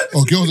 man.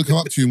 Or girls that come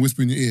up to you and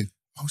whisper in your ear,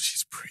 oh,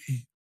 she's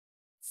pretty.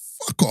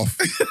 Fuck off.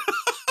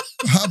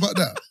 How about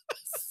that?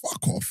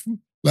 Fuck off.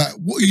 Like,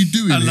 what are you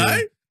doing here?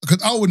 lie?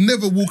 Because I would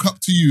never walk up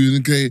to you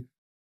and go,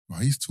 oh,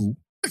 he's tall.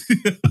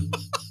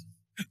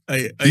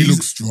 He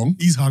looks strong.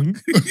 He's hung.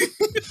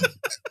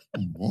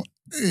 What?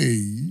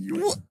 Hey,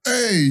 what?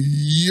 Hey,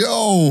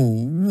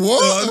 yo,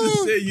 what? No, I'm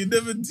just saying, you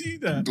never do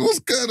that. What's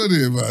going on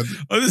here, man?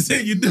 I'm just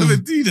saying, you never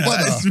do that.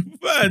 That's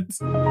bad.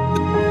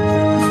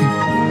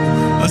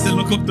 I said,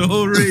 look up the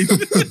whole rave.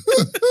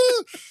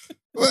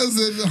 Where's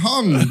it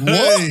hung?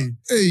 What?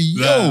 Hey,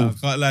 yo. Nah, I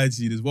can't lie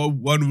to you. There's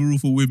one rule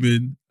for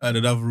women and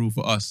another rule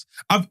for us.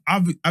 I've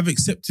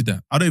accepted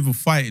that. I don't even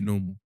fight it no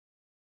more.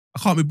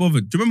 I can't be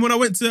bothered. Do you remember when I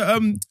went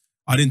to,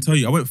 I didn't tell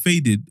you, I went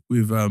faded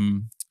with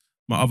my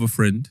other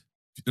friend,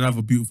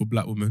 another beautiful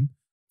black woman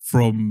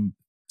from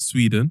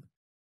Sweden.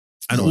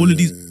 And all of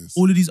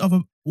these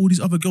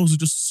other girls are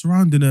just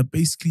surrounding her,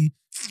 basically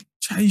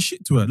chatting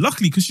shit to her.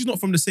 Luckily, because she's not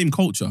from the same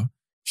culture,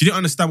 she didn't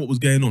understand what was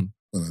going on.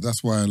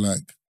 That's why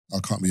I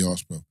can't be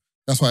arsed, bro.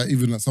 That's why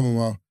even some of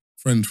my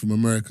friends from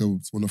America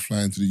want to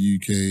fly into the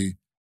UK.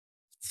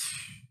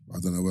 I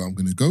don't know where I'm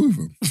going to go with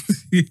them.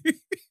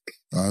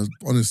 I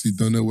honestly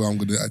don't know where I'm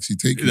going to actually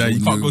take you. Yeah,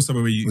 you can't go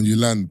somewhere when you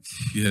land.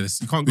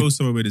 Yes, you can't go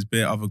somewhere where there's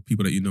bare other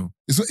people that you know.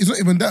 It's not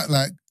even that.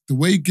 Like the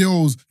way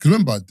girls, because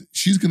remember,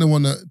 she's going to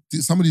want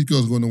to. Some of these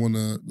girls are going to want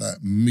to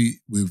like meet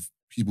with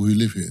people who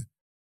live here.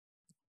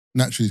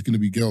 Naturally, it's going to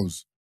be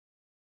girls.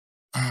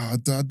 I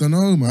don't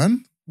know,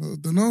 man. I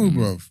don't know,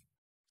 bro.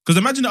 Because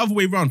imagine the other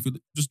way around.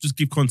 Just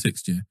give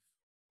context, yeah.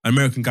 An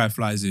American guy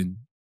flies in,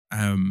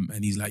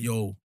 and he's like,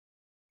 "Yo,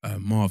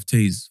 Marv,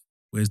 Taze,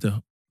 where's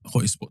the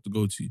hottest spot to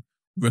go to?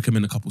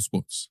 Recommend a couple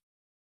spots."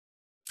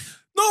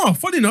 No,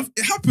 funny enough,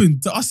 it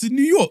happened to us in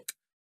New York.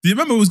 Do you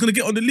remember we was going to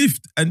get on the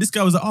lift and this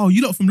guy was like, "Oh,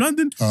 you lot from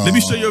London? Let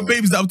me show you your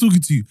babes that I'm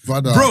talking to."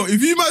 Brother. Bro,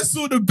 if you might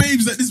saw the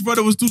babes that this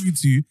brother was talking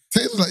to.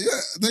 Taze was like,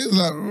 yeah. Taze was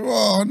like,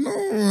 oh,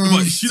 no.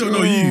 But she don't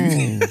know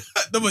you.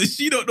 No, but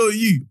she don't know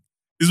you,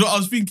 is what I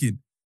was thinking.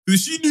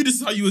 Because she knew this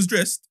is how you was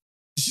dressed.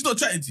 She's not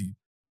chatting to you.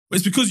 But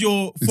it's because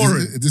you're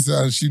foreign. This is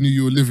how she knew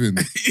you were living.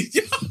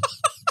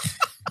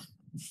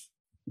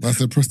 I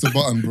said, press the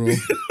button, bro.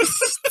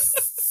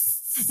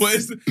 Well,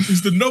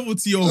 it's the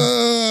novelty of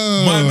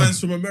my man's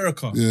from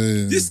America.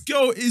 Yeah. This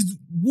girl is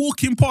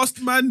walking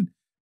past man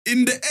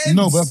in the ends.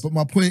 No, but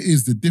my point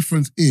is, the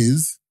difference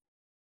is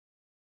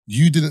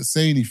you didn't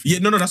say anything. Yeah,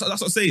 no, that's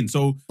what I'm saying.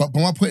 So, but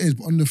my point is,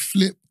 on the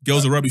flip,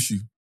 girls are rubbish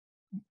you.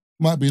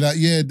 Might be like,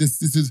 yeah,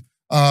 this is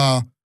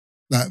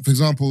like, for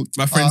example,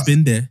 my friend's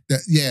been there.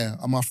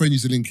 My friend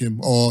used to link him.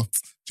 Or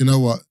do you know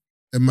what?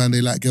 Them man,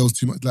 they like girls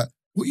too much. Like,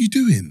 what are you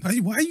doing?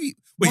 Why are you?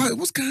 Wait,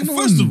 what's going on?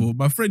 First of all,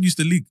 my friend used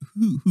to link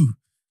who?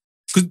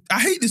 Because I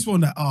hate this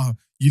one that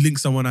you link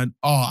someone and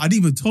I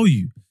didn't even tell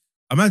you.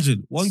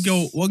 Imagine one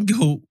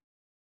girl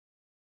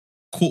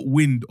caught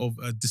wind of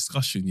a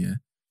discussion, yeah,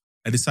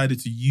 and decided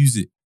to use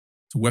it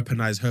to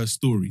weaponize her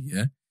story,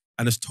 yeah,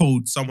 and has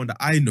told someone that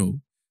I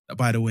know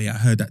by the way, I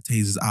heard that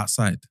Tazer's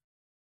outside.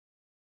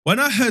 When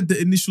I heard the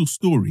initial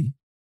story,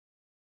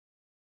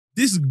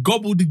 this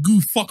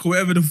gobbledygook fuck,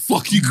 whatever the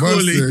fuck you call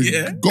it,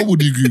 yeah?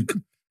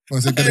 Gobbledygook. I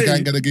said,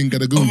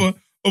 gotta go.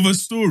 Of a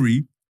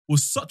story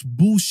was such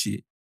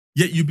bullshit,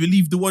 yet you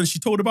believe the one she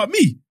told about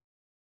me.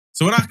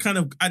 So when I kind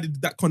of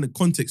added that kind of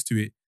context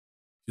to it,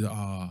 you're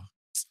like,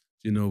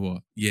 you know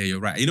what? Yeah, you're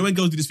right. You know when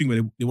girls do this thing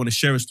where they want to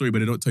share a story, but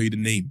they don't tell you the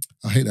name?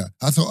 I hate that.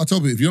 I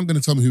told her, if you're not going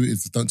to tell me who it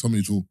is, don't tell me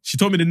at all. She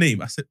told me the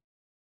name. I said,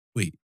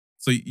 wait,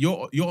 so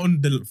you're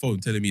on the phone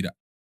telling me that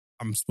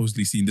I'm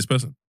supposedly seeing this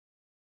person?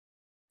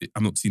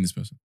 I'm not seeing this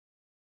person.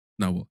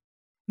 Now what?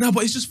 No,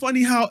 but it's just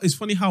funny how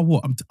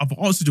what? I've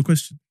answered your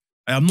question.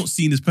 I'm not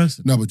seeing this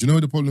person. No, but you know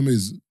what the problem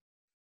is?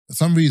 For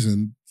some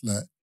reason,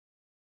 like,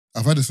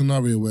 I've had a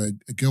scenario where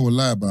a girl will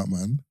lie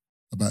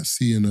about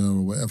seeing her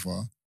or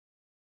whatever,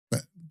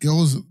 but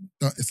girls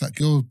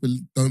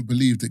don't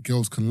believe that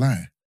girls can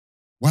lie.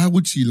 Why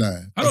would she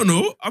lie? I don't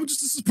know. I'm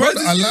just as surprised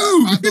as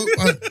you.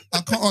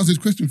 I can't answer this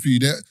question for you.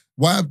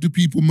 Why do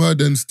people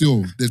murder and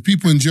steal? There's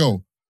people in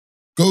jail.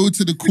 Go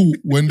to the court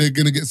when they're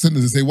going to get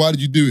sentenced and say, why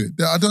did you do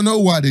it? I don't know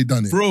why they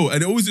done it. Bro,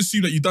 and they always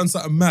assume that you done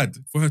something mad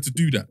for her to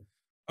do that.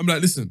 I'm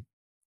like, listen,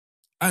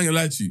 I ain't going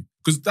to lie to you.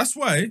 Because that's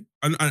why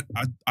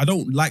I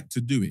don't like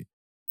to do it.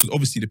 Because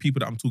obviously the people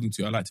that I'm talking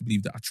to, I like to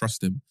believe that I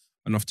trust them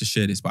enough to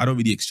share this, but I don't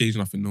really exchange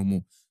nothing no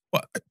more.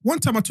 But one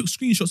time I took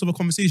screenshots of a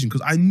conversation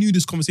because I knew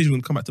this conversation was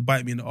going to come back to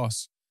bite me in the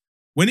ass.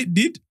 When it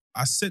did,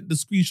 I sent the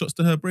screenshots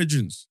to her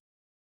brethren.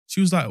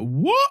 She was like,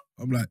 what?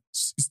 I'm like,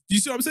 do you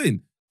see what I'm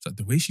saying? She's like,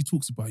 the way she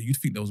talks about it, you'd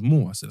think there was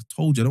more. I said, I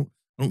told you,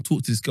 I don't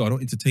talk to this girl. I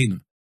don't entertain her.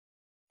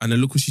 And then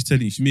look what she's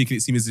telling you. She's making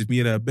it seem as if me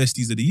and her are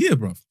besties of the year,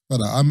 bruv.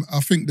 But I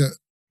think that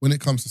when it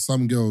comes to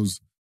some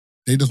girls,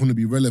 they just want to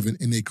be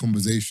relevant in a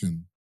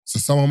conversation. So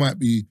someone might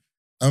be,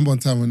 I remember one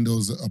time when there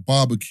was a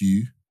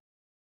barbecue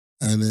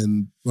and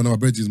then one of my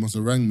brethren must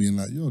have rang me and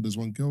like, yo, there's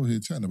one girl here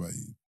chatting about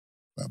you.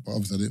 But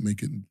obviously I didn't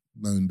make it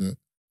known that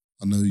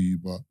I know you,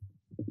 but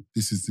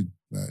this is do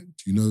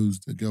you know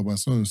the girl by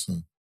so-and-so?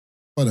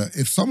 But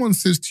if someone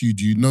says to you,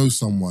 do you know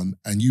someone?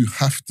 And you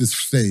have to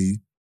say,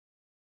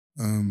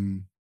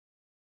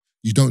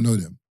 you don't know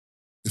them.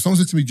 If someone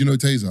says to me, do you know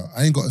Tazer?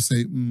 I ain't got to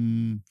say,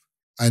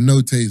 I know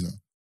Tazer.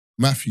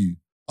 Matthew.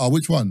 Oh,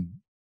 which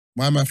one?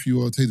 My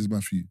Matthew or Tazer's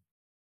Matthew?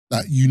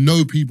 Like, you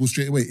know people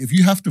straight away. If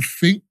you have to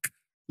think,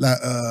 like,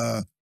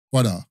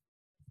 brother,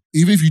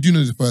 even if you do know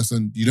this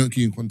person, you don't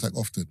keep in contact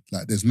often.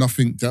 Like, there's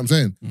nothing, do you know what I'm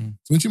saying?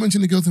 So when she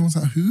mentioned the girl thing, I was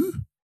like, who?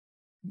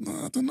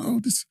 No, I don't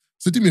know.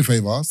 So do me a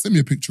favor, send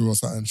me a picture or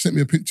something. Send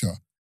me a picture.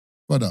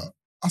 Brother,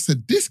 I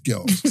said, this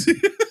girl.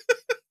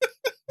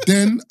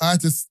 Then I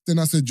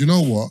said, you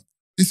know what?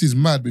 This is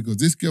mad because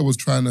this girl was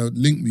trying to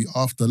link me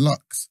after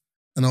Lux.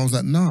 And I was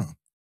like, nah.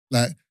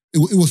 Like,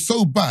 it was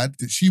so bad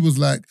that she was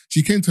like,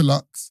 she came to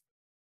Lux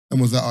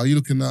and was like, are you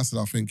looking nice? I said,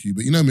 oh, thank you.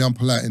 But you know me, I'm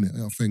polite, innit?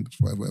 I think,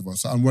 whatever.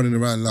 So I'm running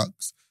around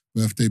Lux,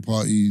 birthday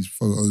parties,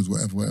 photos,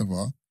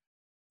 whatever.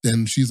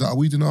 Then she's like, are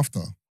we doing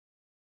after?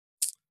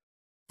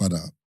 But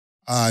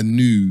I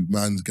knew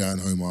man's going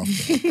home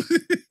after.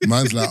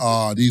 Man's like,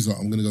 I'm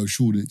going to go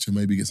Shoreditch and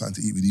maybe get something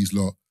to eat with these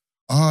lot.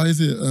 Is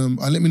it?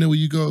 Let me know where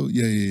you go.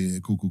 Yeah.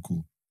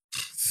 Cool.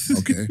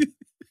 Okay.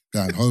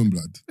 Going home,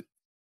 blood.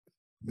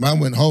 Man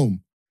went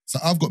home. So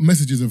I've got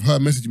messages of her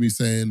messaging me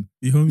saying,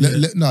 you home yet?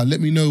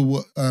 Let me know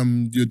what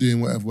you're doing,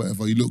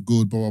 whatever. You look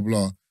good, blah, blah,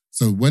 blah.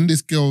 So when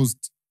this girl's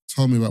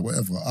told me about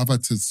whatever, I've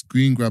had to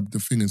screen grab the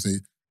thing and say,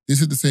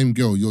 this is the same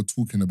girl you're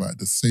talking about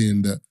that's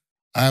saying that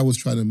I was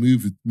trying to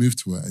move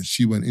to her and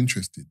she weren't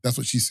interested. That's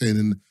what she's saying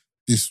in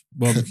this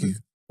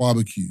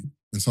barbecue.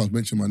 And someone's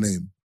mentioned my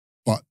name.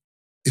 But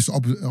it's the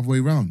other way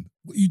around.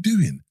 What are you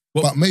doing?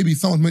 But maybe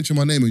someone's mentioned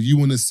my name and you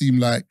want to seem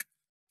like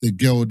the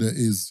girl that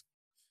is,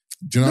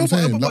 do you know what I'm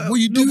saying? Like, what are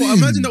you doing? But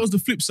imagine that was the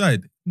flip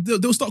side.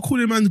 They'll start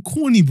calling a man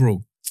corny,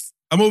 bro.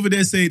 I'm over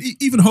there saying,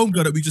 even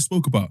homegirl that we just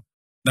spoke about,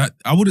 that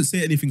I wouldn't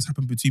say anything's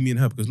happened between me and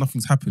her because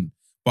nothing's happened.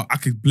 But I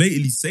could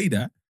blatantly say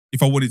that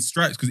if I wanted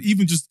stripes, because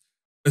even just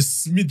a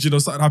smidgen or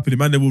something happening,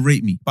 man, they will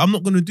rate me. But I'm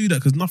not going to do that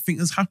because nothing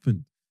has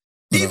happened.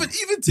 Even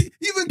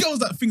girls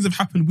that things have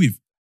happened with,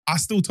 I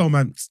still tell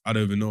man, I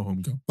don't even know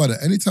homegirl.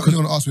 But anytime you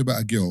want to ask me about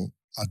a girl,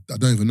 I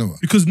don't even know her.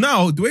 Because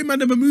now, the way man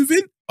them are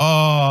moving,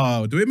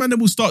 the way man them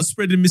will start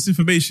spreading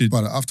misinformation.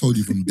 But I've told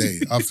you from day.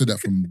 I've said that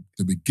from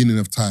the beginning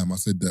of time. I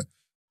said that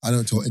I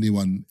don't tell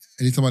anyone.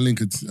 Anytime I link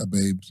it to a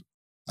babe,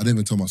 I don't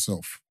even tell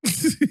myself.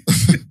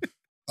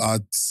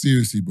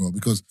 Seriously, bro.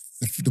 Because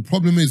the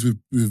problem is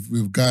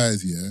with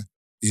guys here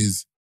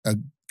is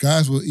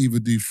guys will either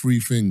do three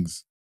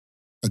things.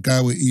 A guy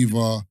will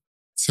either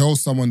tell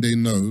someone they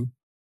know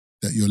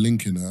that you're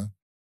linking her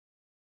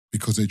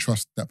because they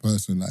trust that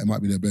person. Like, it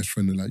might be their best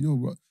friend. They're like, yo,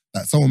 bro.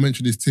 Like, someone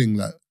mentioned this thing.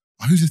 Like,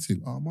 who's this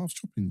thing? Marv's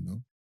shopping, you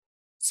know?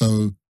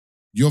 So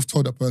you've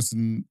told that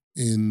person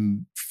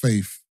in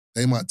faith,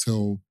 they might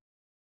tell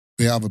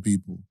their other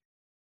people.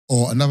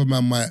 Or another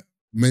man might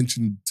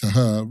mention to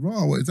her,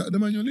 what is that the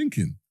man you're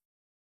linking?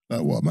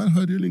 Like, what? Man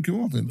heard you're linking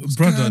Marvin.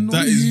 Brother,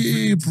 that is...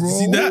 Here, bro?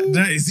 See,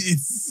 that is...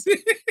 It's...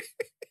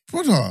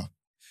 Brother.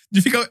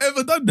 you think I've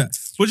ever done that?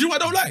 But you know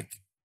what I don't like?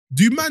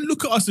 Do man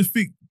look at us and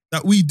think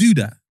that we do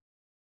that?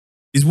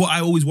 Is what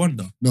I always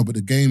wonder. No, but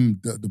the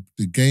game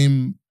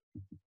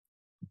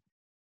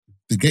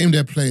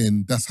they're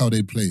playing, that's how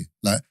they play.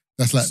 Like,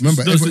 that's like,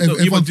 remember,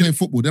 everyone's playing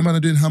football. Them man are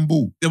doing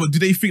handball. Yeah, but do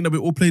they think that we're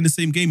all playing the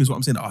same game is what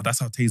I'm saying? Oh, that's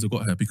how Tazer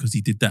got her because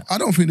he did that. I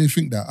don't think they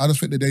think that. I just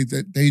think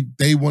that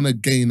they want to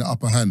gain the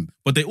upper hand.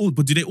 But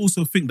do they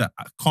also think that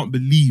I can't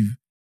believe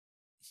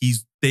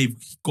they've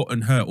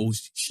gotten her or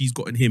she's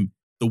gotten him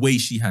the way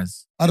she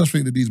has? I just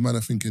think that these men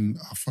are thinking,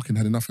 I fucking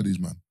had enough of these,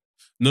 man.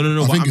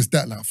 No. I think it's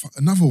that, like,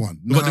 another one.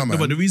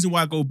 But the reason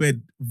why I go to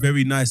bed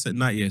very nice at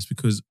night, is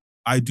because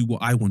I do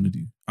what I want to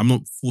do. I'm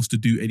not forced to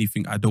do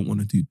anything I don't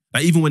want to do.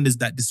 Like, even when there's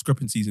that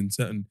discrepancies in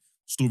certain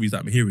stories that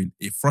I'm hearing,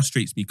 it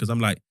frustrates me because I'm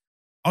like,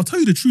 I'll tell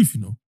you the truth,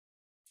 you know.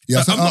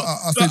 Yeah, like,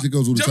 I say to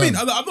girls all the time.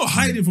 I'm not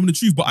hiding from the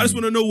truth, but I just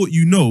want to know what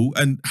you know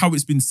and how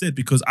it's been said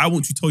because I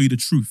want to tell you the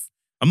truth.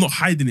 I'm not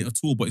hiding it at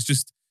all, but it's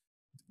just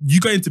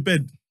you going to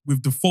bed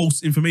with the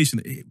false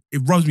information.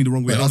 It rubs me the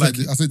wrong way. I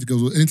say to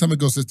girls, anytime a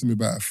girl says to me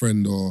about a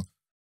friend or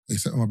they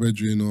set my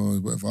bedroom or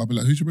whatever, I'll be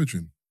like, who's your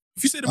bedroom?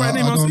 If you say the right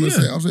name, I'll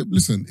say, I was like,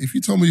 listen, if you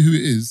tell me who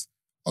it is,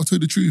 I'll tell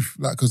you the truth.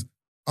 Like, because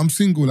I'm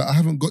single, like, I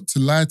haven't got to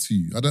lie to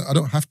you. I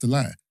don't have to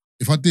lie.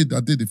 If I did,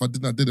 I did. If I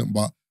didn't, I didn't.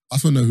 But I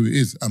just want to know who it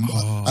is.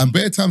 And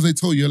better times they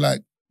told you, you're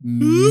like,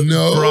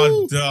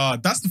 no. Brother,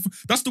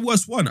 that's the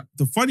worst one.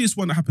 The funniest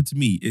one that happened to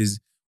me is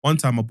one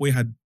time my boy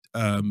had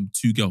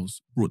two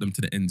girls, brought them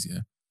to the ends, yeah,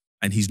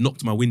 and he's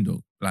knocked my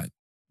window, like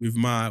with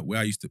where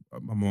I used to,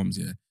 my mom's,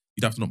 yeah,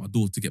 you'd have to knock my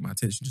door to get my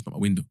attention, just knock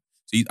my window.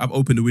 So I've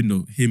opened the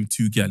window, him,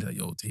 two girls, like,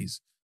 yo, Taze,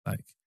 like,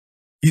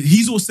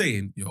 he's all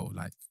saying, yo,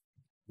 like,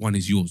 one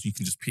is yours, you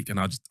can just pick and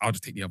I'll just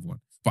take the other one.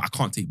 But I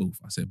can't take both.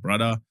 I said,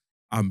 brother,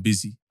 I'm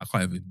busy. I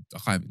can't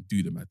even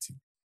do the mad thing.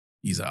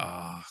 He's like,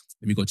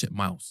 let me go check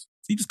Miles.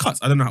 So he just cuts.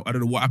 I don't know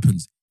what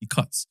happens. He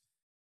cuts.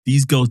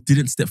 These girls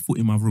didn't step foot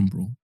in my room,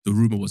 bro. The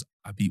rumor was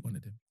I beat one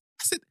of them.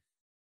 I said,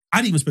 I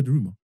didn't even spread the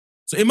rumor.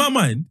 So in my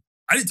mind,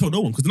 I didn't tell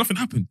no one because nothing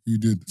happened. You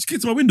did. She came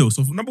to my window.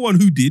 So number one,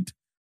 who did?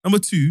 Number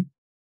two,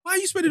 why are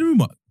you spreading the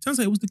rumor? Turns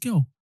out it was the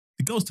girl.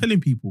 The girl's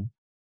telling people,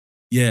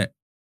 yeah.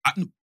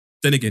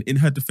 Then again, in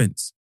her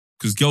defense,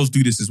 because girls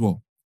do this as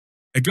well.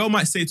 A girl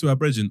might say to her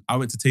brethren, I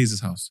went to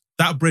Tazer's house.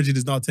 That brethren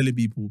is now telling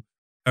people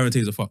her and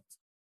Tazer fucked.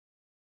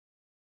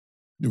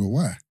 Yeah, but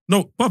why?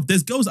 No, bruv,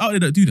 there's girls out there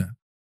that do that.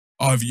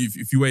 Oh,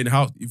 if you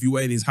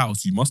were in his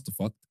house, you must have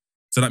fucked.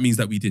 So that means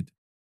that we did.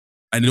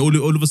 And then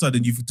all of a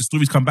sudden, the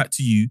stories come back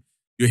to you.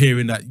 You're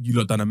hearing that you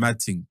lot done a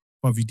mad thing.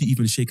 Bruv, you didn't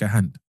even shake her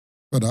hand.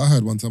 Brother, I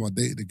heard one time I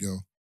dated a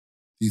girl.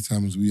 These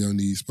times we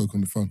only spoke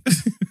on the phone.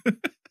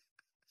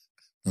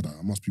 Brother,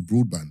 I must be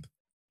broadband.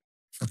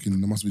 Fucking,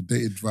 I must be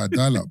dated via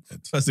dial-up.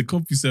 That's a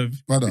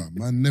CompuServe. Brother,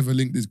 man never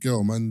linked this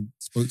girl. Man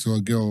spoke to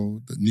a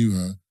girl that knew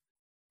her.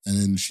 And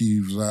then she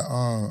was like,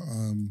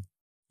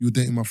 you were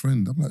dating my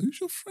friend. I'm like, who's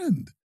your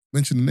friend?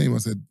 Mentioned the name. I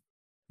said,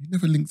 you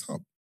never linked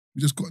up.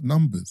 We just got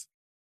numbers.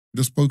 We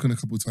just spoken a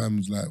couple of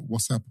times, like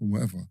WhatsApp and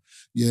whatever.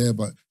 Yeah,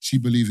 but she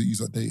believes that you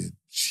got dated.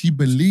 She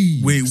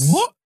believes. Wait,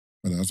 what?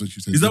 Brother, that's what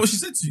she said. Is that what she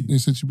said to you? She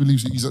said she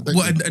believes that you got dated.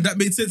 What, and that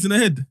made sense in her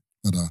head?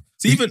 Brother.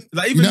 So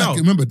even now.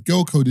 Remember,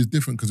 girl code is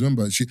different because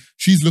remember,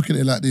 she's looking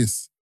at it like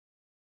this.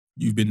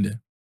 You've been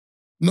there.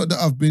 Not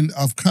that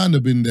I've kind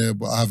of been there,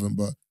 but I haven't.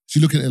 But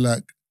she's looking at it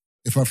like,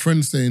 if her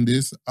friend's saying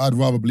this, I'd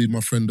rather believe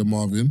my friend than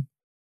Marvin.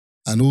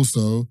 And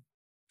also,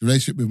 the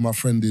relationship with my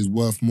friend is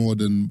worth more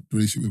than the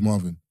relationship with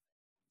Marvin.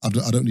 I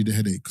don't need a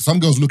headache. Because some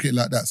girls look at it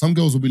like that. Some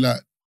girls will be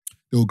like,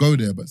 they'll go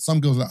there, but some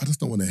girls are like, I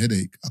just don't want a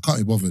headache. I can't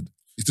be bothered.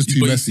 It's just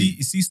too messy.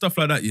 You see stuff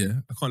like that,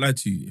 yeah? I can't lie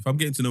to you. If I'm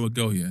getting to know a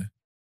girl, yeah,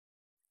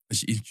 and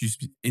she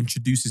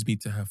introduces me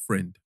to her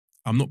friend,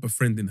 I'm not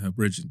befriending her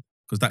brethren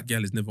because that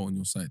girl is never on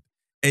your side.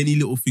 Any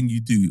little thing you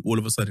do, all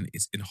of a sudden,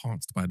 it's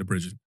enhanced by the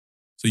brethren.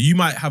 So you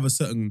might have a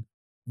certain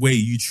way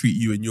you treat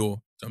you and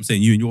your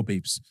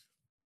babes.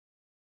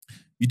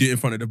 You do it in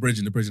front of the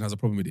brethren has a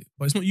problem with it.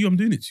 But it's not you I'm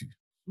doing it to.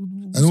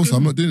 And also,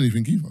 I'm not doing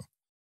anything either.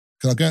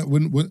 Because I get,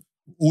 when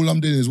all I'm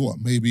doing is what?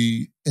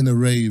 Maybe in a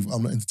rave,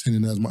 I'm not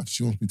entertaining her as much as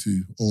she wants me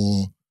to.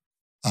 Or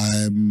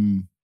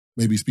I'm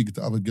maybe speaking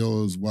to other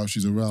girls while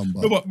she's around.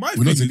 But,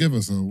 we're not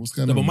together, so what's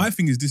going on? But my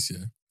thing is this,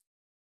 yeah.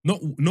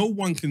 No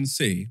one can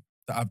say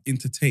that I've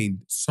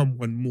entertained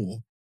someone more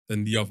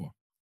than the other.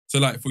 So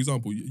like, for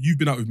example, you've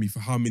been out with me for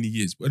how many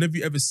years? Whenever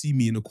you ever see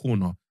me in a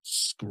corner,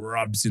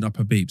 scrubbing up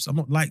her babes, I'm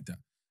not like that.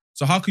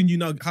 So how can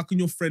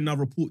your friend now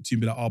report to you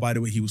and be like, oh, by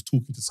the way, he was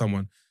talking to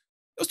someone.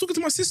 I was talking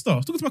to my sister. I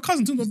was talking to my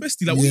cousin, talking to my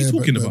bestie. Like, what are you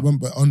talking about?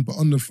 But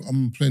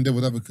I'm playing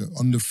devil's advocate.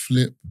 On the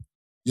flip,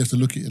 you have to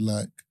look at it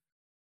like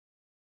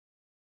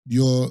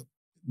you're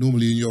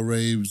normally in your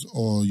raves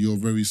or you're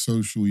very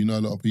social, you know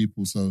a lot of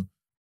people. So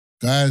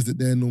guys that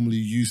they're normally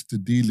used to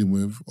dealing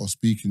with or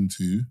speaking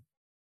to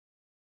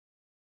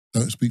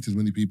don't speak to as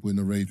many people in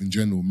a rave in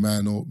general,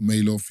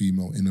 male or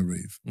female in a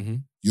rave. Mm-hmm.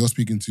 You're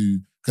speaking to,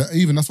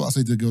 even that's what I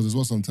say to the girls as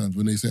well sometimes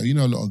when they say, oh, you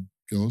know a lot of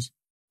girls.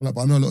 I'm like,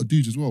 but I know a lot of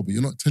dudes as well, but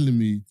you're not telling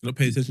me. You're not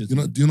paying attention.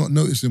 You're not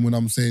noticing when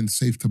I'm saying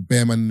safe to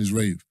bear man in his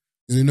rave.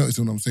 You're not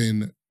noticing when I'm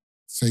saying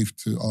safe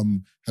to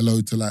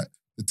hello to like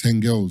the 10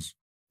 girls.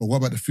 But what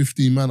about the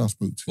 15 man I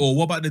spoke to? Or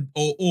what about the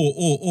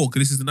because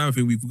this is another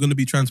thing. We're gonna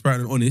be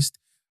transparent and honest.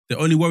 They're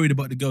only worried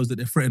about the girls that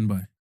they're threatened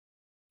by.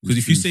 Because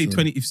if you say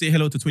 20, if you say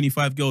hello to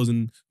 25 girls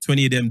and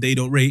 20 of them they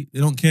don't rate, they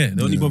don't care.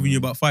 They're only bothering you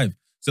about 5.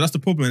 So that's the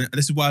problem. And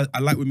this is why I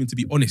like women to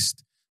be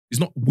honest. It's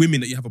not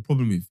women that you have a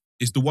problem with.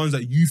 It's the ones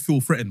that you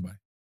feel threatened by.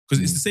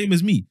 Because it's the same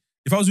as me.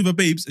 If I was with a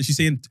babes and she's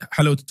saying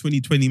hello to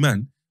 20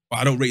 man, but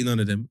I don't rate none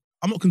of them,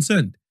 I'm not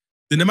concerned.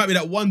 Then there might be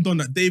that one don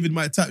that David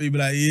might tap me and be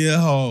like, yeah,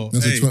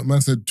 hey. Man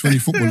said 20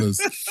 footballers.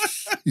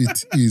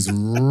 It is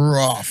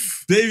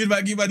rough. David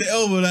might give her the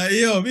elbow like,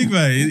 yo, big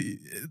man.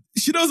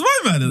 She knows my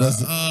man. Man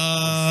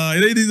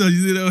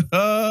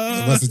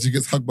said she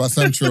gets hugged by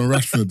Sancho and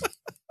Rashford.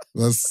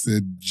 Man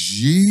said,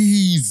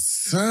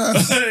 Jesus.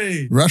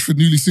 Hey. Rashford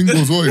newly single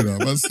as well, you know.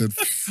 Man said,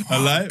 fuck. I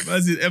like,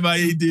 man said,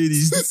 MIA doing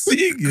his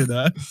thing, you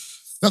know.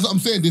 That's what I'm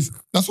saying.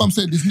 That's what I'm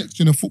saying. This next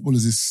gen of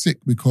footballers is sick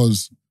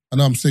because, I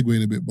know I'm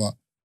segueing a bit, but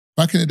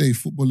back in the day,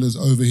 footballers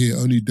over here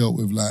only dealt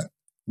with like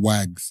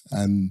wags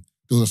and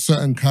there was a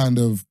certain kind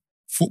of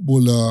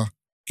footballer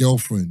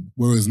girlfriend.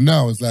 Whereas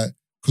now it's like,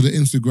 because of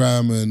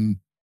Instagram and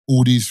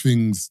all these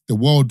things, the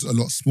world's a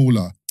lot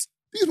smaller.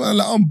 These man are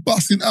like, I'm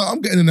busting out.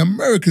 I'm getting an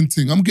American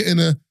thing. I'm getting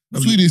a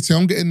Swedish thing.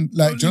 I'm getting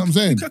like, do you know what I'm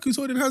saying? Lukaku's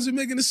holding hands with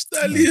Megan Thee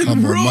Stallion,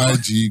 come bro. on, my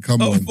G,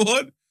 come on.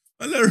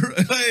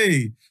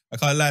 Hey, I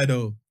can't lie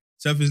though.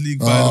 Champions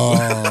League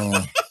final.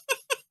 Oh.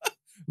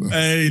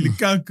 Hey,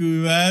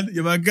 Lukaku, man.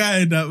 You're my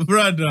guy, that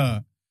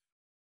brother.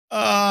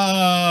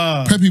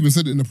 Pep even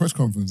said it in the press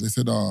conference. They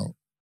said,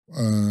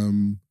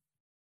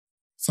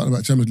 something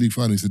about Champions League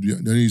final. He said the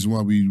only reason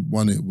why we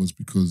won it was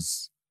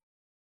because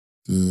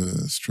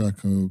the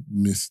striker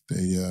missed a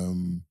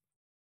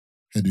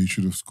header he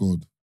should have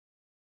scored.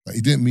 Like,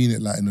 he didn't mean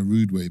it like in a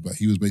rude way, but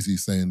he was basically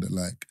saying that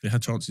like they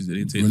had chances, they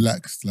didn't take.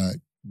 Relaxed, like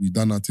we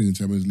done our thing in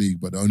Champions League,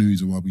 but the only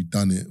reason why we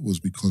done it was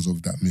because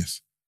of that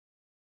miss.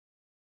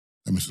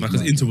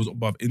 Because Inter was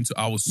above. Inter,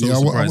 I was so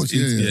surprised.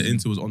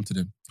 Inter was onto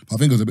them. But I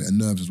think it was a bit of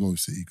nerves as well with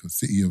City, because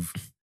City have...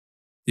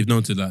 They've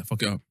known to like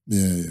fuck it up.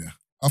 Yeah.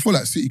 I feel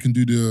like City can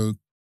do the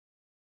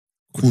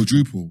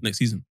quadruple next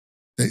season.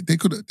 They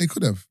could have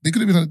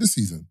even done it this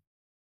season.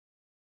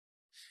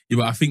 Yeah,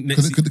 but I think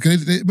next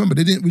season... Remember,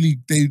 they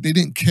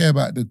didn't care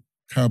about the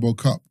Carabao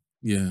Cup.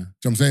 Yeah. Do you know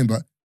what I'm saying?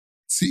 But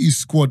City's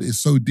squad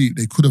is so deep,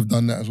 they could have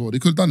done that as well. They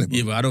could have done it. Bro.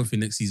 Yeah, but I don't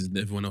think next season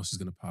everyone else is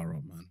going to power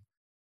up, man.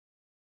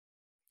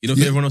 You don't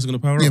think everyone else is going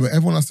to power up? Yeah, but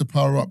everyone has to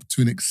power up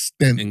to an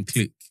extent. And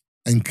click.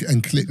 And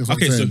click. That's what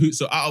okay, I'm saying.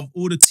 so out of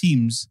all the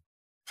teams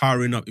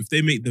powering up, if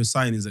they make the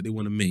signings that they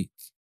want to make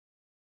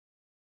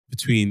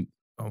between,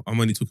 I'm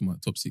only talking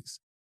about top 6,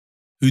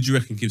 who do you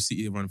reckon gives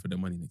City a run for their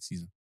money next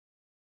season?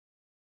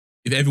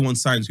 If everyone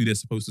signs who they're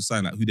supposed to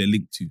sign, like who they're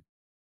linked to.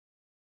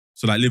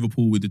 So like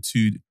Liverpool with the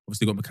 2,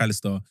 obviously they got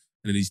McAllister, and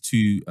then these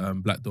 2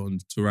 Black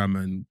Dons, Thuram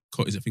and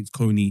I think it's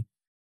Coney.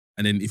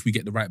 And then if we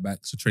get the right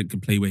back, so Trent can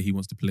play where he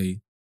wants to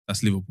play,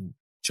 that's Liverpool.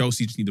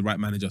 Chelsea just need the right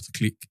manager to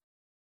click.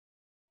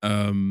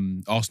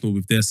 Arsenal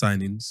with their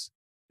signings,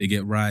 they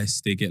get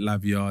Rice, they get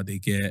Lavia, they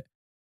get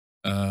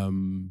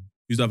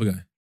who's the other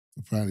guy?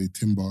 Apparently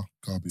Timber,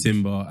 garbage.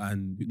 Timber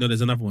and no,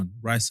 there's another one.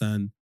 Rice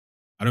and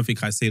I don't think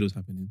Caicedo's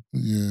happening.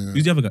 Yeah.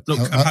 Who's the other guy? Look,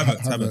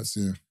 Havertz.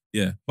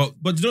 Yeah. But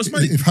you know what's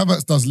funny? If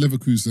Havertz does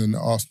Leverkusen and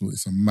Arsenal,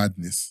 it's a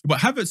madness. But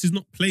Havertz is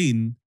not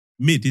playing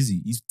mid, is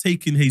he? He's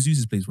taking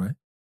Jesus' place, right?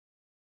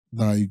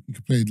 Nah, you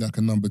could play like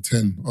a number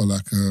 10 or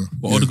like a...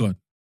 Or Odegaard?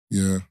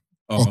 Yeah.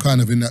 Or kind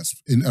of in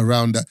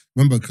around that.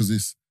 Remember, because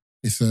it's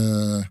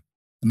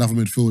another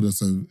midfielder,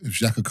 so if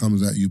Xhaka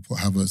comes out, you put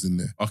Havertz in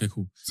there. Okay,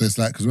 cool. So it's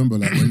like, because remember,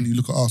 like when you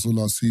look at Arsenal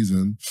last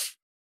season,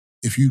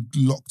 if you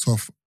locked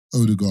off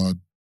Odegaard,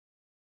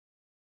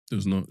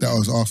 that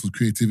was Arsenal's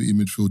creativity in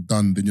midfield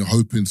done, then you're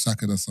hoping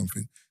Saka does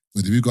something.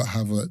 But if you got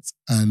Havertz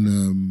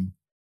and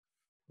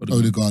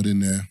Odegaard in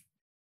there,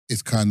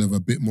 it's kind of a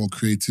bit more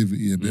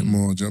creativity, a bit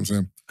more, do you know what I'm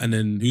saying? And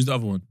then who's the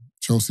other one?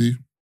 Chelsea.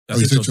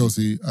 You said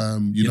Chelsea.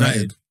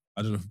 United.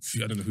 I don't know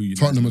who United.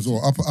 Tottenham as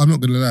well. I'm not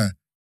going to lie.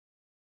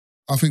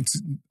 I think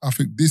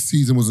this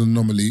season was an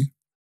anomaly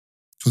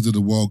because of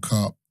the World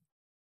Cup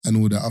and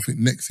all that. I think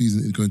next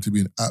season is going to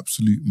be an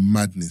absolute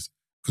madness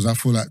because I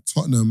feel like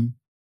Tottenham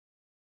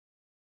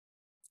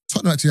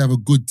actually have a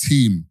good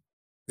team.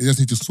 They just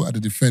need to sort out the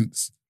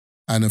defence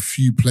and a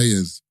few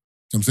players.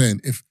 You know what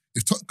I'm saying?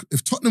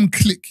 If Tottenham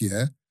click,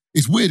 yeah,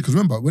 it's weird because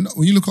remember, when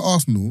you look at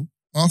Arsenal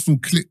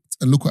clicked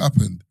and look what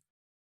happened.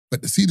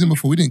 But the season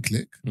before, we didn't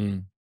click.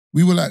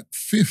 We were like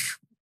 5th.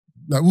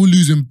 Like, we were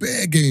losing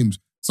bare games.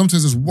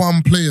 Sometimes there's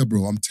one player,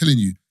 bro. I'm telling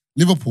you.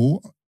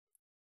 Liverpool,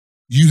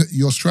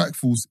 your strike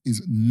force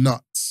is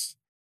nuts.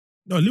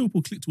 No,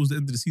 Liverpool clicked towards the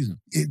end of the season.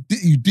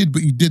 You did,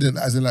 but you didn't.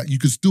 As in, like, you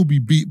could still be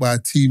beat by a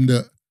team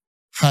that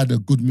had a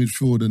good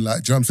midfield and,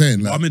 like, do you know what I'm saying?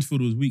 Like, our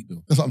midfield was weak,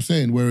 though. That's what I'm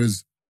saying.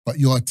 Whereas, but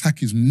your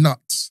attack is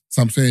nuts.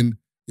 So I'm saying,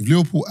 if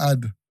Liverpool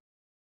add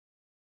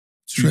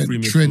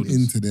Trent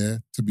into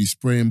there to be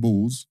spraying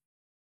balls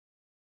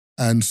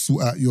and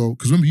sort out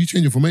because remember, you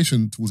changed your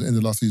formation towards the end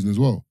of last season as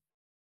well.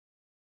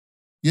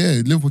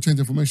 Yeah, Liverpool changed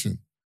their formation.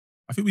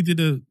 I think we did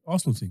a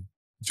Arsenal thing.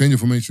 Change your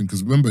formation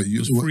because remember It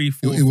was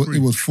 3-4-3.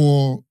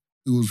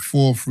 it was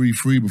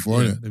 4-3-3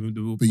 before, Yeah,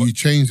 innit? But you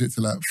changed it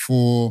to like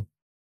 4-2-3.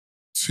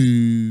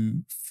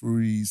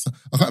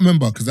 I can't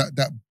remember because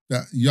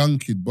that young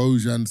kid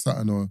Bojan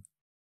Sutton or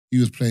he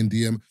was playing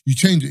DM. You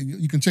change it.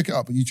 You can check it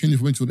up, but you change it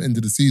from until the end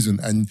of the season,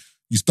 and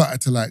you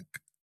started to like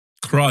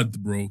crud,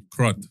 bro,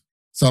 crud.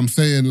 So I'm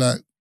saying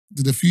like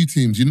did a few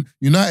teams.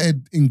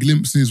 United in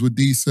glimpses were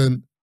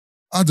decent.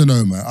 I don't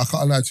know, man. I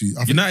can't lie to you.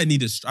 United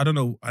need a. I don't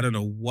know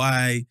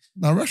why.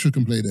 Now Rashford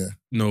can play there.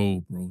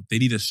 No, bro. They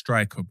need a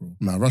striker, bro.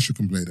 Nah, Rashford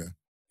can play there.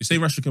 You say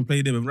Rashford can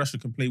play there, and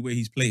Rashford can play where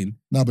he's playing.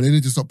 Nah, but they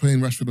need to stop playing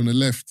Rashford on the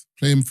left.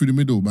 Play him through the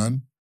middle,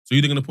 man. So who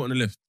are they going to put on the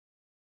left?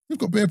 They've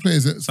got bare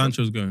players.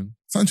 Sancho's going.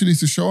 Sancho needs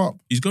to show up.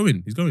 He's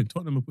going.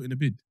 Tottenham are putting a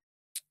bid.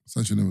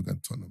 Sancho never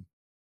got Tottenham.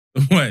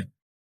 Why?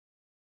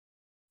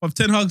 I've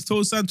 10 hugs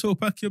told Sancho,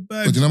 pack your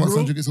bags. But do you know how much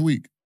bro? Sancho gets a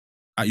week?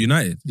 At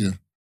United? Yeah.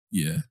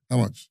 Yeah. How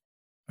much?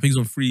 I think he's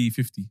on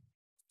 350.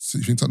 So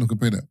you think Tottenham can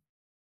pay that?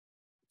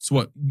 So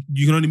what?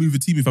 You can only move a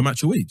team if I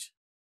match your wage?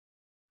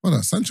 Well,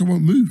 no, Sancho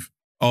won't move.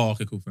 Oh,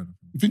 okay, cool, fair enough.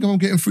 You think I'm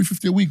getting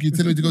 350 a week? You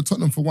tell me to go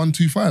Tottenham for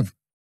 125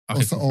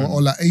 Okay,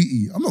 or like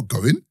 80? I'm not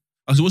going.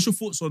 So what's your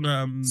thoughts on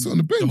Sit on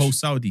the bench. the whole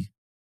Saudi?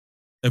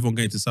 Everyone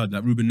going to Saudi.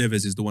 Like Ruben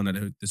Neves is the one that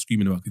they're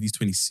screaming about because he's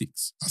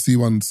 26. I see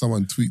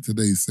someone tweet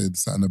today said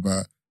something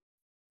about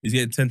He's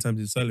getting 10 times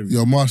his salary.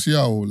 yo,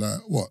 Martial,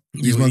 like what?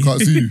 These man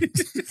can't see you.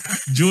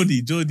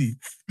 Jordy.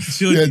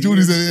 Yeah,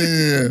 Jordy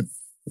said, yeah.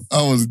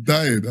 I was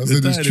dying. I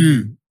said it's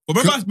true.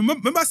 But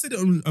remember I said it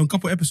on a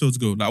couple of episodes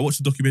ago. Like I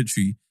watched a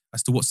documentary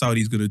as to what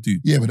Saudi's going to do.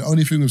 Yeah, but the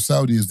only thing with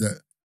Saudi is that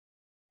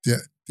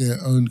their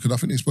own, because I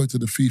think they spoke to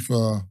the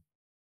FIFA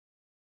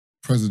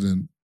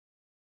president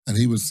and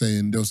they were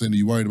saying, are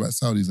you worried about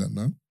Saudis? Like,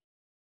 no.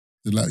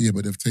 They're like, yeah,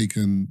 but they've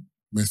taken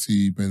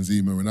Messi,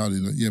 Benzema,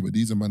 Ronaldo. Like, yeah, but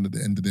these are men at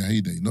the end of their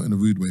heyday. Not in a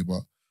rude way,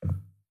 but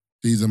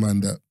these are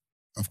men that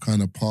have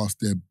kind of passed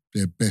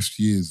their best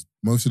years.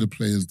 Most of the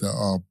players that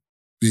are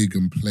big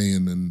and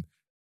playing and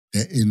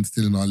they're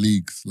still in our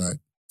leagues, like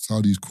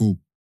Saudi's cool.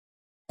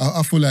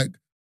 I feel like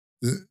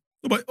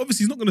No, but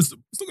obviously it's not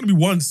gonna be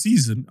one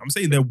season. I'm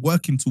saying they're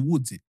working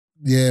towards it.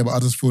 Yeah, but I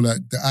just feel like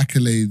the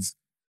accolades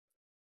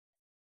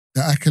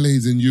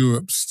in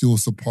Europe still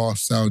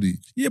surpass Saudi.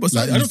 Yeah, but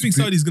Like, I don't think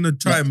Saudi's gonna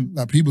try and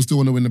like people still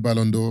want to win the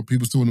Ballon d'Or.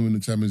 People still want to win the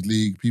Champions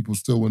League. People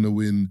still want to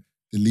win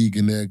the league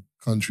in their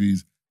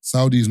countries.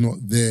 Saudi's not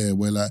there.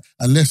 Where like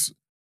unless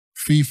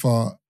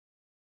FIFA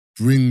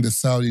bring the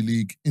Saudi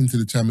league into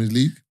the Champions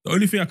League. The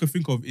only thing I can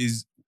think of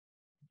is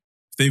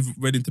if they've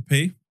ready to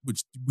pay,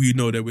 which we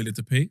know they're willing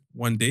to pay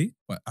one day,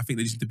 but I think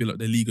they just need to build up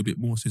their league a bit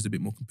more so it's a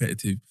bit more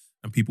competitive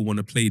and people want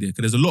to play there.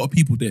 Because there's a lot of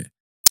people there.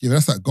 Yeah, but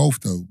that's like golf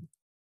though.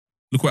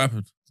 Look what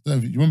happened. I don't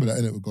know if you remember that,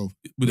 innit, with golf?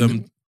 With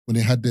when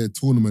they had their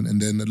tournament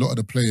and then a lot of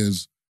the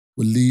players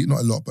were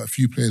not a lot, but a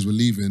few players were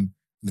leaving and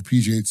the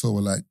PGA Tour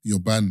were like, you're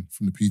banned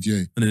from the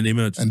PGA. And then they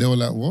merged. And they were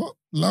like, what?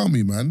 Allow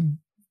me, man.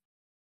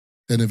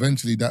 Then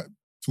eventually that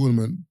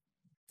tournament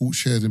bought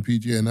shares in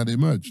PGA and now they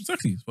merged.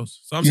 Exactly. So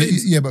I'm saying...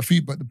 Yeah, but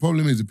the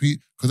problem is, because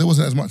there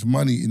wasn't as much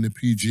money in the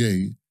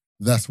PGA,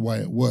 that's why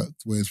it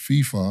worked. Whereas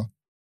FIFA,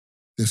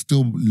 there's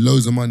still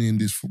loads of money in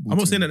this football I'm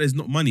not team. saying that there's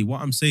not money.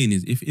 What I'm saying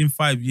is if in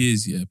 5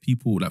 years, yeah,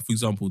 people, like for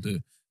example,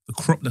 the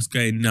crop that's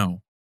going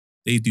now,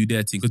 they do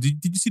their thing. Because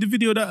did you see the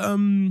video that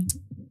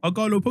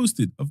Argalo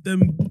posted of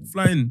them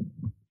flying?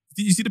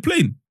 Did you see the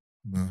plane?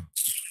 No.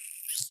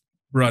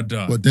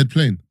 Brother. What, dead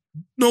plane?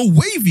 No,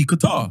 wavy,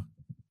 Qatar.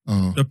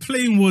 Oh. The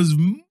plane was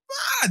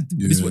mad.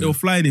 Yeah. This is what they were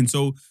flying in.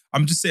 So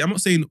I'm just saying, I'm not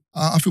saying...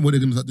 I think what they're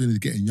going to start doing is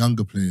getting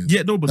younger players.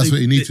 Yeah, no, but that's what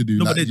they need to do.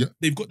 No, like, but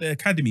they've got their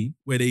academy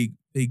where they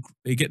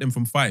get them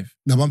from 5.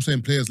 No, but I'm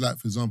saying players like,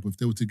 for example, if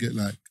they were to get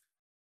like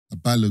a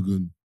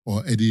Balogun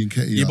or Eddie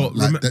Nketiah, Yeah, but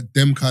like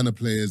them kind of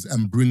players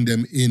and bring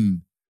them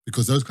in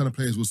because those kind of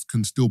players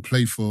can still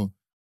play for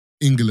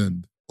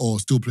England or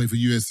still play for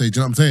USA. Do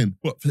you know what I'm saying?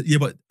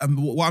 But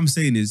what I'm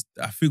saying is,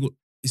 I feel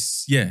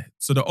it's, yeah.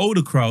 So the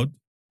older crowd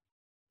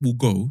will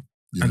go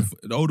and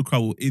the older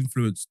crowd will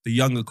influence the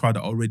younger crowd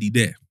that are already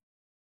there.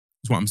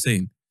 That's what I'm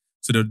saying.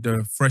 So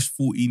the fresh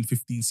 14,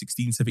 15,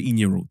 16,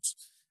 17-year-olds.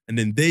 And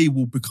then they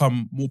will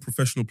become more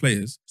professional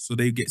players. So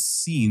they get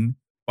seen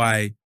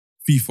by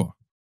FIFA.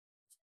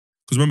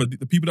 Because remember,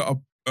 the people that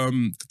are...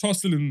 Qatar's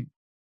still in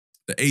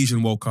the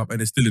Asian World Cup and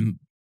they're still in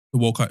the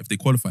World Cup if they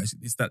qualify.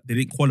 It's that they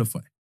didn't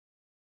qualify.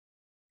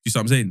 You see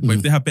what I'm saying? Mm-hmm. But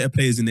if they have better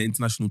players in the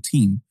international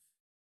team,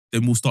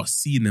 then we'll start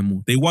seeing them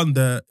more. They won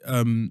the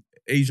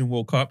Asian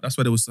World Cup. That's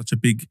why there was such a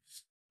big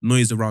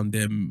noise around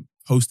them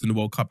hosting the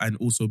World Cup and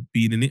also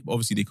being in it. But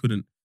obviously, they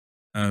couldn't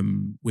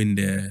win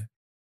their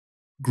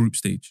group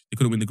stage. They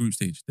couldn't win the group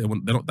stage. They're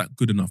not that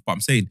good enough. But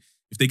I'm saying,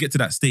 if they get to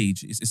that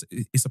stage,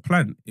 it's a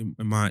plan in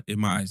my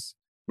eyes.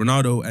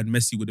 Ronaldo and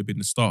Messi would have been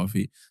the start of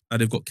it. Now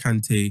they've got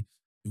Kante,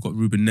 they've got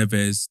Ruben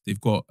Neves, they've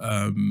got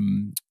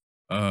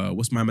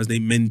what's my man's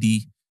name?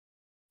 Mendy,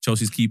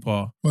 Chelsea's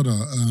keeper. Brother,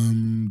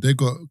 they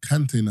got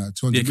Kante now,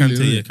 200 Kante,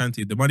 million.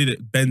 Kante. The money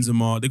that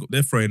Benzema,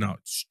 they're throwing out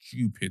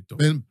stupid though.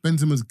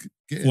 Benzema's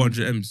getting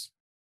 400 M's.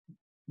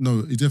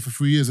 No, he's there for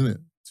 3 years, isn't it?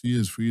 2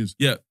 years, 3 years.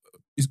 Yeah.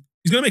 He's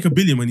going to make $1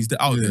 billion when he's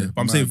out Yeah, there.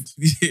 But I'm mad. saying,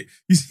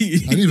 you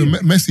see, And even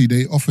Messi,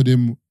 they offered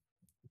him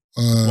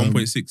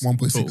 1.6.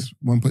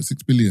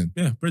 1.6 billion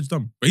Yeah, bread's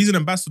done. But he's an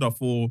ambassador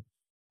for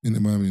in the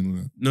Miami and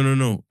all that.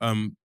 no.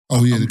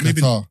 Oh yeah, the maybe-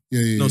 Qatar.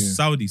 Yeah. No,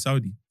 Saudi.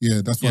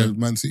 Yeah, that's why Yeah.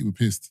 Man City were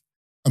pissed.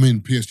 I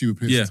mean, PSG were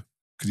pissed. Yeah.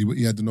 Because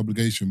he had an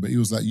obligation, but he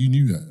was like, you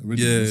knew that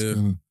already. Yeah, It's yeah.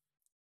 kinda-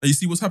 And you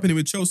see what's happening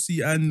with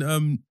Chelsea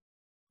and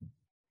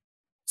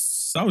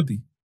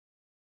Saudi.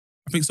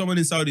 I think someone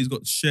in Saudi's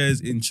got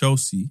shares in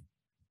Chelsea.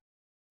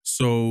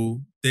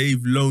 So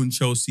they've loaned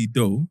Chelsea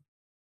dough.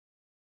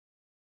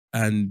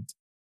 And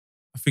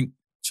I think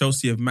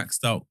Chelsea have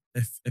maxed out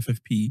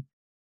FFP.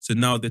 So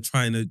now they're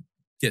trying to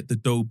get the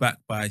dough back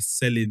by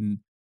selling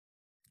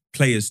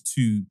players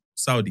to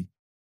Saudi.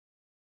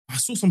 I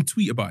saw some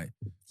tweet about it.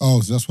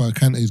 Oh, so that's why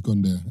Kante's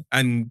gone there.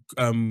 And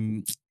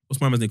what's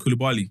my man's name?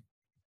 Koulibaly.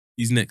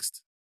 He's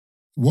next.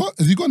 What?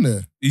 Has he gone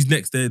there? He's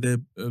next. They're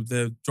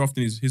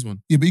drafting his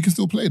one. Yeah, but he can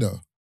still play though.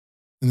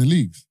 In the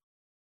leagues.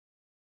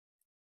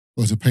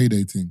 Or it's a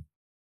payday thing.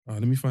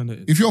 Let me find out.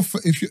 If you're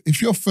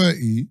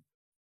 30,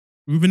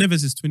 Ruben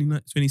Neves is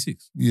 29,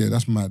 26. yeah,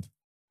 that's mad.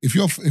 If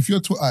you're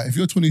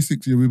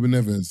 26, you're Ruben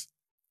Neves,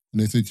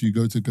 and they say to you,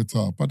 go to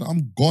Qatar, but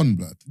I'm gone,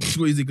 blood.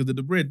 What is it because of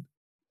the bread?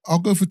 I'll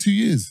go for 2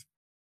 years.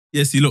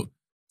 Yeah, see, look.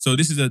 So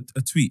this is a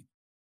tweet.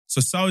 So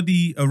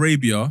Saudi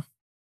Arabia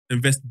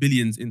invest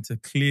billions into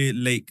Clear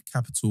Lake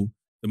Capital,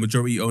 the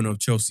majority owner of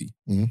Chelsea.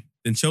 Mhm.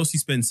 Then Chelsea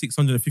spends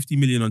 650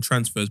 million on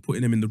transfers,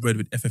 putting them in the red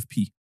with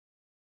FFP.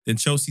 Then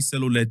Chelsea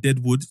sell all their dead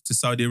wood to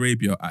Saudi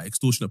Arabia at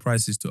extortionate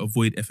prices to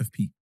avoid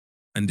FFP.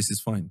 And this is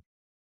fine.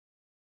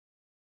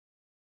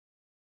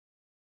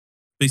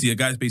 Basically, a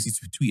guy's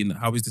basically tweeting,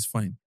 how is this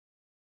fine?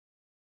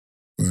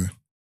 Right.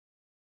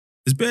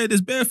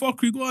 There's bare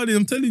fuckery going on,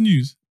 I'm telling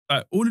you.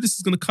 Like, all of this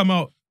is going to come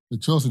out The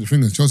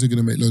thing is, Chelsea are going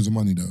to make loads of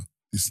money though.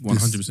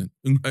 100%.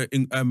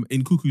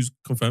 In Cuckoo's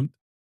confirmed.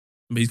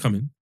 I mean, he's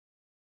coming.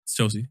 It's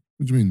Chelsea.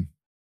 What do you mean?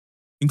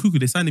 In Cuckoo,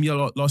 they signed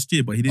him last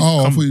year, but he didn't Oh,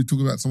 I come. thought you were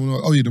talking about someone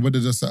else. Oh yeah, the weather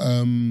just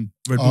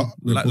Red Bull,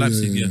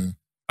 Leipzig,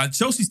 yeah.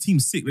 Chelsea's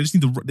team's sick. They just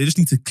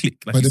need to click,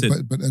 like you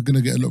said. But they're going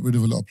to get rid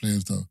of a lot of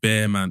players though.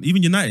 Bare, man.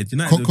 Even United.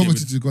 they'll get rid-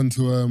 Coventry's gone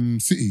to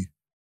City.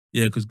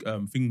 Yeah, because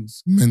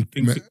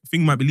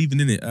Thing might be leaving,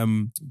 innit?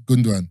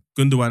 Gundogan.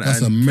 Gundogan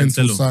That's and a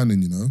mental Cancelo.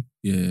 signing, you know.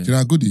 Yeah. Do you know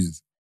how good he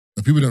is?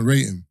 But people don't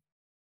rate him.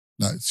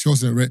 Like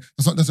Chelsea don't rate.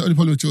 That's the only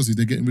problem with Chelsea.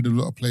 They're getting rid of a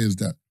lot of players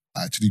that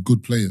are actually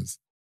good players.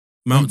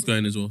 Mount's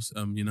going as well.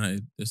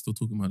 United. They're still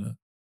talking about that.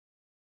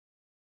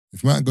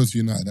 If Mount goes to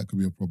United, that could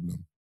be a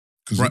problem.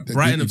 Because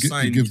Brighton have it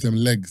signed. gives them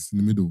legs in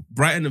the middle.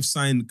 Brighton have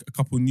signed a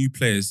couple new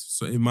players.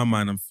 So in my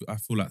mind, I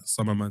feel like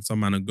some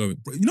man are going.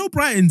 You know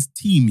Brighton's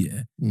team,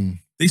 yeah? Mm.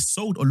 They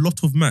sold a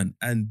lot of man.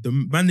 And the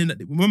man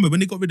remember when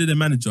they got rid of their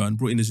manager and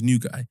brought in this new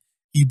guy,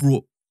 he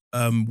brought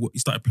he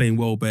started playing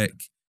Welbeck,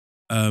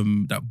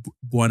 that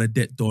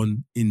Buonadette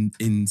Don in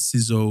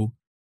Sizzo,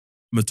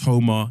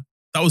 Matoma.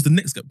 That was the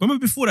next guy. Remember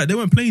before that, they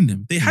weren't playing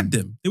them. They had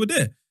them. They were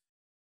there.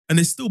 And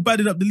they still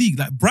batted up the league.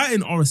 Like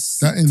Brighton are a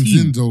sick That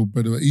team. Nzinzo,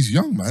 brother, he's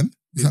young, man.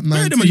 He's at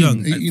Bare 19, them are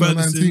young. 18 Like or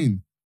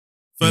 19.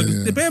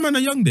 The bare man are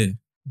young there.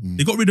 Mm.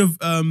 They got rid of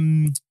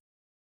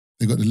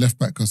They got the left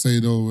back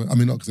Casado. I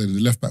mean, not Casado. The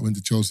left back went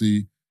to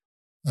Chelsea.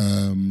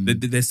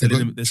 they're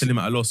selling him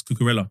at a loss,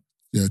 Cucurella.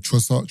 Yeah,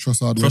 Trossard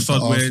went to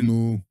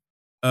went-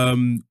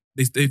 Arsenal.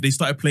 They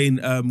started playing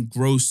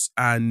Gross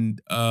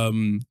and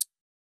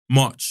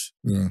March.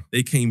 Yeah,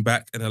 They came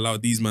back and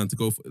allowed these men to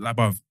go for like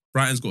bruv,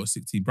 Brighton's got a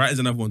sick team. Brighton's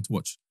another one to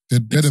watch.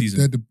 they're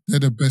season.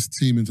 the best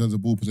team in terms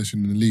of ball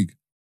possession in the league.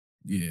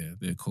 Yeah,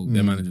 they're cold.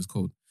 Their manager's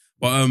cold.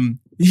 But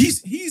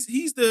he's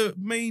the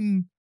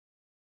main.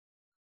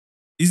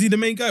 Is he the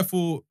main guy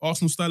for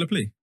Arsenal style of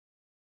play?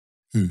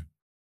 Who?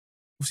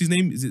 What's his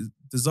name? Is it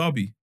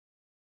Dezabi?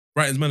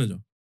 Brighton's manager.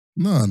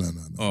 No.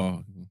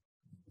 Oh,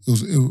 It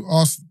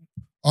was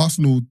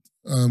Arsenal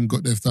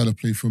got their style of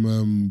play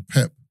from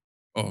Pep,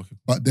 okay.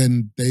 but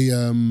then they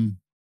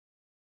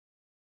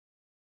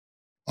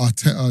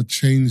Arteta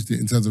changed it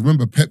in terms of,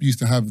 remember Pep used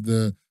to have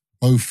the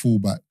both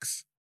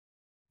fullbacks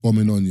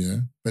bombing on, yeah,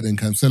 but then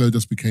Cancelo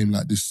just became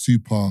like this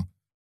super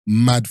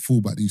mad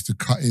fullback that used to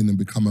cut in and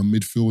become a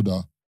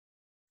midfielder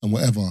and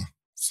whatever.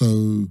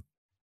 So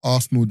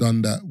Arsenal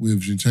done that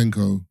with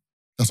Zinchenko.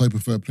 That's why I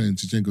prefer playing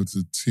Zinchenko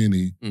to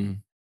Tierney.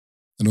 Mm.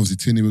 And obviously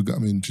Tierney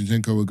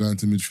Zinchenko would go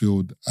into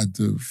midfield, add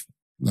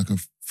like a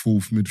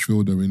fourth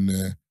midfielder in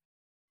there.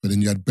 But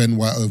then you had Ben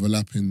White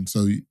overlapping.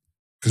 So,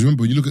 because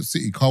remember, when you look at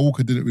City, Kyle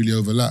Walker didn't really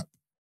overlap.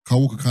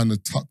 Kyle Walker kind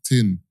of tucked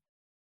in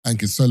and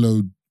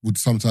Cancelo would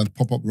sometimes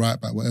pop up right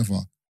back, whatever.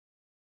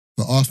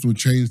 But Arsenal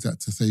changed that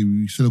to say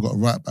we should have got a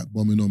right back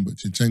bombing on, but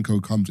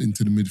Zinchenko comes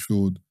into the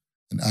midfield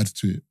and adds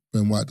to it.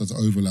 Ben White does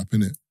overlap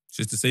in it. It's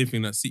just the same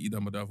thing that City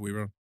done, but the other way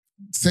around.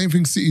 Same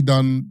thing City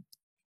done.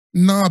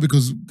 Nah,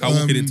 because Kyle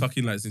Walker didn't tuck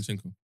in like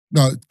Zinchenko.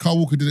 No, Kyle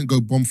Walker didn't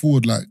go bomb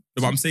forward like.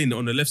 No, but I'm saying that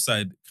on the left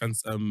side, No,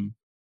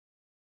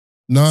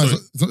 Sorry.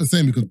 it's not the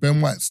same because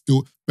Ben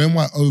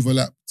White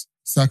overlapped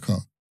Saka.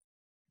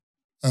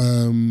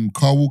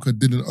 Carl Walker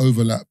didn't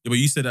overlap. Yeah, but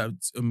you said that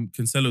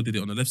Cancelo did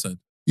it on the left side.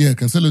 Yeah,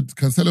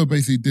 Cancelo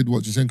basically did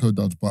what Zinchenko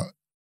does, but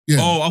yeah.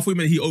 Oh, I thought you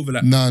meant he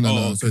overlapped. No.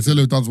 Sorry.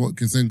 Cancelo does what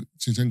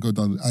Zinchenko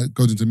does,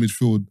 goes into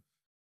midfield,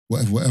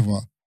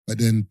 whatever. But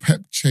then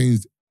Pep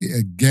changed it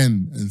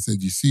again and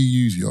said, you see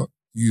you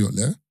lot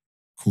there?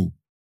 Cool.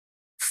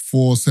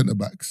 4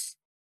 centre-backs.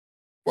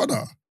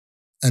 Brother.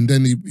 And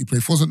then he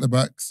played 4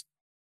 centre-backs,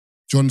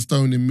 John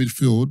Stone in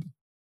midfield,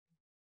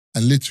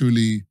 and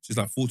literally... It's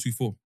like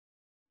 4-2-4.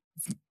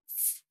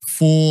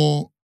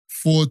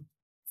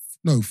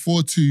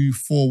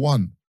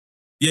 4-2-4-1.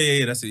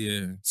 Yeah, that's it,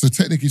 yeah. So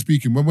technically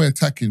speaking, when we're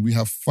attacking, we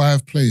have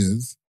 5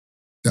 players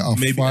that are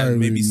firing.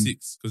 Maybe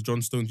 6, because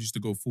John Stones used to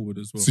go forward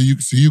as well. So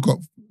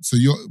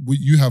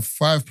you have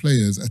 5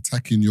 players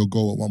attacking your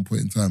goal at one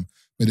point in time.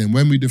 But then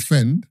when we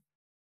defend,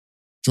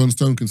 John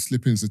Stone can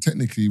slip in. So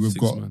technically we've 6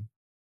 got man.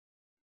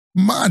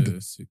 Mad. Yeah,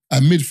 6.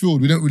 At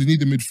midfield, we don't really need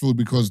the midfield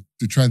because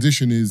the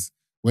transition is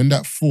when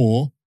that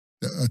 4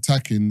 that are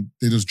attacking,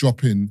 they just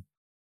drop in,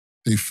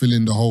 they fill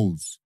in the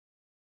holes.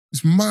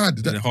 It's mad.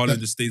 And then Haaland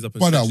just stays up and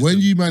Brother, stretches when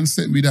them. you man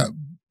sent me that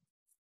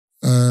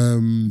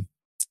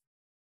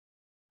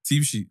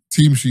Team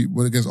sheet.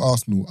 when against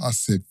Arsenal, I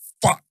said,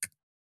 fuck,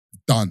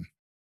 done,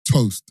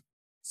 toast,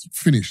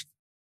 finished.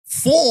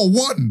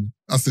 4-1.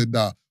 I said,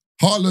 nah.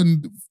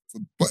 Haaland,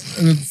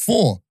 and then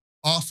 4.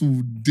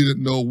 Arsenal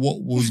didn't know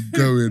what was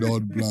going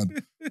on,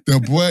 blood. The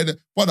boy,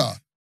 brother,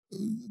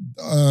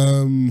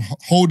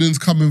 Holden's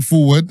coming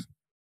forward.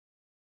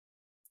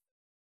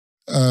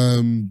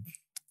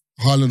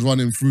 Haaland's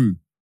running through.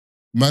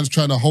 Man's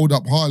trying to hold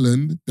up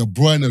Haaland. De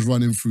Bruyne's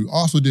running through.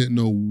 Arsenal didn't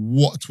know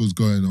what was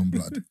going on,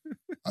 blood.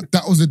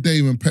 That was the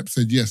day when Pep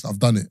said, yes, I've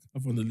done it.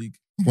 I've won the league.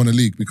 I've won the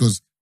league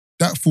because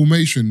that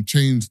formation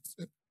changed.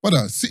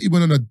 Brother, City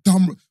went on a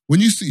dumb... When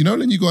you see,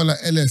 when you go on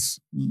like LS,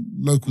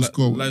 local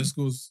score, Live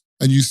scores.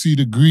 and you see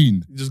the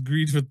green. Just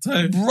green for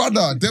time.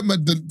 Brother, them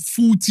at the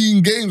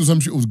 14 games or some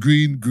shit, it was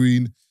green.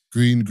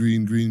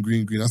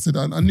 I said,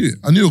 I knew it.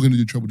 I knew they were going to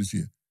do trouble this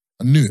year.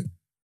 I knew it.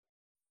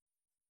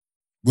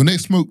 When they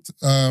smoked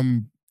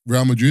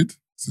Real Madrid, I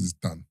said, it's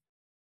done.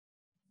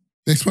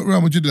 They smoked Real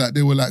Madrid like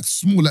they were like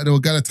small, like they were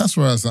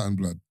Galatasaray or something,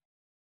 blood.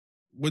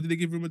 What did they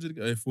give Real Madrid?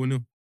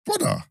 4-0.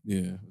 Brother. Yeah,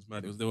 it was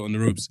mad. They were on the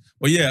ropes.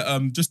 But yeah,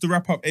 just to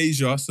wrap up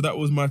Asia, so that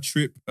was my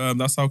trip.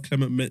 That's how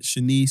Clement met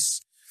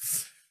Shanice.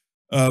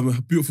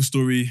 Beautiful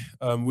story.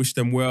 Wish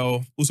them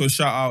well. Also,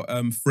 shout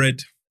out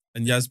Fred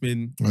and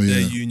Yasmin, their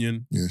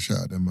union. Yeah, shout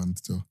out them, man,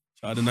 still.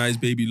 Shout out the nice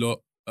baby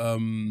lot.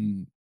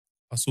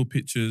 I saw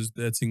pictures.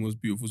 Their thing was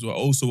beautiful as well. I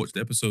also watched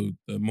the episode,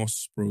 the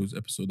Moss Bros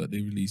episode that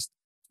they released,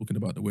 talking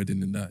about the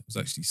wedding and that. It was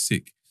actually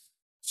sick.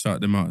 Shout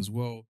them out as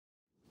well.